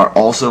media are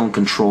also in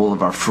control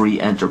of our free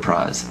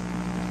enterprise.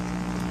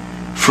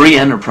 Free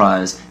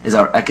enterprise is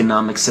our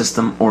economic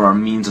system or our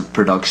means of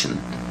production,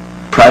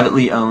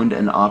 privately owned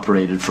and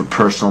operated for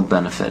personal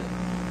benefit.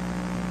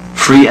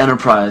 Free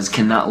enterprise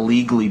cannot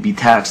legally be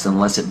taxed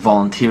unless it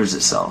volunteers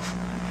itself.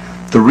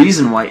 The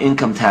reason why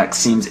income tax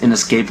seems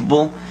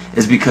inescapable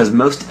is because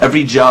most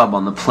every job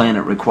on the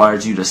planet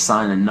requires you to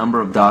sign a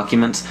number of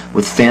documents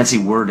with fancy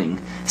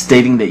wording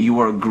stating that you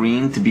are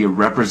agreeing to be a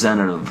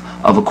representative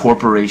of a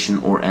corporation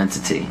or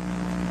entity.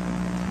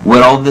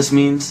 What all of this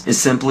means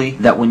is simply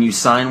that when you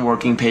sign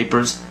working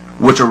papers,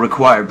 which are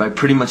required by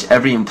pretty much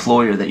every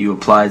employer that you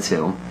apply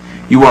to,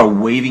 you are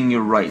waiving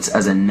your rights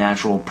as a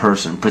natural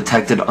person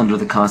protected under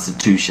the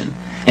Constitution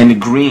and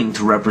agreeing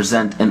to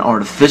represent an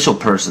artificial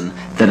person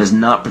that is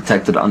not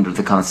protected under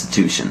the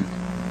Constitution.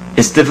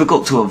 It's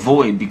difficult to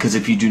avoid because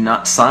if you do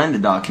not sign the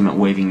document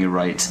waiving your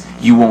rights,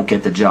 you won't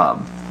get the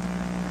job.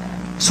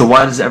 So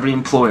why does every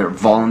employer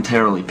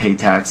voluntarily pay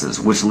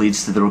taxes, which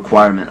leads to the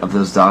requirement of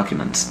those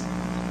documents?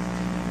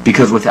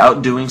 Because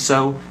without doing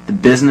so, the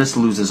business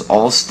loses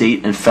all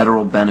state and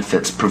federal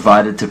benefits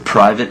provided to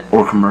private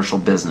or commercial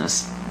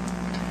business.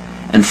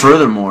 And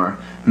furthermore,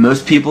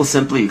 most people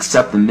simply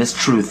accept the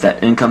mistruth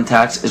that income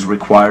tax is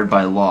required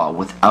by law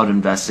without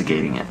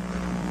investigating it.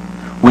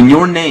 When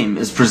your name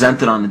is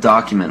presented on a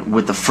document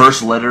with the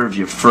first letter of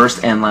your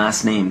first and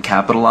last name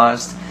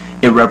capitalized,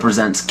 it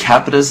represents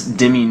capitis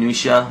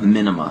diminutia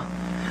minima,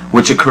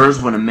 which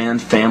occurs when a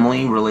man's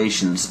family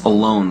relations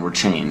alone were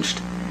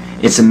changed.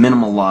 It's a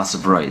minimal loss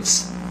of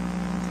rights.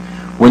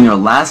 When your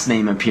last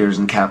name appears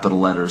in capital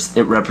letters,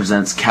 it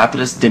represents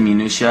capitis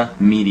diminutia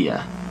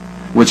media,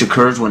 which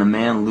occurs when a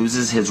man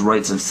loses his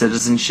rights of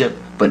citizenship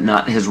but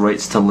not his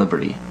rights to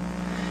liberty.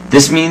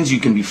 This means you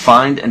can be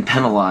fined and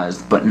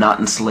penalized but not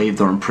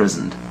enslaved or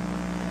imprisoned.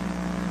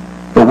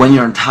 But when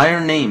your entire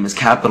name is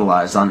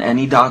capitalized on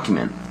any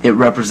document, it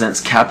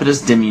represents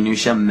capitis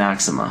diminutia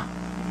maxima,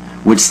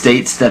 which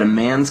states that a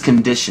man's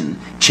condition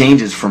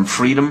changes from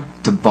freedom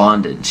to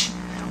bondage.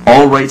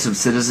 All rights of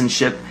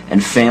citizenship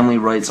and family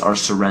rights are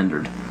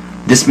surrendered.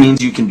 This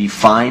means you can be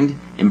fined,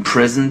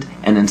 imprisoned,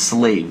 and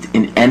enslaved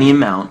in any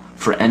amount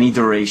for any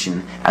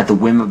duration at the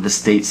whim of the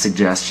state's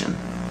suggestion.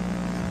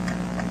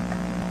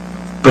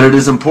 But it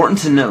is important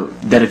to note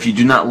that if you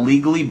do not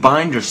legally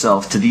bind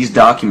yourself to these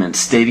documents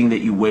stating that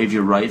you waive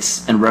your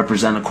rights and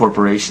represent a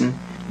corporation,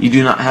 you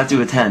do not have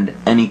to attend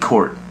any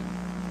court.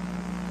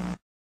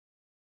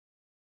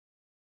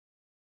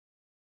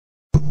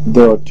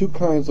 There are two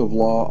kinds of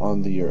law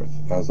on the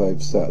earth, as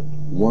I've said.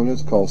 One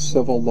is called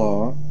civil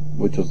law,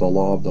 which is the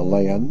law of the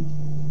land,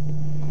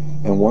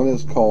 and one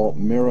is called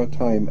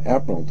maritime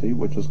admiralty,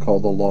 which is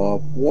called the law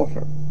of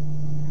water.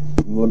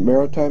 The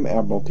maritime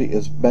admiralty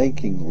is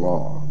banking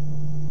law.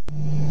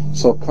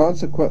 So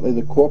consequently,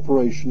 the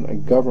corporation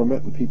and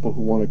government and people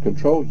who want to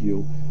control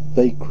you,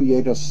 they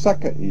create a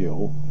second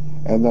you,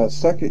 and that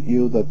second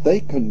you that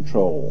they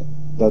control,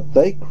 that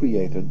they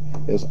created,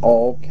 is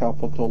all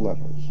capital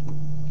letters.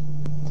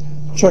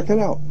 Check it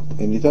out.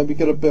 Anytime you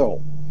get a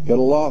bill, you get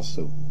a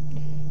lawsuit,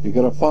 you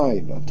get a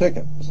fine, a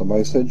ticket,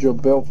 somebody sends you a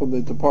bill from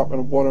the Department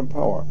of Water and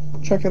Power,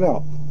 check it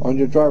out on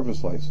your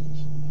driver's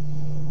license,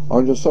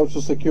 on your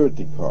Social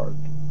Security card,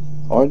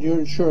 on your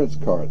insurance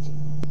cards.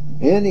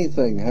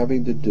 Anything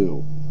having to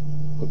do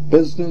with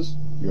business,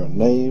 your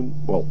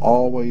name will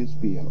always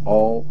be in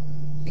all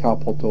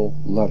capital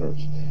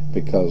letters,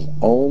 because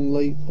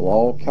only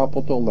all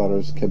capital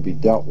letters can be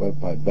dealt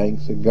with by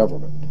banks and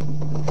government.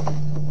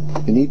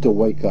 You need to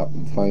wake up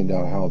and find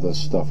out how this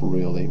stuff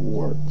really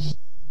works.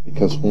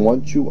 Because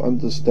once you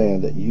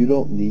understand that you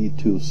don't need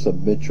to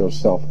submit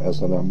yourself as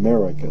an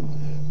American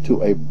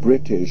to a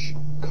British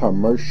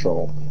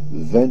commercial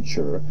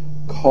venture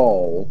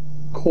called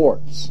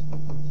courts.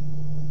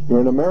 You're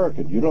an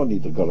American. You don't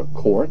need to go to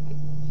court.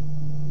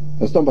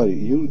 There's nobody.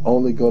 You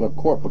only go to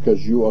court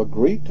because you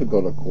agreed to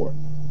go to court.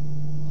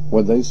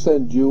 When they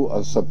send you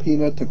a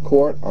subpoena to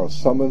court or a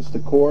summons to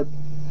court,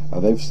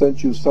 and they've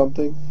sent you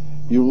something,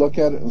 you look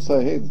at it and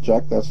say, hey,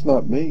 Jack, that's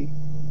not me.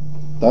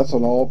 That's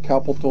in all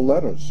capital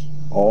letters.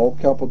 All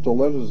capital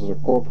letters is a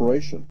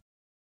corporation.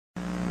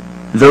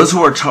 Those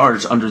who are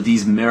charged under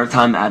these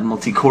maritime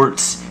admiralty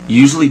courts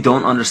usually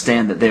don't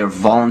understand that they are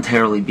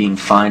voluntarily being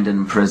fined and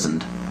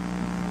imprisoned.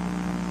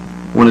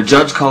 When a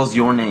judge calls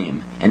your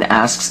name and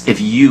asks if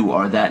you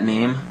are that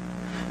name,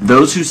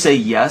 those who say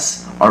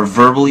yes are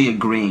verbally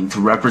agreeing to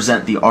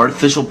represent the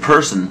artificial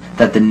person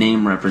that the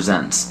name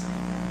represents.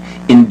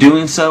 In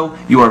doing so,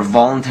 you are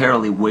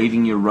voluntarily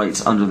waiving your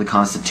rights under the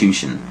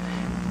Constitution.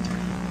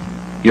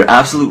 Your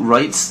absolute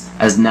rights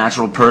as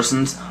natural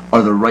persons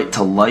are the right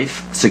to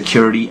life,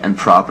 security, and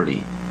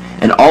property.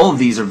 And all of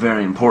these are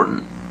very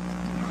important.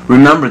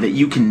 Remember that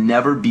you can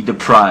never be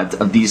deprived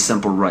of these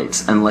simple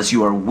rights unless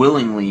you are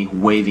willingly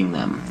waiving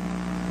them.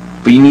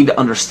 But you need to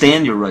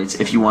understand your rights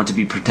if you want to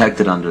be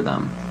protected under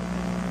them.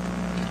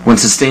 When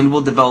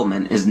sustainable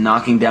development is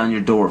knocking down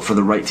your door for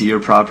the right to your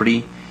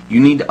property, you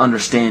need to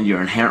understand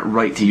your inherent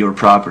right to your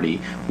property,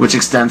 which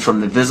extends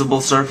from the visible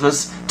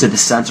surface to the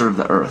center of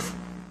the earth.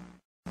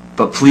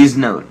 But please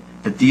note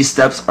that these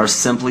steps are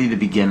simply the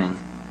beginning.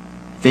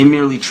 They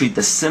merely treat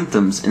the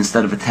symptoms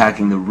instead of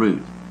attacking the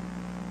root.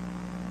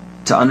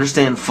 To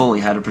understand fully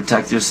how to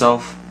protect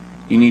yourself,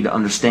 you need to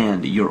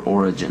understand your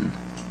origin.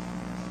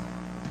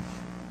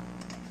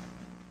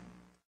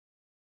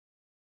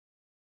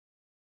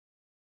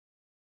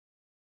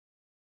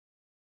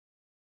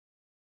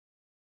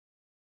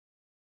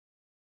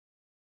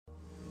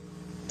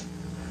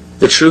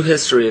 The true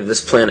history of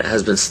this planet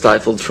has been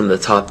stifled from the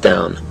top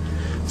down.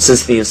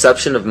 Since the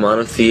inception of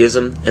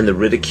monotheism and the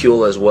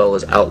ridicule as well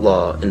as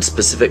outlaw in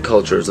specific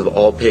cultures of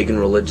all pagan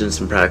religions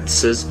and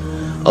practices,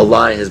 a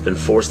lie has been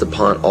forced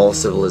upon all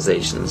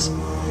civilizations.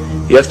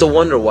 You have to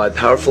wonder why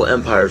powerful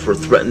empires were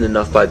threatened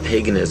enough by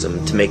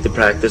paganism to make the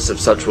practice of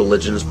such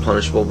religions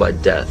punishable by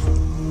death.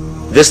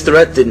 This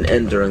threat didn't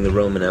end during the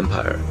Roman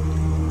Empire.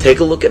 Take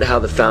a look at how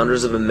the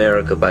founders of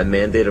America, by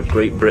mandate of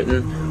Great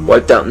Britain,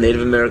 wiped out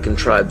Native American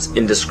tribes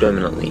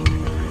indiscriminately.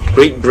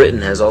 Great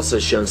Britain has also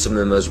shown some of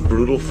the most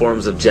brutal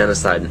forms of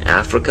genocide in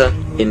Africa,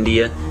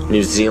 India,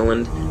 New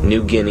Zealand,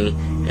 New Guinea,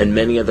 and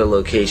many other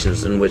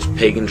locations in which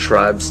pagan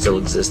tribes still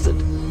existed.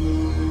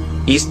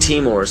 East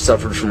Timor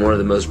suffered from one of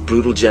the most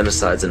brutal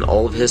genocides in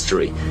all of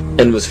history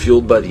and was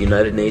fueled by the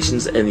United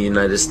Nations and the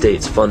United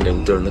States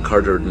funding during the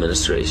Carter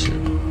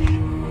administration.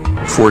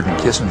 Ford and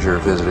Kissinger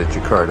visited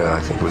Jakarta,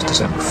 I think it was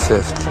December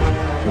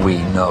 5th. We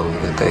know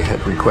that they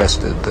had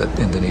requested that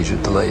Indonesia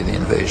delay the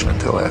invasion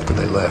until after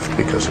they left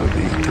because it would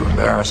be too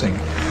embarrassing.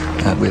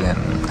 And within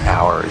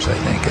hours, I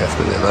think,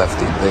 after they left,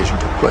 the invasion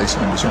took place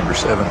on December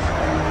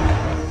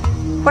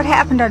 7th. What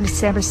happened on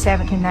December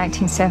 7th in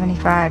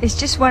 1975 is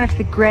just one of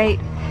the great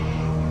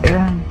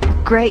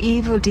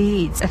evil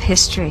deeds of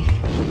history.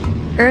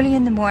 Early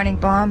in the morning,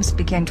 bombs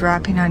began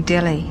dropping on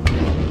Dili.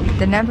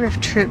 The number of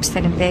troops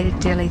that invaded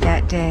Dili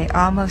that day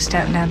almost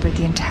outnumbered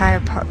the entire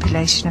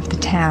population of the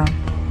town.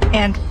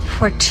 And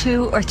for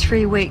 2 or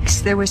 3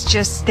 weeks, they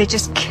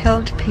just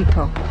killed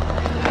people.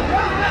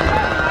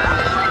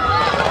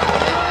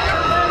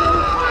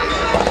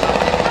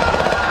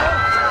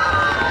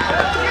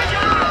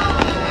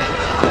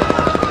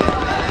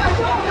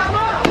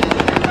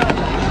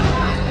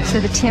 So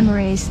the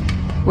Timorese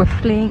were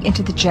fleeing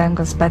into the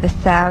jungles by the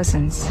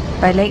thousands.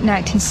 By late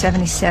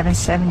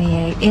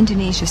 1977-78,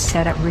 Indonesia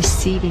set up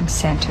receiving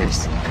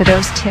centers for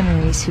those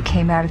Timorese who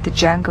came out of the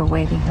jungle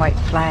waving white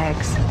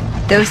flags.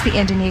 Those the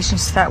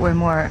Indonesians thought were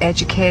more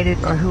educated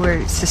or who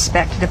were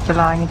suspected of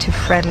belonging to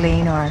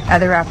Frelimo or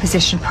other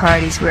opposition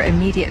parties were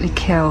immediately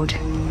killed.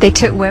 They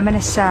took women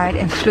aside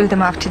and flew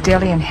them off to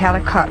Dili in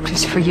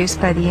helicopters for use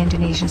by the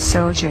Indonesian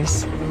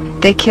soldiers.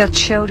 They killed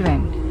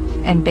children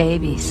and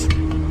babies.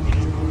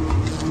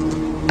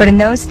 But in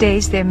those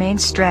days, their main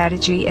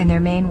strategy and their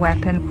main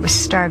weapon was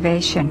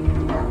starvation.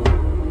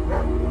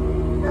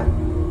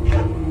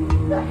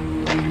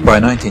 By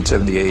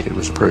 1978, it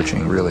was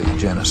approaching really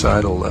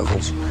genocidal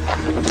levels.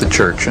 The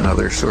church and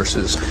other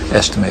sources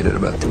estimated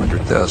about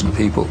 200,000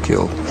 people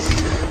killed.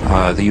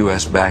 The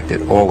U.S. backed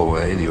it all the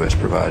way. The U.S.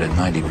 provided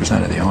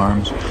 90% of the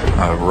arms.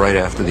 Right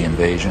after the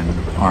invasion,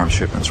 arms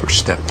shipments were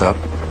stepped up.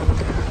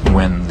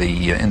 When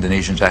the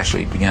Indonesians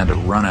actually began to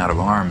run out of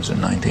arms in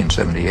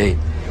 1978,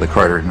 the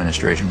Carter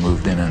administration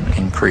moved in and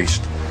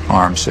increased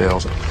arms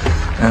sales,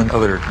 and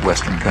other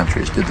Western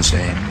countries did the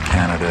same.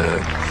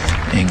 Canada,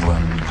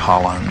 England,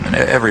 Holland, and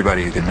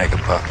everybody who could make a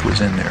buck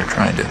was in there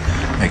trying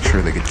to make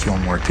sure they could kill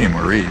more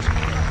Timorese.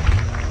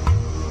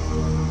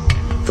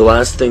 The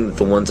last thing that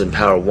the ones in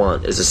power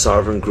want is a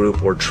sovereign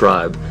group or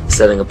tribe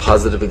setting a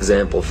positive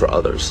example for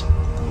others.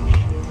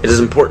 It is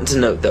important to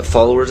note that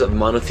followers of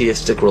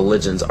monotheistic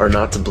religions are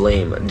not to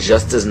blame,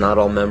 just as not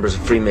all members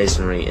of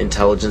Freemasonry,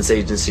 intelligence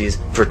agencies,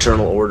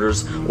 fraternal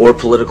orders, or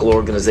political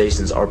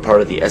organizations are part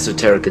of the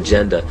esoteric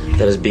agenda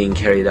that is being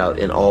carried out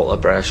in all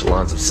upper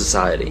echelons of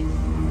society.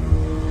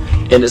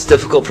 And it's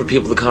difficult for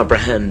people to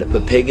comprehend,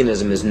 but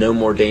paganism is no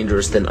more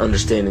dangerous than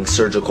understanding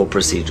surgical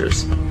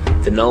procedures.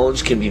 The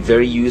knowledge can be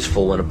very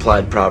useful when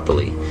applied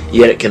properly,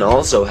 yet it can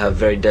also have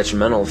very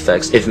detrimental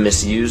effects if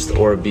misused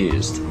or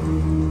abused.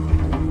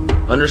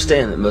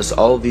 Understand that most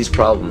all of these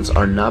problems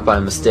are not by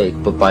mistake,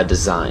 but by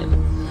design.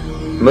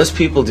 Most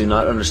people do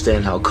not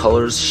understand how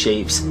colors,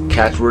 shapes,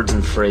 catchwords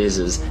and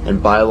phrases,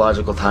 and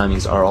biological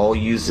timings are all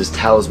used as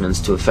talismans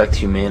to affect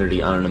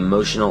humanity on an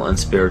emotional and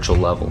spiritual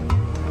level.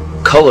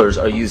 Colors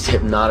are used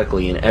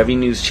hypnotically in every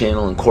news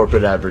channel and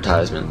corporate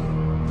advertisement.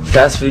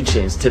 Fast food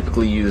chains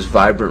typically use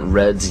vibrant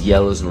reds,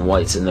 yellows, and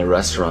whites in their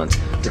restaurants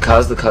to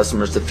cause the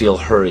customers to feel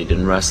hurried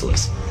and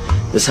restless.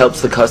 This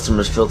helps the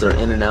customers filter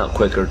in and out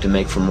quicker to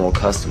make for more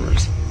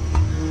customers.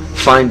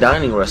 Fine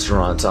dining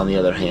restaurants, on the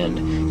other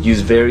hand, use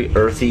very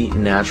earthy,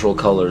 natural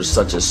colors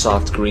such as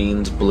soft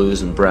greens,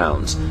 blues, and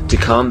browns to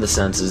calm the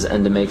senses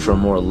and to make for a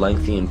more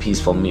lengthy and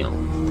peaceful meal.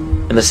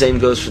 And the same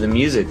goes for the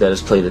music that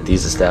is played at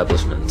these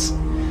establishments.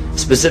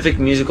 Specific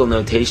musical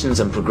notations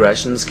and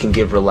progressions can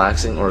give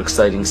relaxing or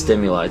exciting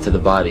stimuli to the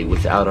body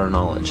without our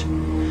knowledge.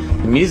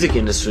 The music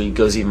industry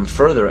goes even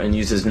further and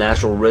uses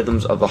natural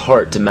rhythms of the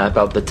heart to map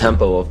out the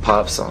tempo of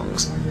pop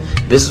songs.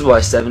 This is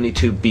why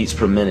 72 beats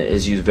per minute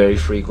is used very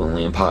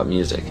frequently in pop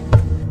music.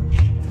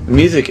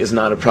 Music is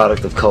not a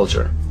product of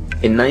culture.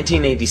 In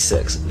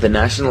 1986, the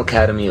National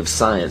Academy of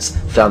Science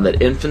found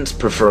that infants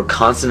prefer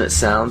consonant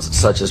sounds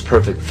such as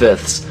perfect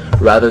fifths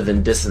rather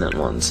than dissonant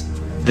ones.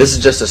 This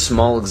is just a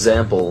small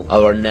example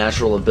of our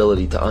natural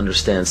ability to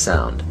understand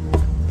sound.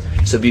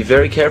 So be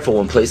very careful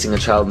when placing a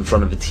child in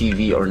front of a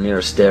TV or near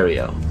a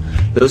stereo.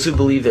 Those who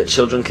believe that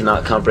children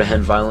cannot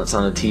comprehend violence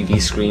on a TV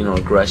screen or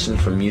aggression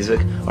from music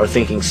are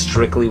thinking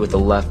strictly with the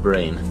left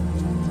brain.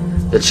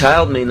 The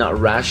child may not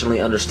rationally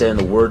understand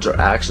the words or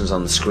actions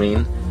on the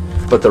screen,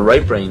 but the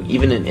right brain,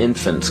 even in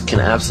infants,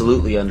 can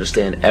absolutely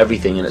understand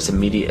everything in its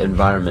immediate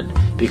environment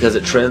because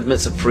it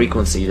transmits a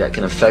frequency that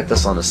can affect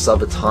us on a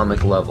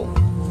subatomic level.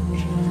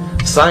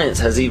 Science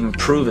has even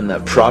proven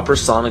that proper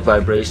sonic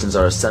vibrations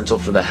are essential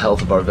for the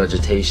health of our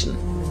vegetation.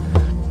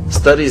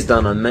 Studies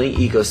done on many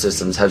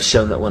ecosystems have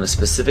shown that when a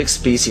specific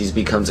species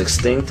becomes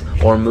extinct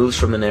or moves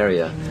from an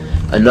area,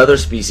 another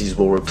species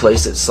will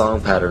replace its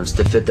song patterns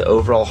to fit the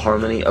overall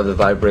harmony of the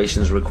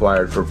vibrations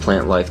required for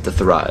plant life to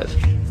thrive.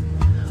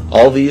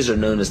 All these are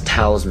known as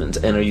talismans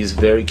and are used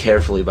very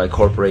carefully by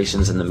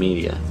corporations and the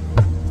media.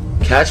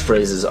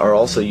 Catchphrases are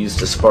also used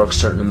to spark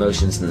certain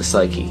emotions in the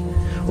psyche.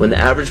 When the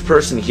average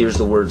person hears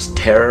the words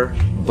terror,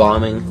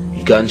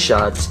 bombing,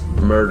 gunshots,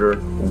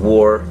 murder,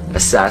 war,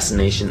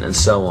 assassination, and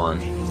so on,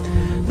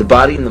 the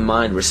body and the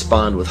mind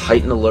respond with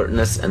heightened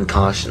alertness and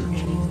caution.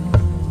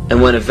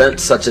 And when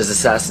events such as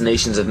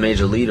assassinations of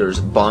major leaders,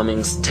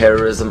 bombings,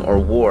 terrorism, or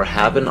war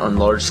happen on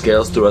large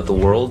scales throughout the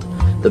world,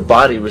 the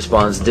body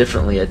responds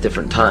differently at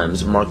different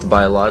times, marked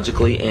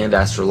biologically and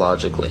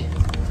astrologically.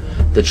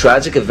 The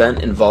tragic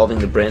event involving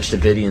the Branch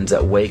Davidians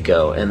at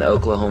Waco and the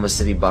Oklahoma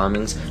City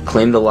bombings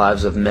claimed the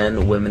lives of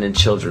men, women, and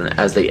children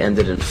as they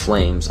ended in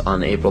flames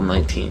on April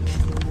 19th.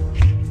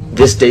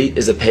 This date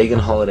is a pagan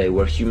holiday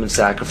where human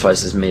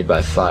sacrifice is made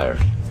by fire.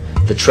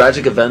 The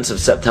tragic events of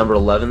September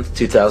 11th,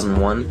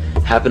 2001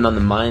 happened on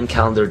the Mayan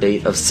calendar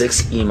date of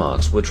 6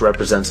 epochs, which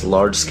represents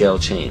large-scale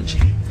change.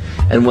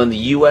 And when the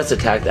U.S.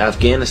 attacked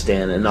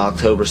Afghanistan on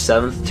October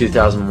 7th,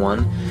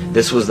 2001,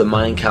 this was the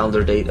Mayan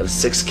calendar date of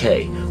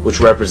 6K, which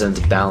represents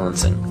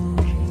balancing.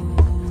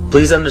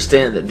 Please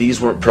understand that these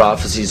weren't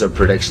prophecies or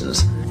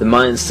predictions. The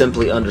Mayans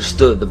simply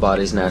understood the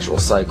body's natural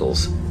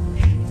cycles.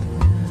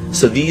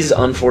 So these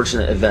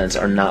unfortunate events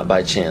are not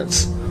by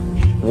chance.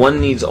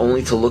 One needs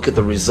only to look at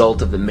the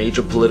result of the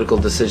major political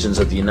decisions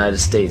of the United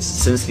States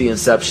since the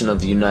inception of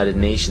the United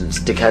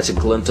Nations to catch a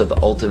glimpse of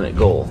the ultimate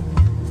goal.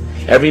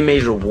 Every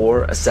major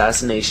war,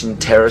 assassination,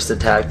 terrorist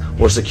attack,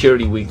 or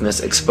security weakness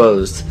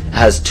exposed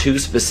has two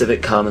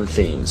specific common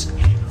themes.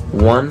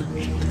 One,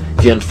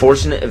 the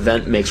unfortunate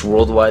event makes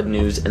worldwide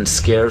news and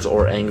scares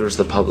or angers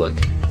the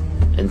public.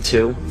 And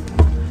two,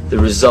 the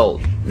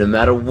result, no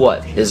matter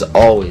what, is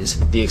always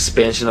the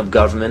expansion of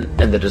government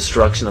and the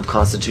destruction of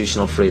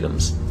constitutional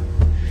freedoms.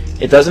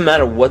 It doesn't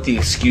matter what the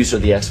excuse or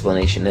the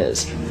explanation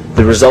is.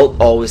 The result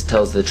always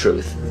tells the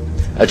truth.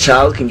 A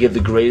child can give the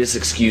greatest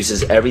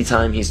excuses every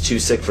time he's too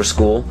sick for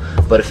school,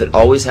 but if it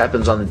always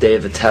happens on the day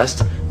of a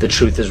test, the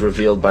truth is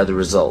revealed by the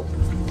result.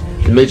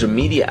 The major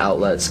media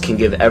outlets can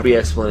give every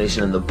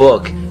explanation in the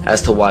book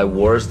as to why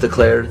war is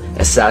declared,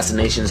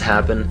 assassinations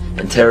happen,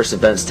 and terrorist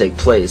events take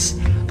place,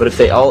 but if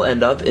they all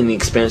end up in the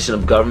expansion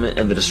of government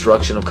and the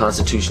destruction of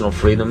constitutional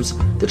freedoms,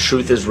 the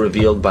truth is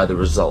revealed by the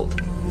result.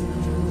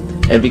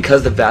 And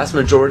because the vast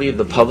majority of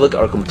the public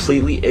are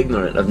completely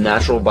ignorant of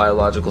natural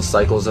biological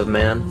cycles of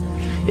man,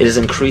 it is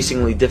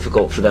increasingly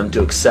difficult for them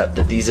to accept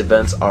that these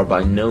events are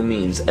by no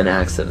means an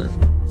accident.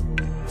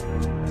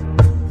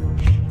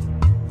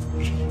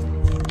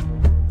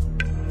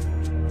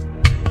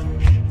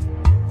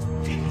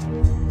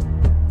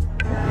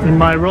 In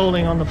my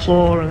rolling on the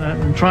floor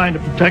and trying to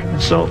protect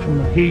myself from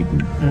the heat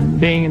and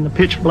being in the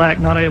pitch black,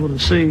 not able to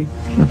see,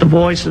 with the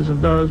voices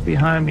of those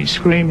behind me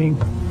screaming,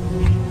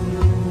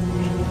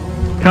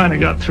 kind of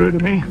got through to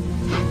me.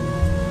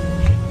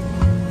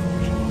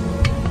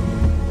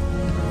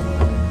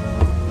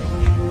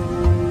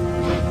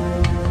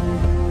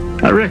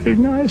 I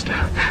recognized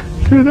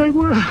who they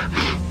were.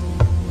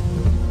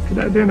 Could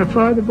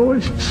identify the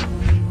voices.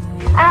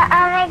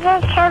 Are they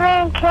just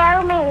coming to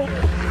kill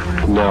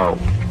me? No.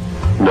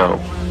 No.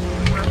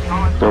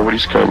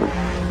 Nobody's coming.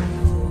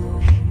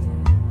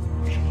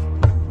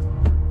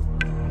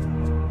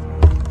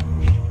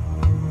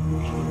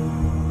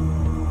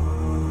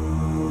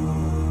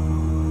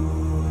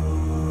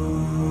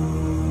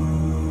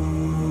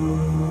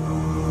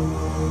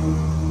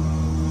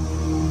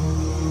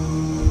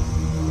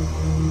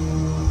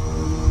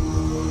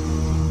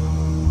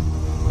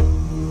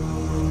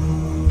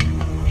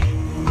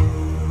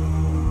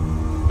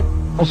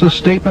 was a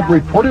statement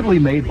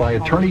reportedly made by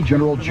Attorney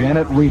General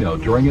Janet Reno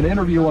during an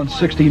interview on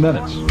 60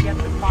 Minutes.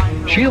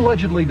 She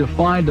allegedly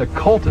defined a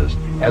cultist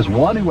as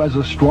one who has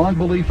a strong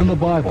belief in the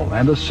Bible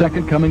and the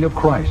second coming of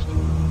Christ,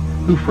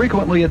 who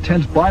frequently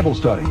attends Bible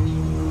studies,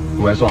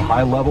 who has a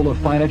high level of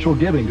financial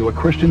giving to a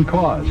Christian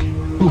cause,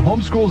 who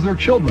homeschools their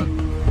children,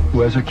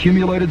 who has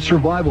accumulated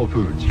survival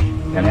foods,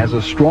 and has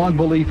a strong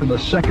belief in the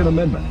Second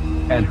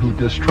Amendment, and who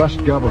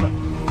distrusts government.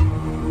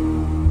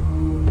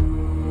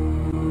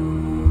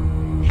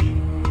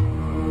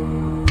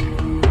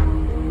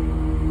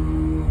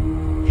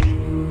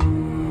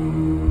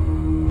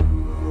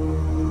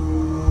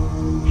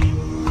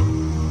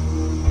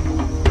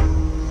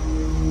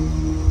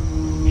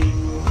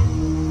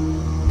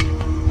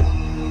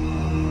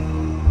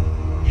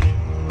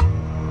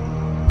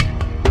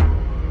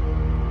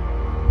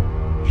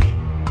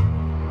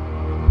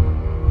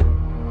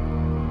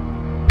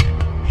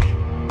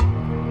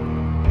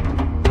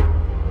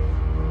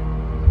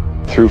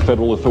 Through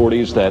federal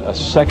authorities that a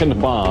second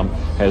bomb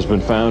has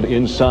been found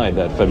inside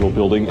that federal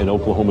building in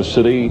Oklahoma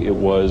City. It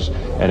was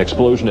an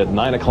explosion at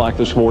 9 o'clock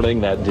this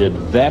morning that did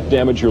that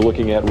damage you're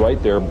looking at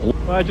right there.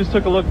 Well, I just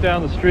took a look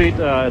down the street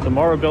at the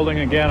Morrow building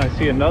again. I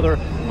see another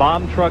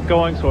bomb truck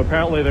going, so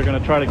apparently they're going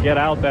to try to get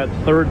out that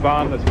third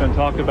bomb that's been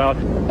talked about.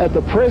 At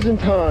the present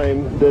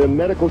time, the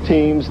medical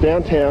teams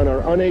downtown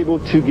are unable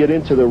to get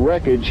into the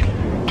wreckage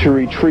to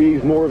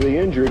retrieve more of the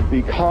injured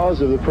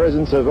because of the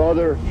presence of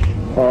other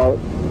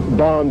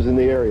bombs in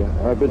the area.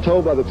 I've been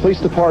told by the police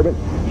department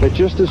that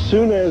just as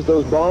soon as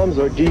those bombs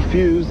are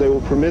defused, they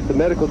will permit the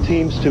medical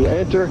teams to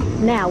enter.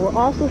 Now, we're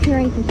also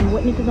hearing from some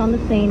witnesses on the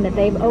scene that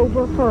they've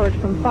overheard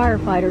from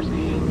firefighters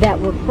that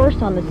were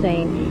first on the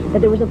scene that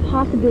there was a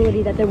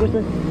possibility that there was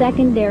a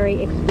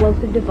secondary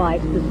explosive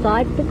device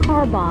besides the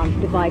car bomb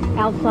device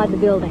outside the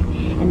building,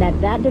 and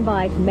that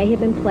device may have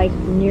been placed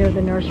near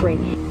the nursery.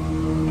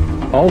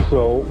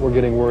 Also, we're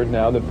getting word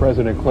now that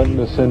President Clinton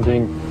is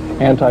sending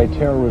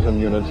anti-terrorism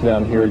units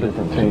down here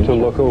to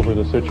look over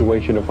the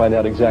situation to find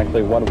out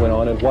exactly what went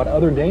on and what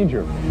other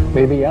danger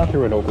may be out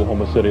there in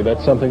Oklahoma City.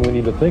 That's something we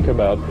need to think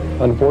about,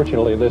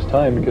 unfortunately, this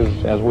time,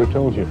 because, as we've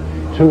told you,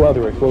 2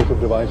 other explosive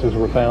devices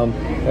were found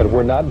that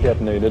were not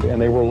detonated,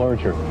 and they were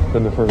larger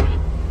than the first.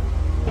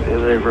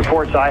 The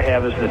reports I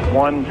have is that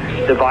one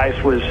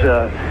device was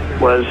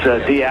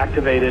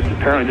deactivated.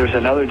 Apparently there's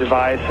another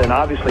device, and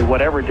obviously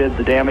whatever did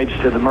the damage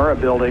to the Murrah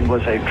building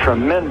was a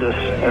tremendous,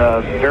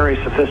 very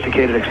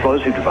sophisticated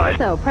explosive device.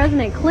 So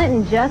President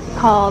Clinton just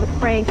called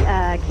Frank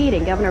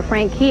Keating, Governor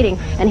Frank Keating,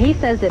 and he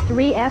says that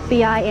 3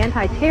 FBI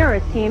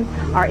anti-terrorist teams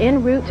are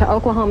en route to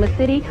Oklahoma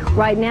City.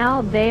 Right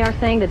now they are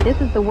saying that this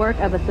is the work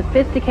of a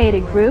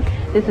sophisticated group.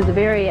 This is a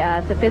very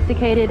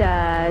sophisticated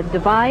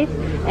device,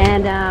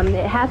 and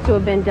it has to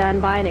have been done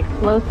by an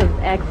explosives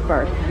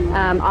expert,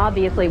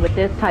 obviously with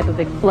this type of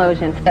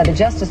explosion. Now, the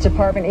Justice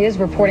Department is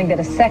reporting that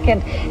a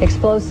second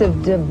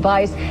explosive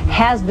device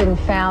has been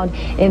found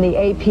in the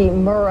AP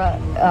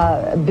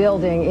Murrah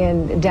building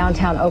in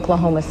downtown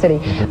Oklahoma City.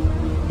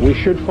 We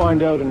should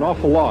find out an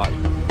awful lot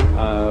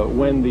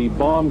when the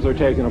bombs are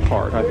taken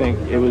apart. I think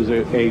it was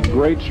a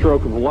great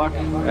stroke of luck.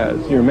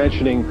 As you're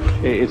mentioning,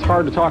 it's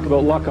hard to talk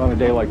about luck on a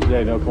day like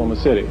today in Oklahoma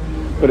City,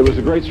 but it was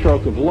a great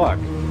stroke of luck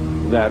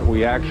that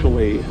we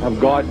actually have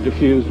got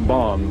diffused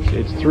bombs.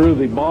 It's through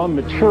the bomb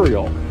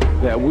material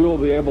that we will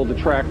be able to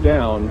track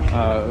down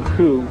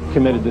who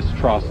committed this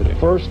atrocity.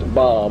 First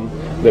bomb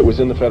that was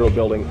in the federal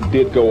building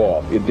did go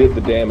off. It did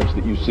the damage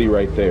that you see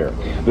right there.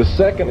 The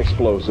second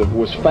explosive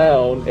was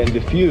found and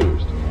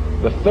diffused.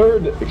 The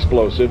third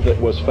explosive that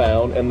was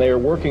found, and they are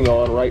working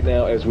on right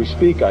now as we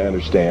speak, I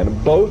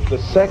understand, both the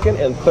second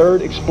and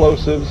third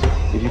explosives,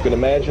 if you can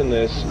imagine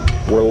this,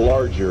 were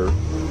larger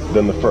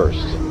than the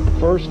first.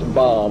 First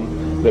bomb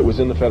that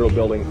was in the federal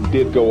building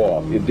did go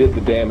off. It did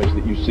the damage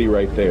that you see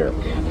right there.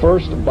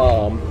 First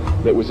bomb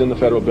that was in the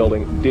federal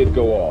building did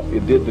go off.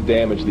 It did the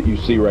damage that you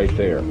see right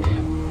there.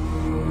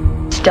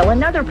 Still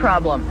another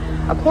problem,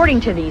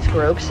 according to these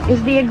groups,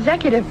 is the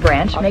executive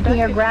branch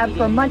making a grab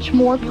for much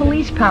more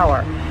police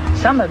power.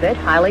 Some of it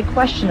highly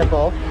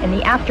questionable in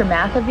the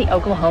aftermath of the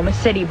Oklahoma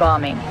City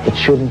bombing. It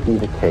shouldn't be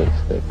the case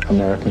that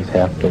Americans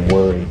have to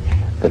worry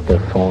that their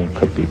phone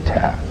could be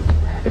tapped.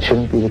 It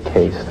shouldn't be the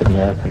case that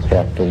Americans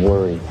have to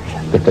worry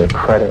that their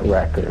credit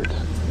records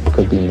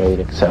could be made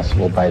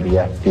accessible by the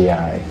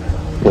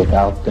FBI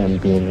without them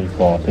being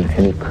involved in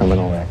any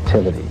criminal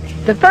activity.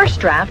 The first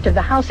draft of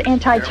the House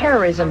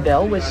anti-terrorism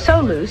bill was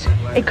so loose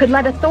it could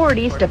let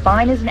authorities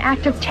define as an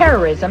act of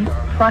terrorism,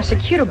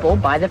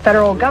 prosecutable by the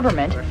federal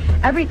government,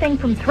 everything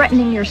from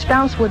threatening your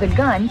spouse with a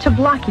gun to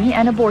blocking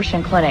an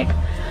abortion clinic.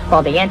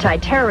 While the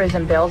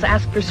anti-terrorism bills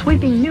ask for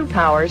sweeping new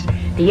powers,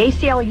 the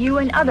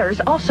ACLU and others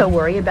also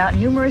worry about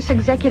numerous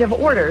executive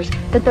orders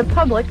that the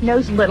public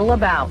knows little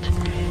about.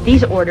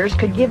 These orders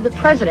could give the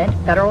president,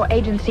 federal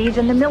agencies,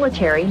 and the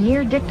military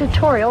near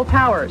dictatorial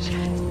powers.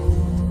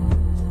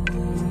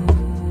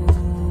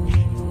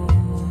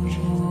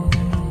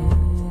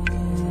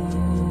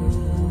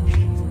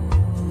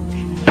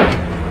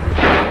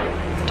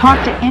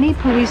 Talk to any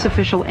police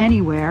official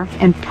anywhere,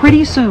 and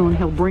pretty soon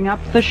he'll bring up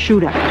the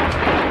shootout.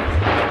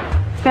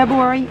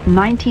 February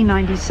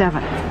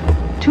 1997.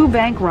 2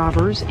 bank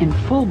robbers in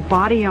full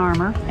body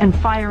armor and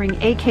firing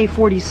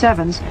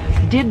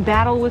AK-47s did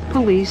battle with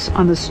police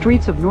on the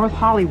streets of North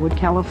Hollywood,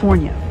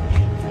 California.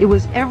 It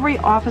was every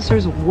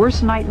officer's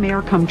worst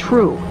nightmare come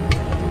true.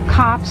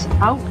 Cops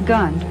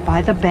outgunned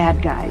by the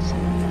bad guys.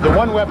 The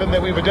one weapon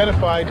that we've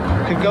identified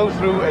can go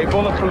through a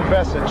bulletproof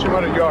vest at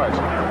 200 yards.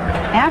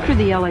 After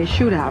the LA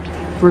shootout,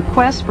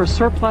 requests for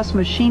surplus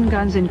machine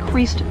guns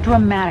increased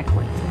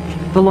dramatically.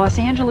 The Los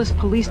Angeles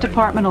Police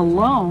Department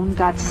alone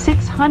got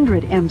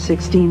 600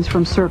 M16s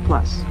from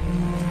surplus.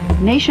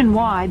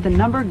 Nationwide, the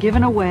number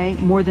given away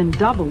more than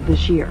doubled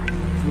this year.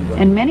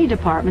 And many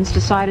departments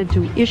decided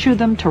to issue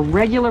them to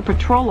regular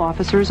patrol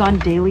officers on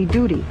daily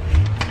duty,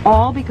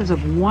 all because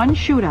of one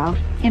shootout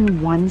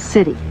in one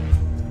city.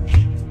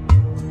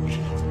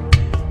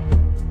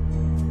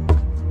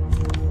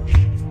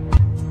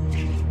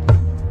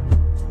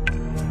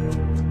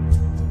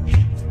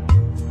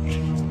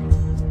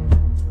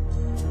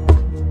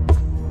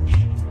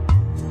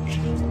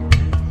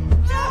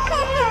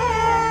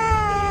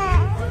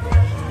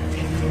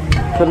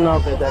 Till now,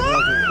 the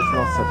diagnosis is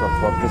not settled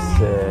for this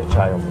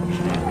child.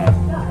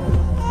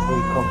 He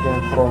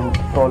complains from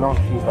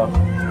prolonged fever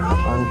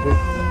and this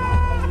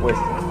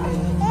wasting.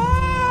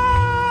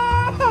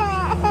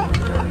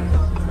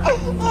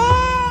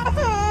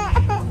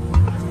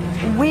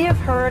 We have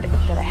heard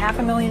that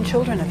 500,000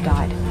 children have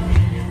died.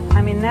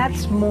 I mean,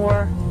 that's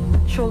more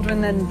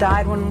children than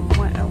died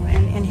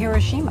in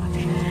Hiroshima.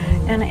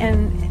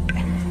 And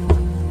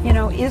you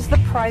know, is the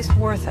price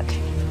worth it?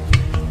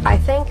 I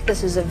think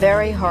this is a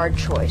very hard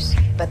choice,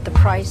 but the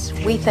price,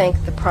 we think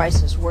the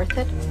price is worth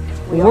it.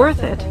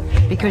 Worth it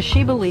because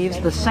she believes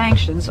the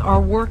sanctions are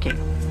working.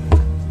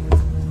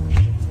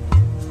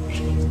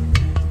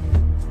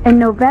 In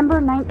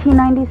November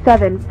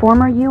 1997,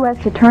 former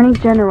U.S. Attorney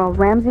General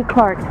Ramsey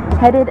Clark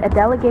headed a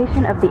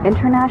delegation of the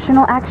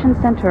International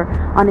Action Center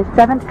on his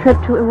 7th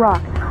trip to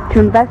Iraq to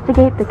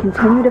investigate the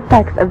continued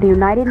effects of the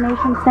United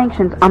Nations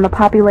sanctions on the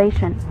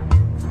population.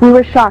 We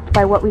were shocked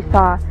by what we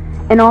saw,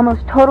 an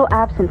almost total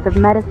absence of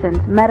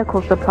medicines,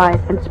 medical supplies,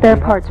 and spare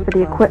parts for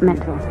the equipment.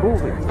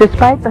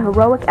 Despite the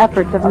heroic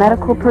efforts of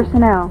medical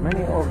personnel,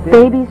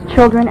 babies,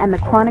 children, and the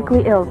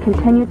chronically ill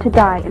continued to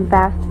die in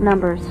vast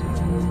numbers.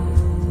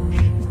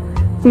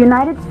 The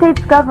United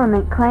States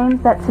government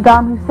claims that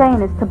Saddam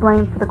Hussein is to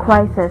blame for the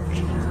crisis.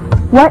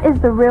 What is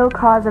the real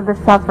cause of the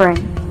suffering?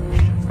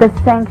 The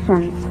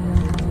sanctions.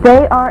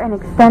 They are an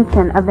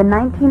extension of the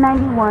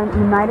 1991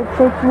 United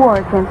States war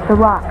against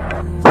Iraq.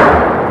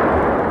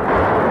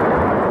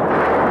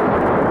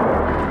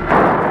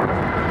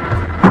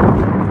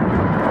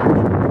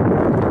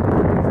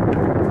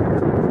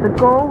 The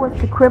goal was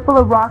to cripple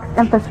Iraq's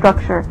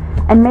infrastructure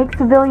and make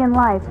civilian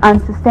life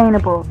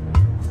unsustainable.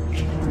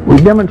 We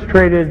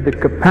demonstrated the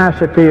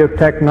capacity of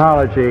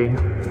technology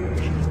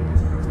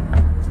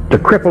to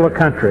cripple a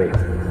country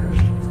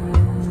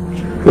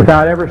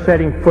without ever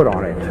setting foot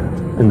on it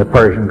in the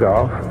Persian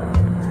Gulf.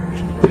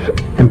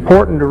 It's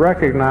important to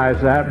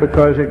recognize that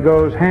because it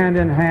goes hand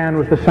in hand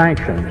with the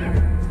sanctions.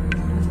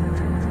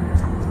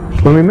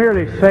 When we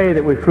merely say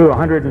that we flew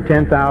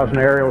 110,000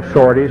 aerial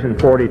sorties in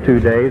 42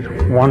 days,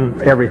 one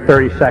every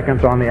 30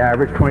 seconds on the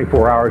average,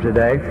 24 hours a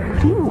day,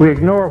 we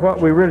ignore what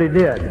we really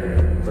did.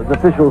 The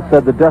officials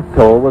said the death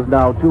toll was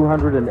now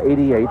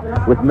 288,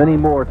 with many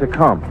more to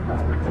come.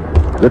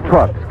 The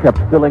trucks kept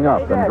filling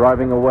up and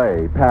driving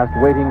away, past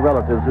waiting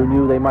relatives who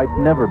knew they might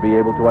never be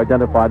able to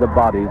identify the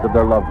bodies of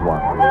their loved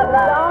ones.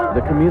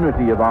 The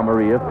community of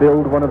Almeria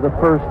filled one of the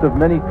first of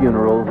many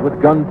funerals with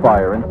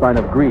gunfire in sign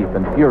of grief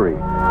and fury,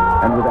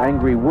 and with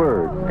angry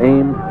words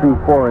aimed through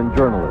foreign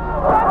journalists.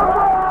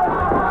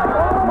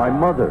 "My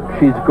mother,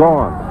 she's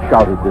gone,"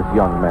 shouted this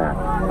young man.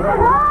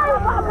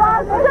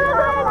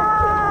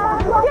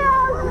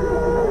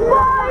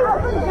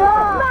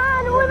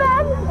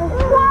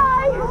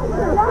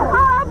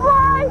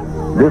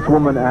 This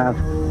woman asked,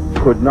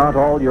 "Could not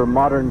all your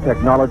modern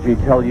technology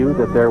tell you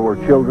that there were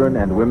children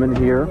and women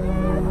here?"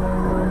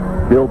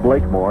 Bill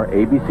Blakemore,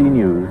 ABC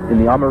News, in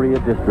the Almeria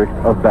district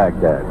of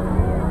Baghdad.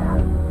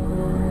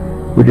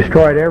 We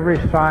destroyed every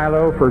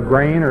silo for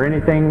grain or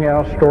anything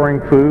else storing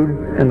food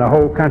in the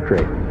whole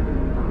country.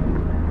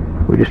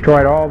 We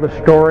destroyed all the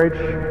storage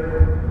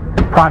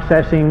and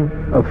processing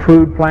of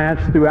food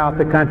plants throughout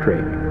the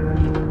country.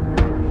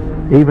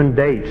 Even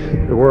dates,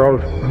 the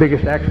world's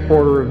biggest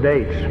exporter of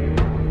dates.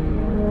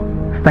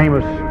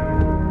 Famous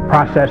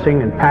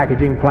processing and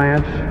packaging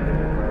plants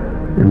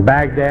in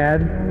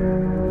Baghdad,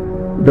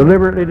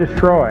 deliberately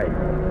destroyed.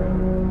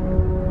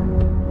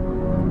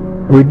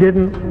 We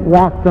didn't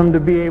want them to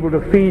be able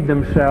to feed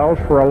themselves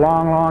for a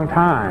long, long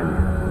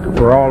time.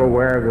 We're all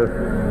aware of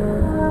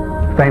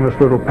the famous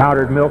little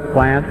powdered milk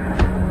plant.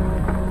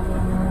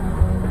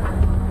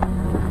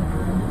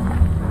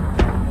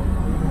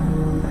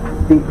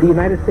 The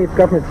United States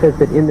government says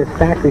that in this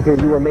factory here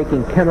you are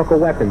making chemical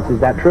weapons. Is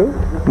that true?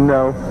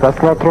 No, that's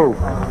not true.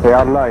 They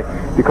are lie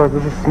because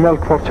this is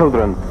milk for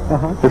children.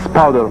 This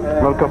powder,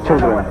 milk of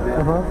children.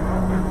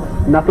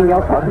 Nothing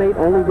else was made,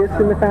 only this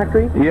in the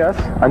factory? Yes,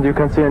 and you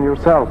can see it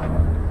yourself.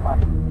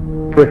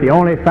 With the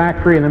only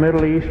factory in the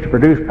Middle East to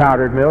produce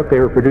powdered milk, they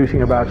were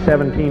producing about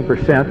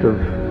 17%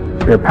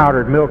 of their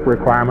powdered milk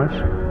requirements.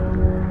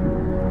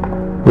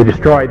 We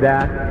destroyed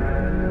that,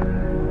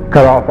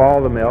 cut off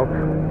all the milk.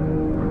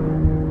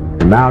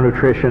 The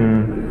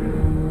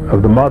malnutrition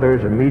of the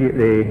mothers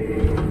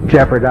immediately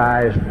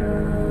jeopardized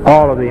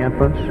all of the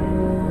infants.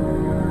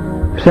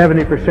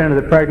 70%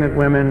 of the pregnant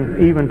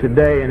women, even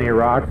today in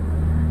Iraq,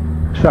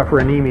 suffer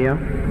anemia.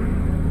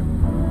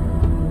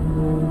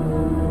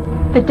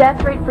 The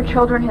death rate for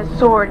children has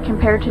soared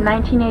compared to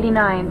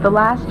 1989, the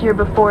last year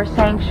before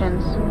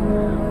sanctions.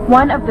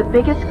 One of the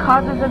biggest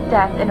causes of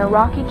death in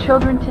Iraqi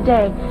children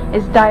today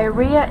is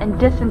diarrhea and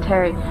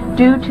dysentery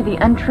due to the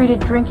untreated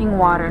drinking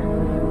water.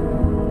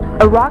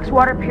 Iraq's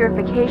water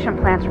purification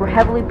plants were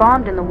heavily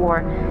bombed in the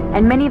war,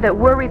 and many that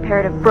were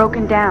repaired have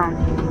broken down.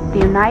 The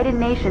United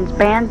Nations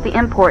bans the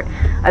import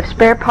of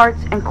spare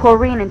parts and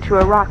chlorine into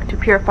Iraq to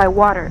purify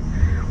water.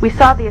 We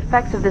saw the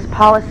effects of this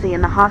policy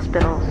in the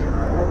hospitals.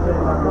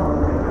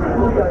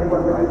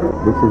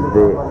 This is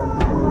the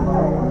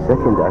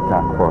second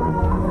attack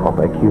form of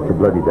acute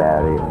bloody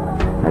diarrhea,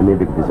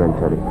 anemic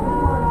dysentery.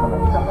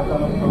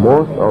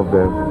 Most of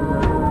them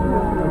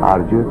are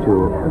due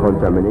to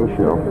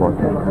contamination of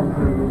water.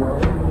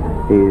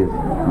 He is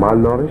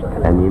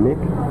malnourished, anemic,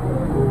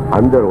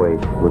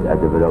 underweight with a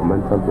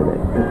developmental delay.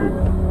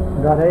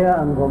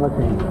 Diarrhea and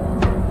vomiting.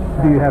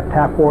 Do you have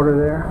tap water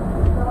there?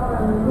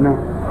 No.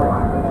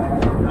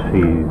 You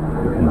see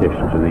the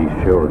conditions of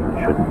these children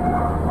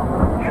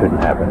shouldn't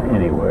happen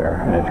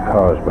anywhere, and it's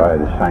caused by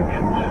the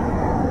sanctions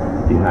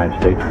the United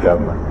States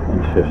government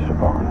insists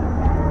upon.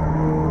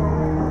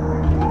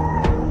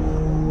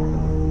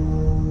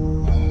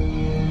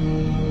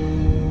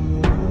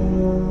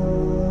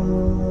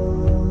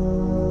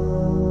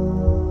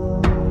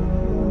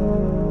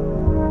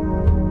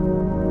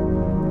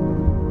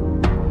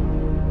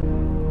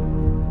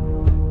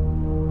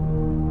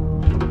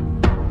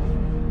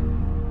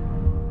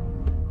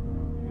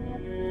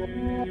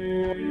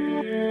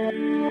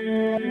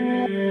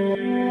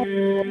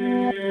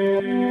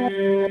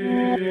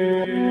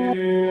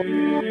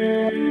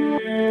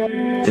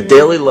 The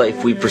daily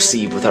life we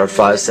perceive with our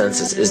five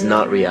senses is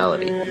not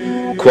reality.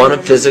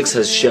 Quantum physics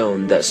has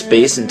shown that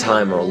space and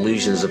time are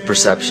illusions of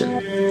perception.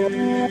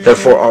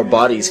 Therefore, our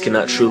bodies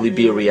cannot truly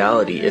be a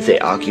reality if they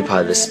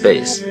occupy this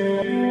space.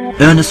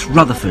 Ernest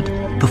Rutherford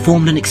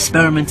performed an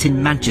experiment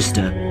in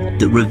Manchester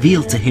that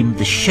revealed to him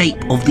the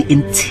shape of the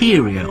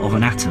interior of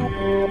an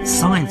atom.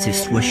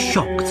 Scientists were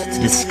shocked to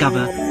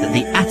discover that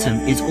the atom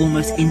is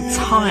almost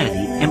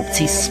entirely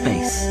empty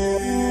space.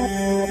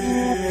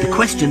 The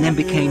question then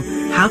became,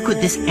 how could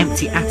this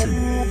empty atom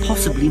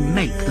possibly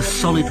make the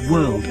solid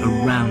world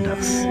around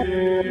us?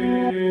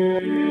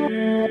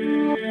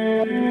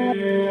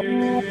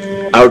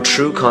 Our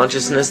true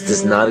consciousness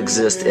does not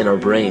exist in our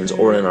brains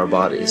or in our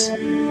bodies.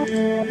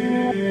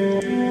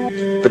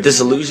 But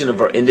this illusion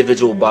of our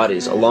individual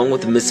bodies, along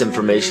with the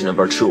misinformation of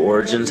our true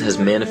origins, has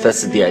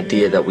manifested the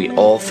idea that we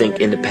all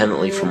think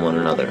independently from one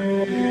another.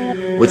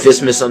 With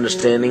this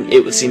misunderstanding,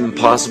 it would seem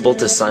impossible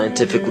to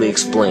scientifically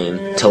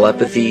explain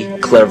telepathy,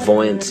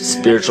 clairvoyance,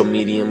 spiritual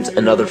mediums,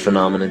 and other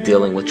phenomena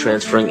dealing with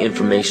transferring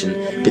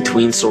information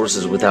between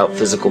sources without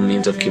physical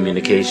means of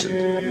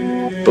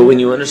communication. But when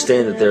you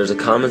understand that there is a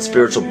common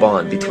spiritual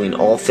bond between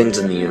all things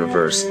in the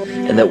universe,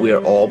 and that we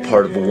are all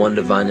part of one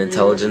divine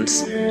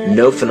intelligence,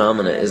 no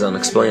phenomena is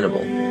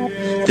unexplainable.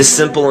 This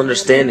simple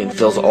understanding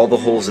fills all the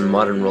holes in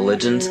modern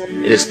religions.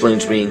 It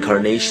explains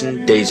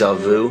reincarnation, déjà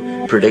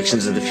vu,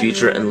 predictions of the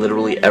future, and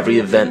literally every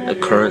event,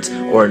 occurrence,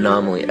 or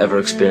anomaly ever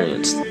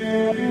experienced.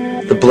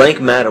 The blank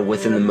matter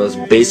within the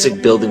most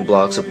basic building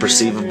blocks of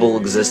perceivable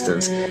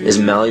existence is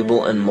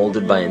malleable and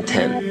molded by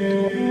intent.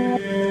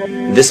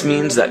 This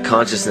means that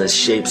consciousness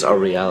shapes our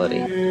reality.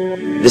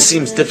 This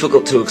seems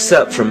difficult to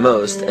accept for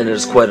most, and it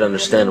is quite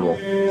understandable.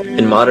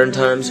 In modern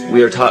times,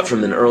 we are taught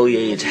from an early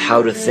age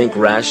how to think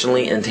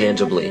rationally and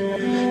tangibly.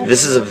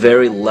 This is a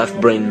very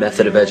left-brain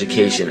method of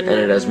education, and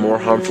it has more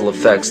harmful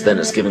effects than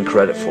it's given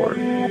credit for.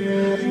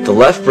 The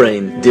left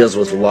brain deals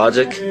with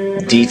logic,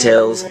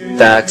 details,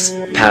 facts,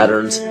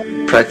 patterns,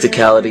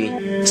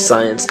 practicality,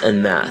 science,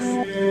 and math,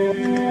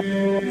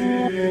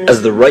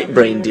 as the right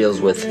brain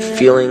deals with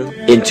feeling,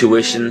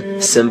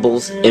 intuition,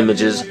 symbols,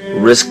 images,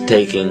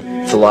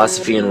 risk-taking,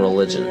 philosophy, and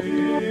religion.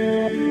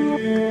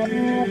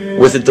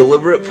 With a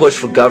deliberate push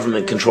for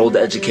government-controlled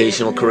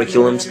educational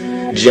curriculums,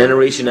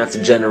 generation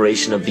after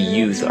generation of the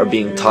youth are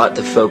being taught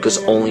to focus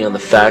only on the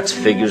facts,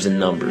 figures, and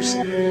numbers.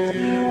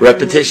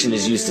 Repetition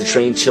is used to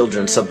train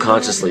children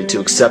subconsciously to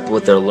accept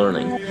what they're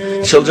learning.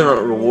 Children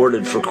aren't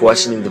rewarded for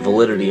questioning the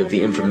validity of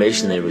the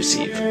information they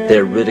receive. They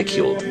are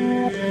ridiculed.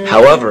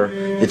 However,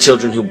 the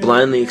children who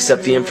blindly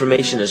accept the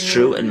information as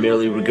true and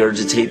merely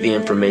regurgitate the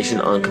information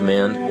on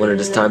command when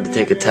it is time to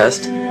take a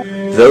test,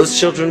 Those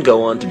children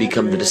go on to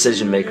become the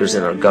decision makers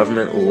in our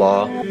government,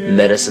 law,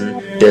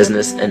 medicine,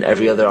 business, and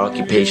every other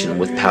occupation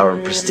with power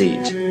and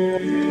prestige.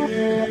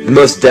 The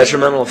most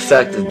detrimental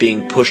effect of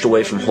being pushed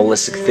away from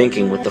holistic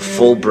thinking with the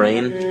full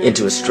brain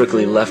into a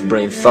strictly left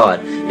brain thought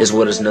is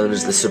what is known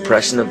as the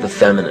suppression of the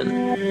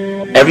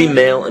feminine. Every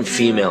male and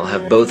female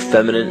have both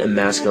feminine and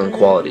masculine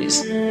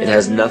qualities. It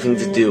has nothing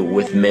to do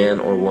with man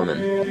or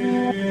woman.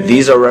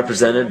 These are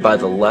represented by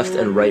the left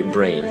and right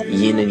brain,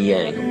 yin and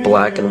yang,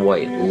 black and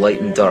white,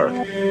 light and dark,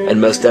 and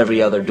most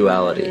every other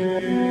duality.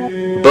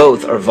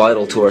 Both are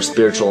vital to our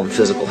spiritual and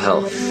physical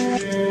health.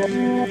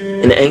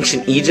 In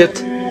ancient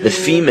Egypt, the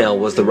female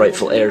was the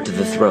rightful heir to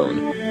the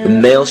throne. The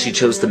male she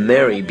chose to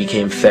marry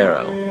became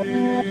pharaoh.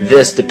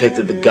 This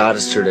depicted the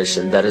goddess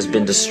tradition that has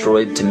been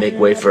destroyed to make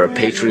way for a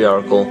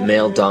patriarchal,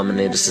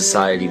 male-dominated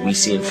society we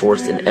see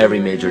enforced in every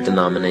major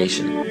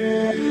denomination.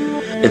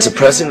 In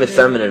suppressing the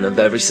feminine of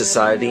every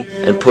society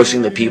and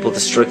pushing the people to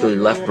strictly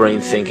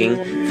left-brain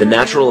thinking, the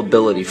natural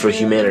ability for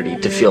humanity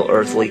to feel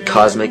earthly,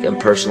 cosmic, and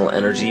personal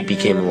energy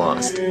became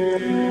lost.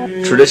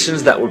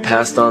 Traditions that were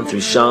passed on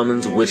through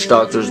shamans, witch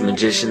doctors,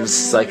 magicians,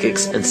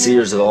 psychics, and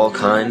seers of all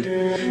kind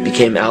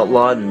became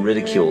outlawed and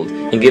ridiculed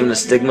and given a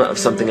stigma of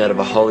something out of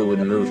a Hollywood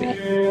movie.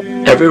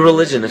 Every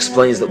religion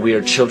explains that we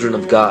are children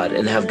of God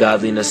and have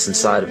godliness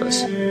inside of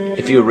us.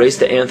 If you erase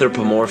the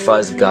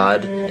anthropomorphized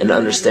God and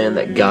understand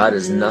that God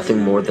is nothing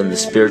more than the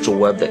spiritual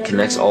web that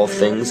connects all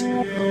things,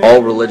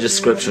 all religious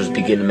scriptures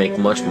begin to make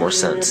much more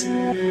sense.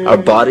 Our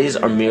bodies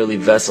are merely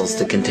vessels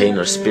to contain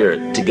our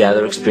spirit, to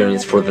gather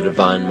experience for the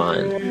divine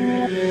mind.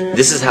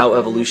 This is how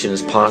evolution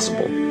is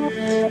possible.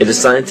 It is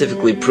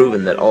scientifically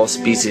proven that all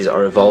species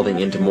are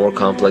evolving into more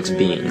complex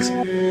beings.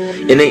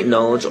 Innate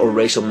knowledge or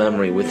racial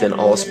memory within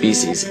all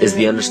species is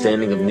the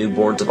understanding of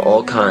newborns of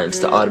all kinds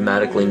to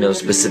automatically know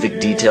specific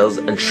details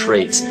and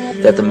traits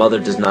that the mother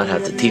does not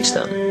have to teach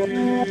them.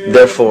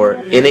 Therefore,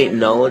 innate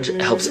knowledge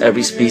helps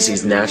every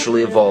species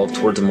naturally evolve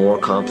towards more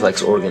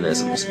complex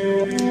organisms.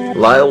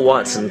 Lyle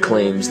Watson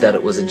claims that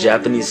it was a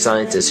Japanese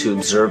scientist who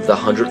observed the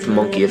 100th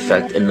monkey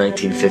effect in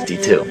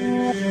 1952.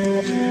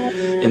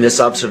 In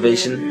this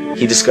observation,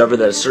 he discovered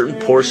that a certain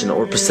portion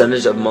or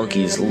percentage of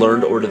monkeys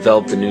learned or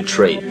developed a new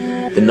trait.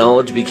 The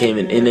knowledge became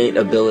an innate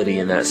ability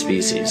in that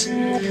species.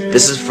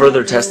 This is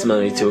further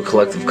testimony to a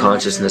collective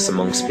consciousness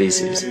among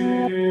species.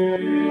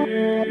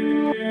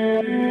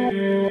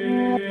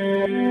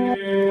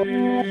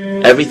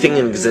 Everything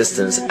in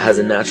existence has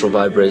a natural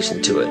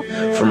vibration to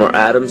it, from our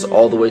atoms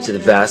all the way to the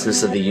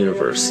vastness of the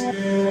universe.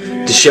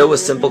 To show a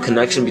simple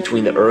connection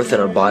between the earth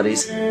and our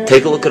bodies,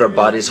 take a look at our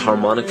body's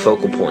harmonic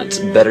focal points,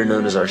 better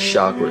known as our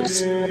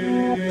chakras.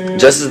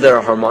 Just as there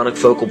are harmonic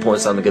focal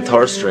points on the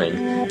guitar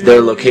string, there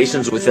are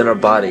locations within our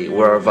body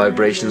where our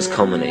vibrations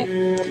culminate.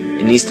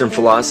 In Eastern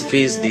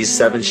philosophies, these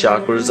 7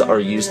 chakras are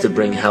used to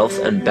bring health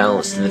and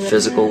balance to the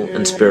physical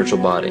and spiritual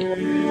body.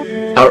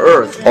 Our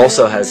Earth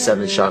also has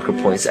 7 chakra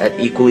points at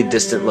equally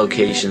distant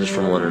locations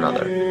from one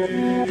another.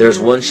 There is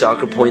 1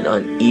 chakra point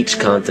on each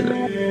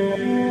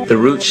continent. The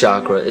root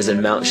chakra is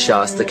in Mount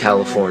Shasta,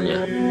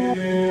 California.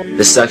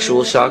 The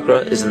sexual chakra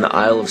is in the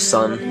Isle of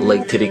Sun,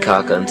 Lake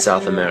Titicaca in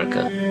South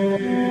America.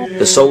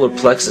 The solar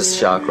plexus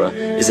chakra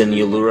is in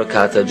Uluru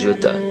Kata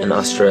Juta in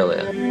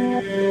Australia.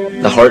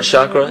 The heart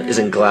chakra is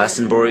in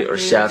Glastonbury or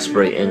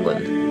Shaftesbury,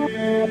 England.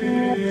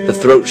 The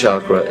throat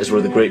chakra is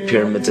where the Great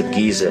Pyramids of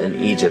Giza in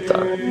Egypt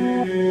are.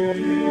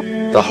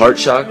 The heart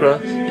chakra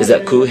is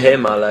at Kuhe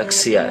Malak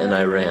Sia in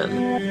Iran.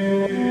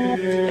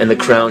 And the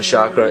crown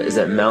chakra is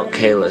at Mount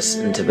Kailas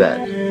in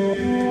Tibet.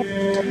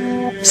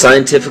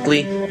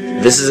 Scientifically,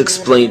 this is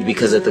explained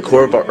because at the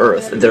core of our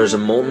Earth there is a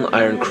molten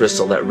iron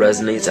crystal that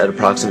resonates at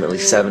approximately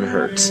 7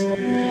 Hertz.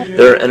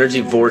 There are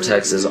energy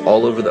vortexes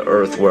all over the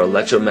Earth where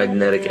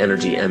electromagnetic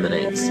energy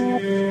emanates.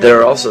 There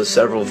are also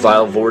several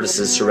vile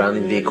vortices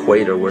surrounding the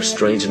equator where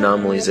strange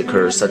anomalies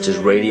occur, such as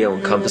radio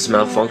and compass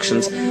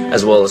malfunctions,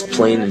 as well as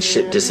plane and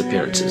ship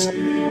disappearances.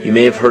 You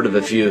may have heard of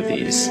a few of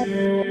these.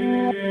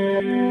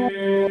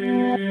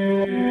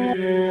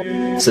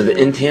 So the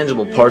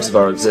intangible parts of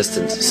our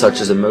existence,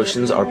 such as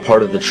emotions, are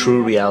part of the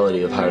true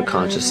reality of higher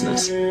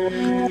consciousness.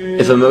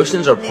 If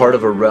emotions are part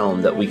of a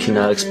realm that we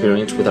cannot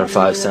experience with our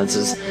 5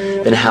 senses,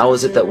 then how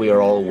is it that we are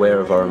all aware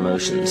of our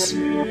emotions?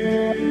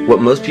 What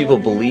most people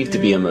believe to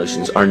be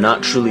emotions are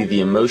not truly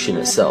the emotion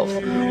itself.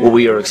 What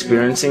we are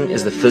experiencing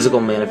is the physical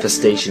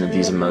manifestation of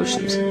these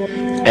emotions.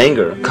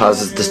 Anger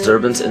causes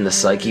disturbance in the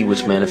psyche,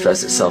 which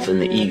manifests itself in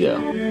the ego.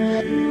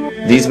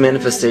 These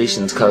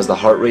manifestations cause the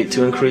heart rate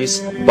to increase,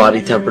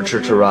 body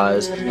temperature to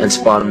rise, and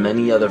spawn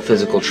many other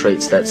physical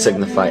traits that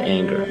signify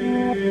anger.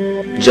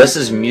 Just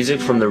as music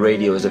from the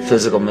radio is a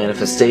physical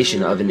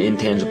manifestation of an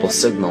intangible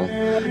signal,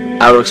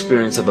 our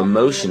experience of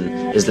emotion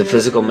is the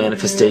physical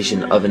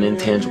manifestation of an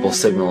intangible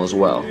signal as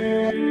well.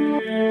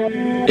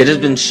 It has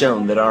been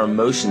shown that our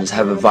emotions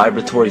have a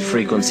vibratory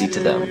frequency to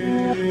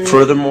them.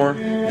 Furthermore,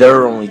 there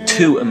are only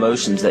 2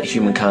 emotions that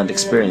humankind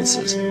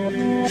experiences: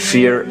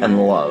 fear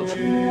and love.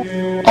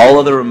 All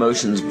other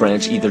emotions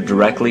branch either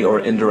directly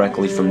or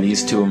indirectly from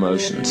these 2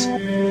 emotions.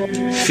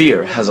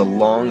 Fear has a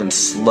long and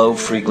slow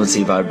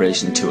frequency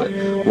vibration to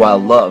it, while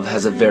love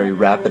has a very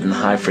rapid and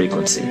high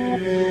frequency.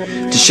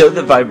 To show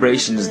that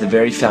vibration is the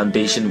very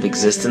foundation of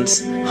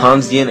existence,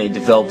 Hans Jenny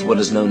developed what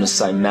is known as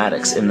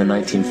cymatics in the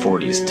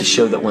 1940s to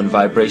show that when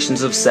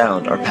vibrations of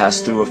sound are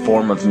passed through a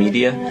form of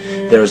media,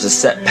 there is a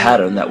set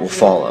pattern that will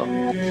follow.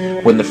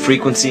 When the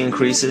frequency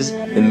increases,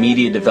 the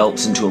media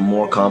develops into a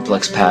more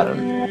complex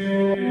pattern.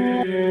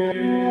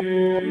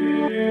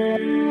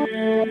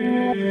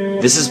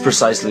 This is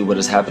precisely what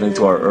is happening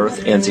to our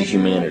Earth and to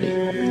humanity.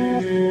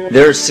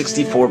 There are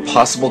 64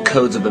 possible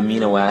codes of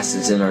amino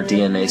acids in our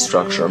DNA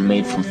structure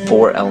made from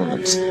 4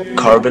 elements: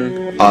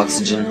 carbon,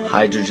 oxygen,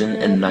 hydrogen,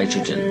 and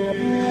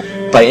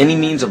nitrogen. By any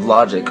means of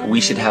logic, we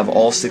should have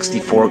all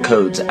 64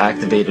 codes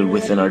activated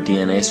within our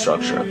DNA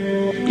structure.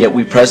 Yet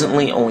we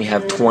presently only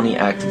have 20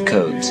 active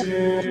codes.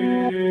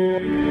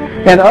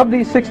 And of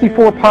these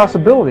 64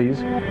 possibilities,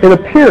 it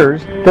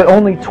appears that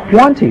only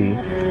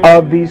 20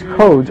 of these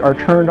codes are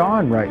turned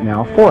on right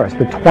now for us,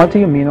 the 20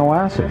 amino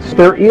acids.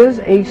 There is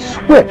a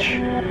switch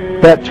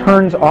that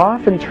turns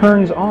off and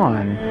turns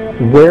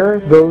on where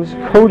those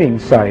coding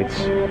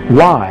sites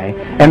lie,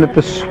 and that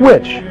the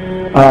switch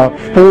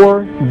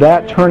for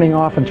that turning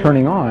off and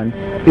turning on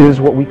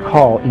is what we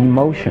call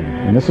emotion.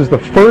 And this is the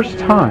first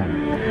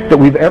time that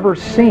we've ever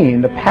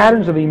seen the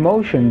patterns of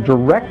emotion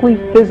directly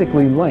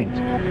physically linked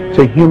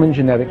to human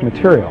genetic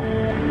material.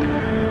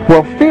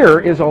 Well, fear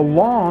is a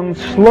long,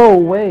 slow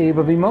wave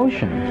of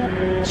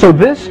emotion. So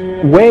this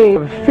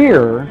wave of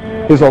fear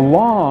is a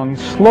long,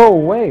 slow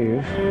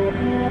wave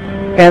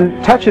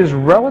and touches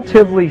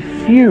relatively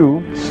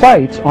few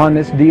sites on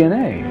this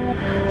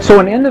DNA. So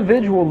an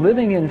individual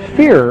living in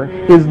fear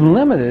is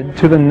limited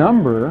to the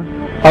number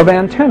of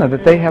antennae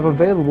that they have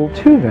available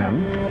to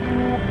them,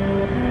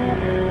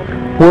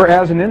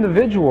 whereas an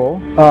individual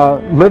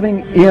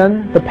living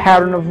in the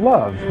pattern of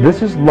love,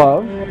 this is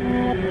love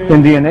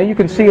in DNA, you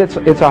can see it's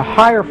a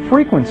higher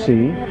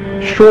frequency,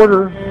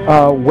 shorter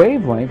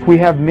wavelength. We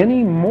have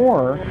many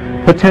more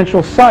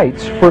potential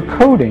sites for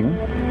coding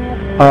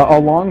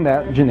along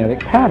that genetic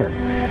pattern.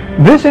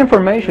 This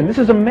information, this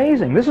is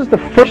amazing. This is the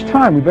first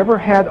time we've ever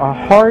had a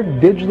hard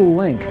digital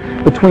link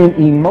between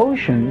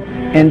emotion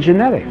and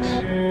genetics.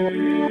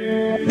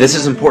 This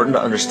is important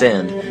to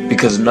understand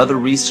because another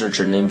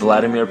researcher named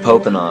Vladimir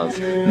Popanov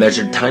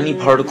measured tiny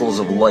particles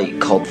of light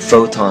called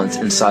photons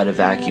inside a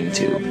vacuum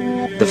tube.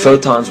 The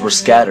photons were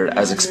scattered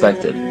as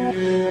expected.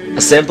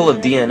 A sample of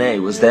DNA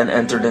was then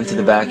entered into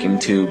the vacuum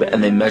tube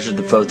and they measured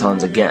the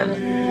photons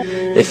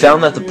again. They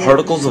found that the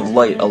particles of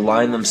light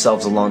aligned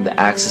themselves along the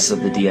axis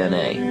of the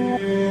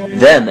DNA.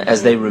 Then,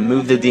 as they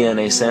removed the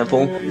DNA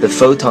sample, the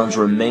photons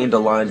remained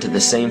aligned to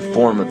the same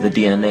form of the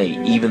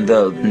DNA even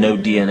though no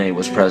DNA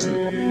was present.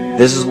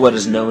 This is what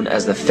is known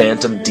as the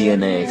phantom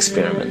DNA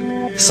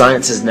experiment.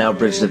 Science has now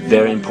bridged a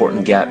very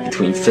important gap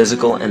between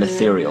physical and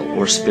ethereal,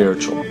 or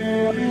spiritual.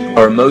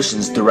 Our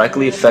emotions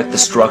directly affect the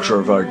structure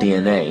of our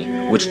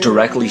DNA, which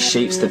directly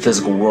shapes the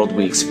physical world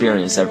we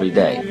experience every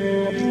day.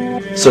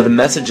 So the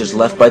messages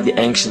left by the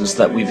ancients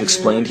that we've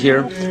explained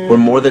here were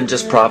more than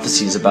just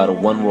prophecies about a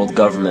one-world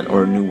government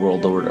or a new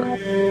world order.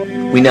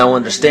 We now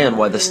understand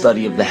why the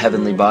study of the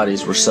heavenly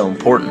bodies were so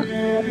important.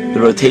 The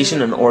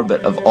rotation and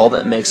orbit of all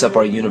that makes up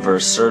our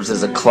universe serves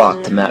as a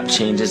clock to map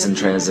changes and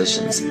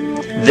transitions.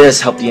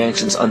 This helped the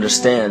ancients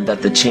understand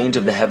that the change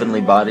of the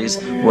heavenly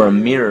bodies were a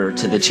mirror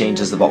to the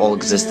changes of all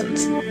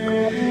existence.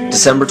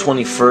 December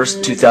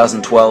 21st,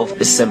 2012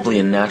 is simply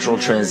a natural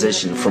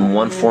transition from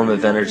one form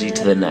of energy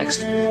to the next,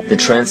 the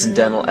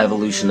transcendental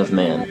evolution of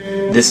man.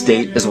 This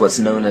date is what's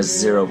known as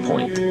 0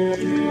 point.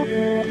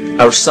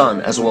 Our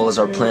sun, as well as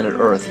our planet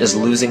Earth, is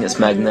losing its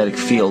magnetic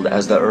field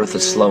as the Earth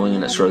is slowing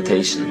in its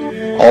rotation.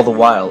 All the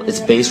while, its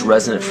base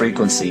resonant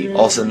frequency,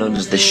 also known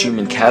as the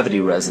Schumann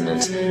cavity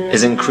resonance,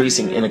 is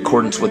increasing in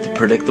accordance with the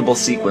predictable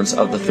sequence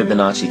of the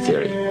Fibonacci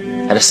theory.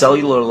 At a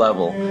cellular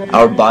level,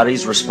 our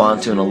bodies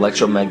respond to an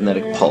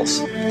electromagnetic pulse.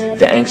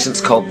 The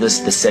ancients called this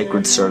the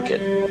sacred circuit.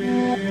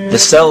 The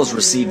cells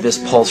receive this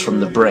pulse from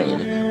the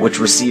brain, which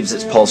receives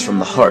its pulse from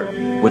the heart,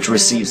 which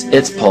receives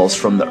its pulse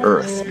from the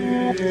earth.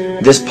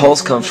 This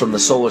pulse comes from the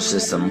solar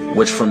system,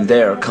 which from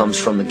there comes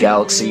from the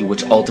galaxy,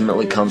 which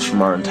ultimately comes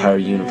from our entire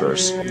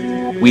universe.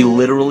 We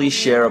literally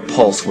share a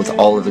pulse with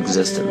all of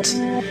existence.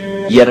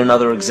 Yet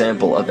another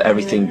example of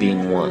everything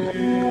being one.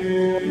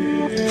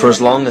 For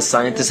as long as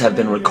scientists have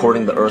been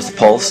recording the Earth's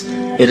pulse,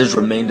 it has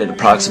remained at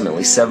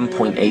approximately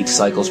 7.8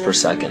 cycles per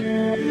second.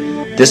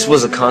 This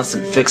was a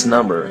constant fixed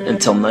number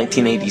until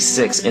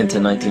 1986 into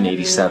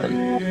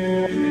 1987.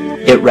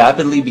 It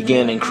rapidly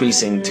began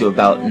increasing to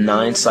about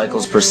 9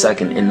 cycles per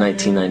second in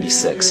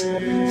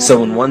 1996.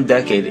 So in one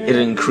decade, it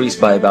increased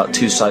by about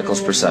 2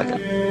 cycles per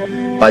second.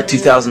 By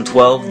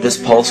 2012, this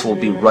pulse will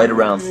be right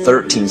around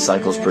 13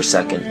 cycles per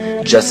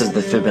second, just as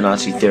the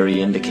Fibonacci theory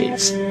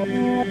indicates.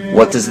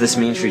 What does this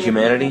mean for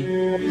humanity?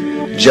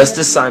 Just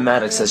as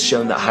cymatics has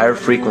shown that higher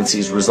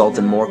frequencies result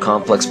in more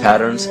complex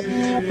patterns,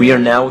 we are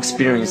now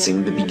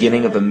experiencing the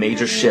beginning of a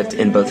major shift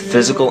in both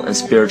physical and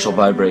spiritual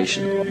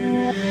vibration.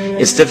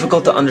 It's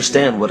difficult to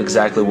understand what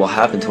exactly will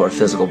happen to our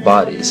physical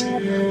bodies,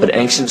 but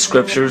ancient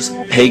scriptures,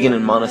 pagan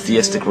and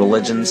monotheistic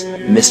religions,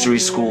 mystery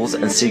schools,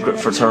 and secret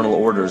fraternal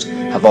orders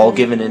have all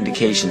given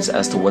indications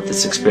as to what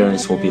this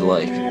experience will be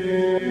like.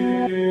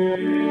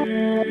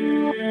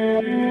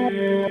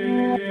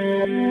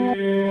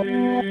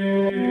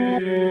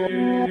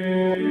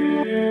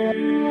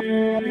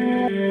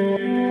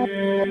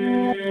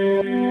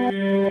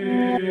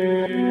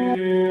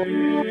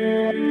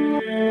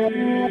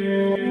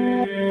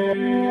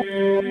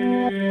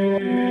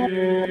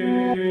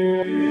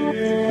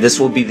 This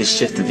will be the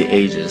shift of the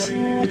ages,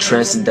 the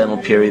transcendental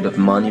period of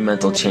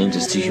monumental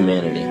changes to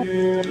humanity.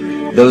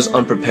 Those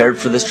unprepared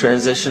for this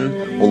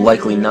transition will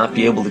likely not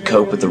be able to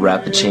cope with the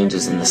rapid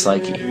changes in the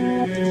psyche.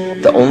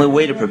 The only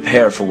way to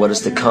prepare for what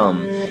is to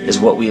come is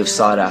what we have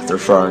sought after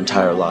for our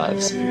entire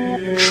lives: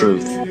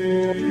 truth.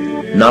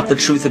 Not the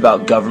truth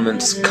about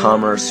governments,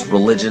 commerce,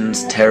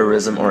 religions,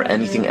 terrorism, or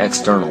anything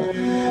external,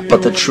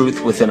 but the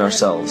truth within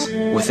ourselves,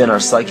 within our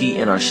psyche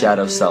and our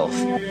shadow self.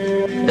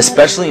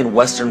 Especially in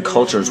Western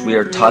cultures, we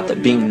are taught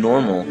that being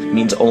normal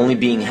means only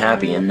being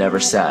happy and never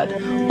sad,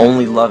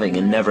 only loving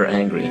and never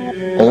angry,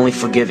 only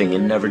forgiving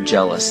and never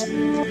jealous.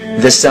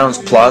 This sounds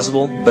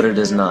plausible, but it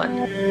is not.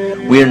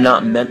 We are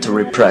not meant to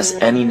repress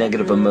any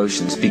negative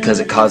emotions because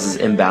it causes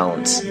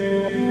imbalance.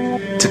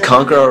 To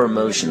conquer our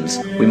emotions,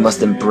 we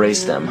must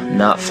embrace them,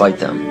 not fight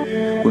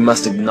them. We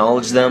must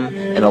acknowledge them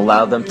and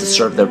allow them to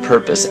serve their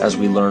purpose as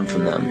we learn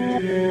from them.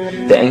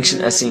 The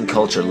ancient Essene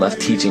culture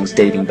left teachings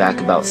dating back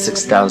about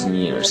 6,000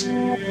 years.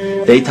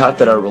 They taught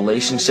that our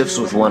relationships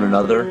with one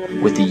another,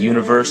 with the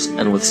universe,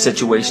 and with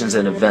situations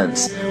and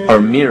events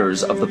are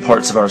mirrors of the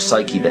parts of our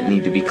psyche that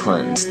need to be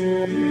cleansed.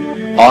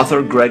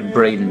 Author Greg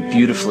Braden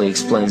beautifully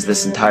explains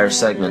this entire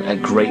segment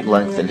at great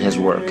length in his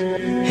work.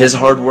 His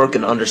hard work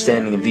and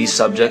understanding of these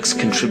subjects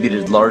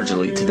contributed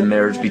largely to the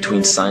marriage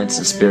between science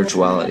and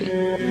spirituality.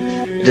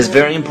 It is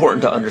very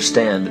important to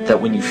understand that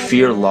when you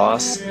fear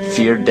loss,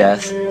 fear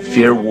death,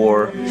 fear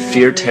war,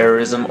 fear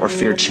terrorism, or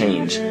fear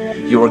change,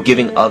 you are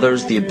giving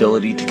others the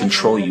ability to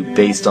control you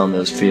based on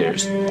those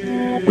fears.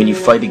 When you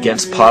fight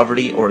against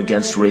poverty or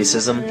against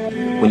racism,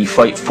 when you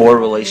fight for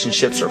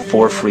relationships or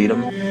for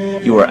freedom,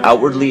 you are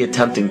outwardly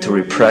attempting to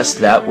repress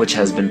that which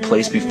has been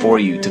placed before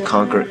you to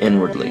conquer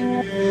inwardly.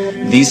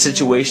 These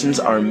situations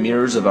are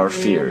mirrors of our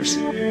fears.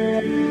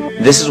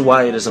 This is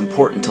why it is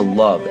important to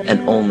love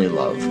and only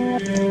love.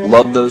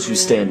 Love those who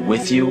stand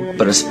with you,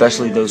 but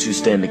especially those who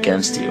stand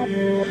against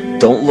you.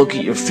 Don't look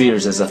at your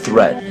fears as a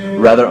threat.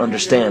 Rather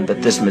understand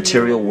that this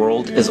material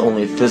world is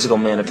only a physical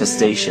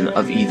manifestation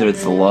of either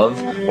the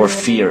love or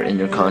fear in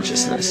your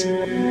consciousness.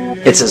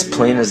 It's as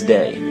plain as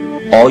day.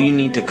 All you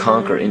need to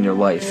conquer in your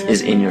life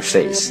is in your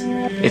face.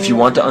 If you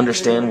want to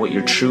understand what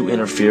your true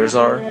inner fears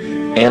are,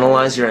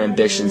 analyze your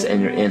ambitions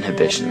and your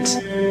inhibitions.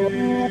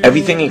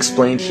 Everything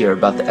explained here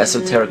about the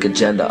esoteric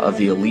agenda of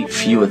the elite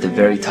few at the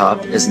very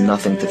top is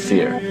nothing to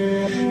fear.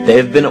 They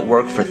have been at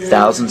work for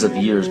thousands of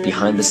years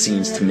behind the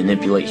scenes to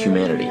manipulate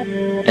humanity,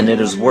 and it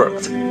has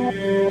worked.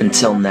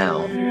 Until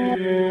now.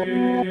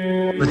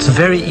 It's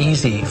very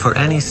easy for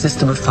any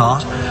system of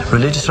thought,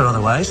 religious or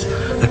otherwise,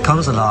 that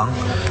comes along.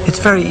 It's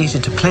very easy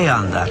to play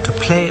on that, to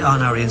play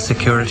on our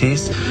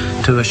insecurities,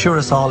 to assure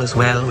us all is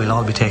well, we'll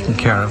all be taken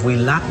care of. We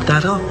lap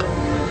that up.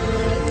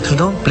 So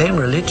don't blame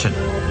religion.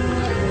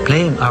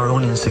 Blame our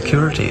own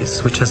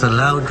insecurities, which has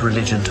allowed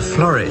religion to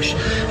flourish,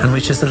 and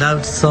which has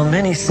allowed so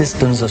many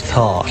systems of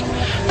thought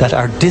that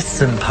are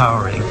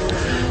disempowering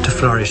to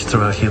flourish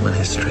throughout human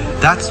history.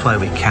 That's why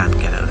we can't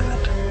get out of it.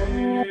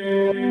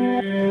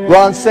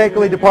 Ron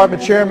Sakeley,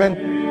 Department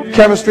Chairman,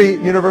 Chemistry,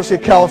 University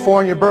of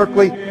California,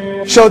 Berkeley,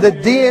 showed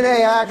that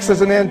DNA acts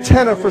as an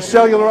antenna for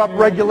cellular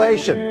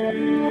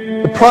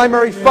upregulation. The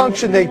primary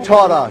function they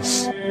taught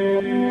us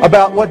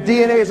about what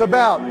DNA is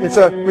about. It's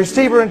a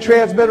receiver and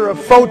transmitter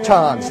of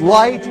photons,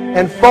 light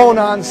and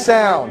phonon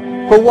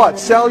sound. For what?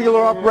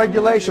 Cellular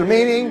upregulation,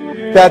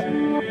 meaning that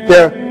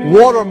their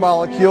water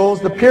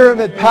molecules, the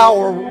pyramid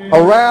power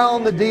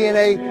around the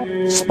DNA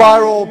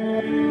spiral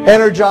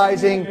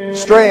energizing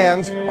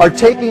strands, are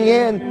taking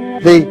in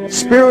the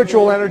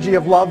spiritual energy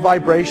of love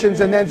vibrations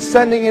and then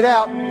sending it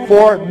out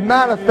for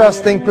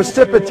manifesting,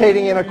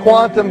 precipitating in a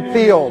quantum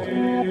field,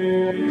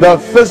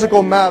 the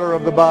physical matter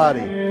of the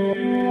body.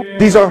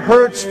 These are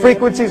hertz,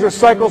 frequencies, or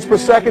cycles per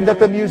second that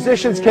the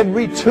musicians can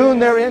retune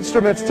their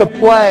instruments to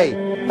play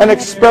and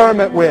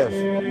experiment with.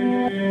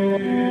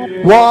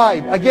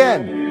 Why?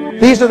 Again,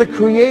 these are the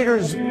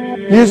Creator's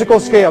musical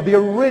scale, the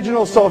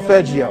original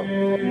solfeggio,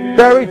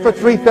 buried for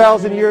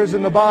 3,000 years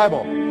in the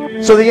Bible.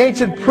 So the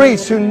ancient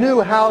priests who knew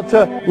how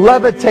to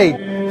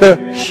levitate the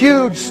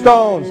huge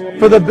stones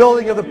for the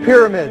building of the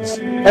pyramids,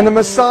 and the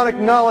Masonic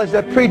knowledge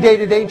that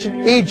predated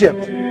ancient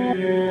Egypt,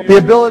 the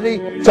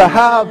ability to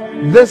have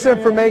this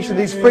information,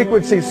 these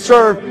frequencies,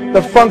 serve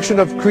the function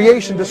of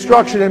creation,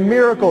 destruction, and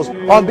miracles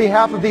on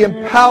behalf of the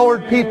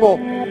empowered people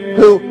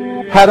who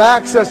had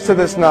access to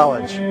this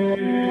knowledge.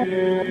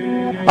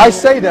 I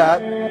say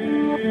that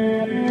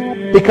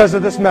because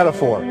of this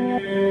metaphor.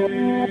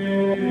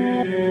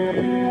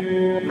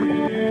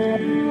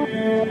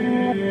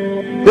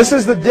 This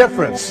is the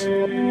difference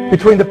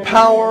between the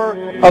power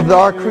of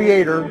our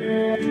Creator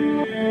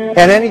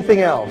and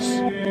anything else,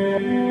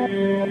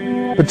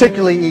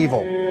 particularly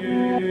evil.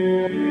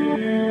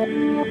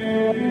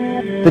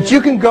 That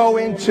you can go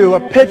into a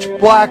pitch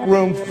black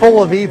room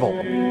full of evil,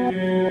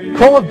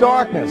 full of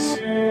darkness,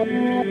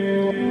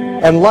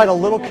 and light a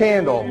little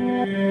candle,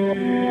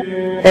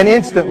 and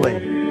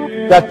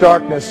instantly that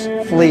darkness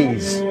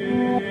flees.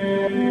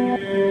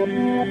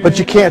 But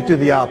you can't do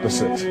the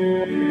opposite.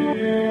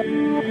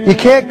 You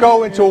can't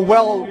go into a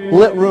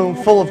well-lit room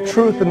full of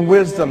truth and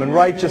wisdom and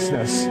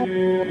righteousness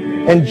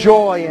and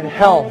joy and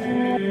health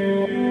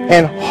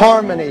and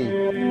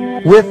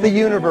harmony with the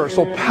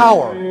universal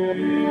power.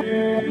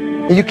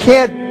 And you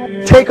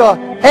can't take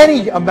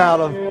any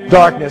amount of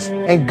darkness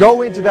and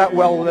go into that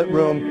well-lit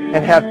room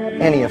and have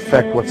any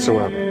effect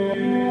whatsoever.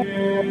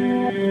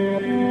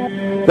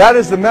 That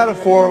is the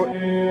metaphor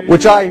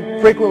which I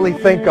frequently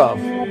think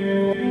of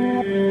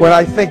when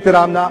I think that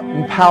I'm not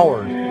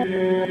empowered.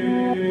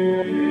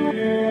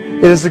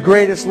 It is the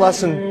greatest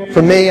lesson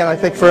for me, and I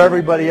think for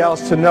everybody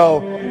else, to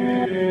know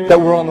that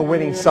we're on the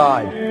winning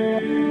side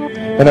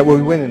and that we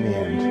win in the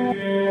end.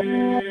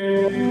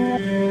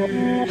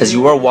 As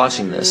you are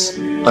watching this,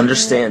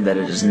 understand that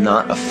it is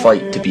not a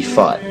fight to be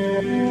fought.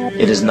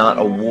 It is not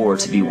a war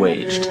to be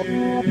waged.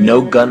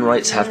 No gun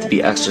rights have to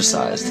be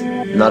exercised.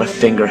 Not a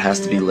finger has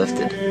to be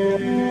lifted.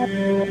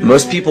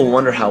 Most people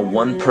wonder how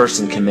one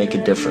person can make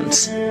a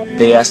difference.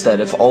 They ask that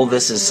if all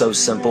this is so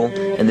simple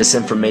and this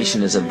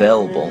information is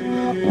available,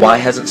 why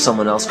hasn't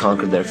someone else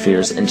conquered their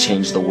fears and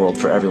changed the world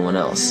for everyone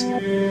else?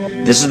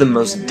 This is the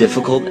most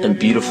difficult and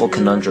beautiful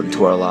conundrum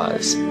to our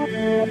lives.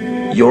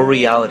 Your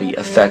reality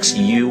affects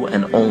you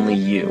and only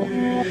you.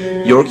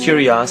 Your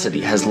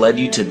curiosity has led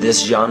you to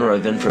this genre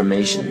of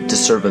information to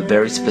serve a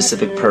very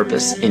specific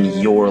purpose in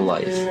your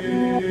life.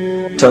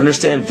 To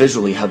understand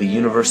visually how the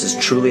universe is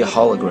truly a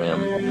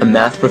hologram, a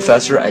math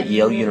professor at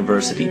Yale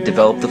University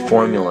developed a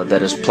formula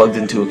that is plugged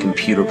into a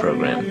computer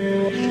program.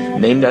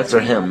 Named after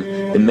him,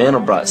 the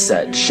Mandelbrot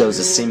set shows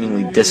a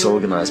seemingly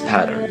disorganized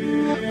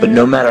pattern. But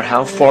no matter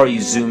how far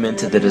you zoom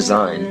into the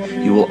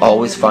design, you will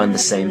always find the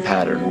same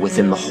pattern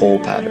within the whole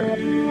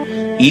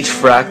pattern. Each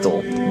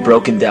fractal,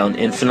 broken down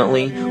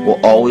infinitely, will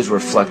always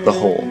reflect the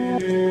whole.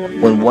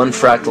 When one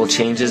fractal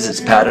changes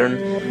its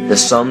pattern, the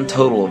sum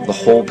total of the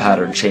whole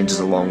pattern changes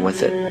along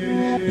with it.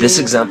 This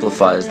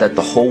exemplifies that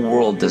the whole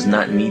world does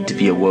not need to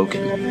be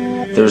awoken.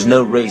 There is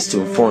no race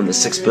to inform the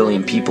 6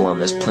 billion people on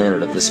this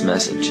planet of this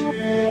message.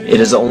 It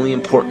is only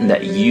important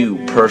that you,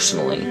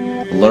 personally,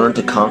 learn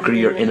to conquer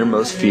your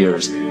innermost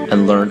fears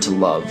and learn to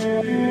love.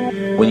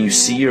 When you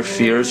see your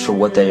fears for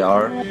what they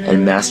are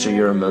and master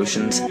your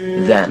emotions,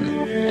 then,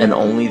 and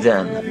only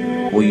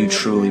then, will you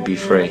truly be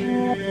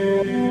free.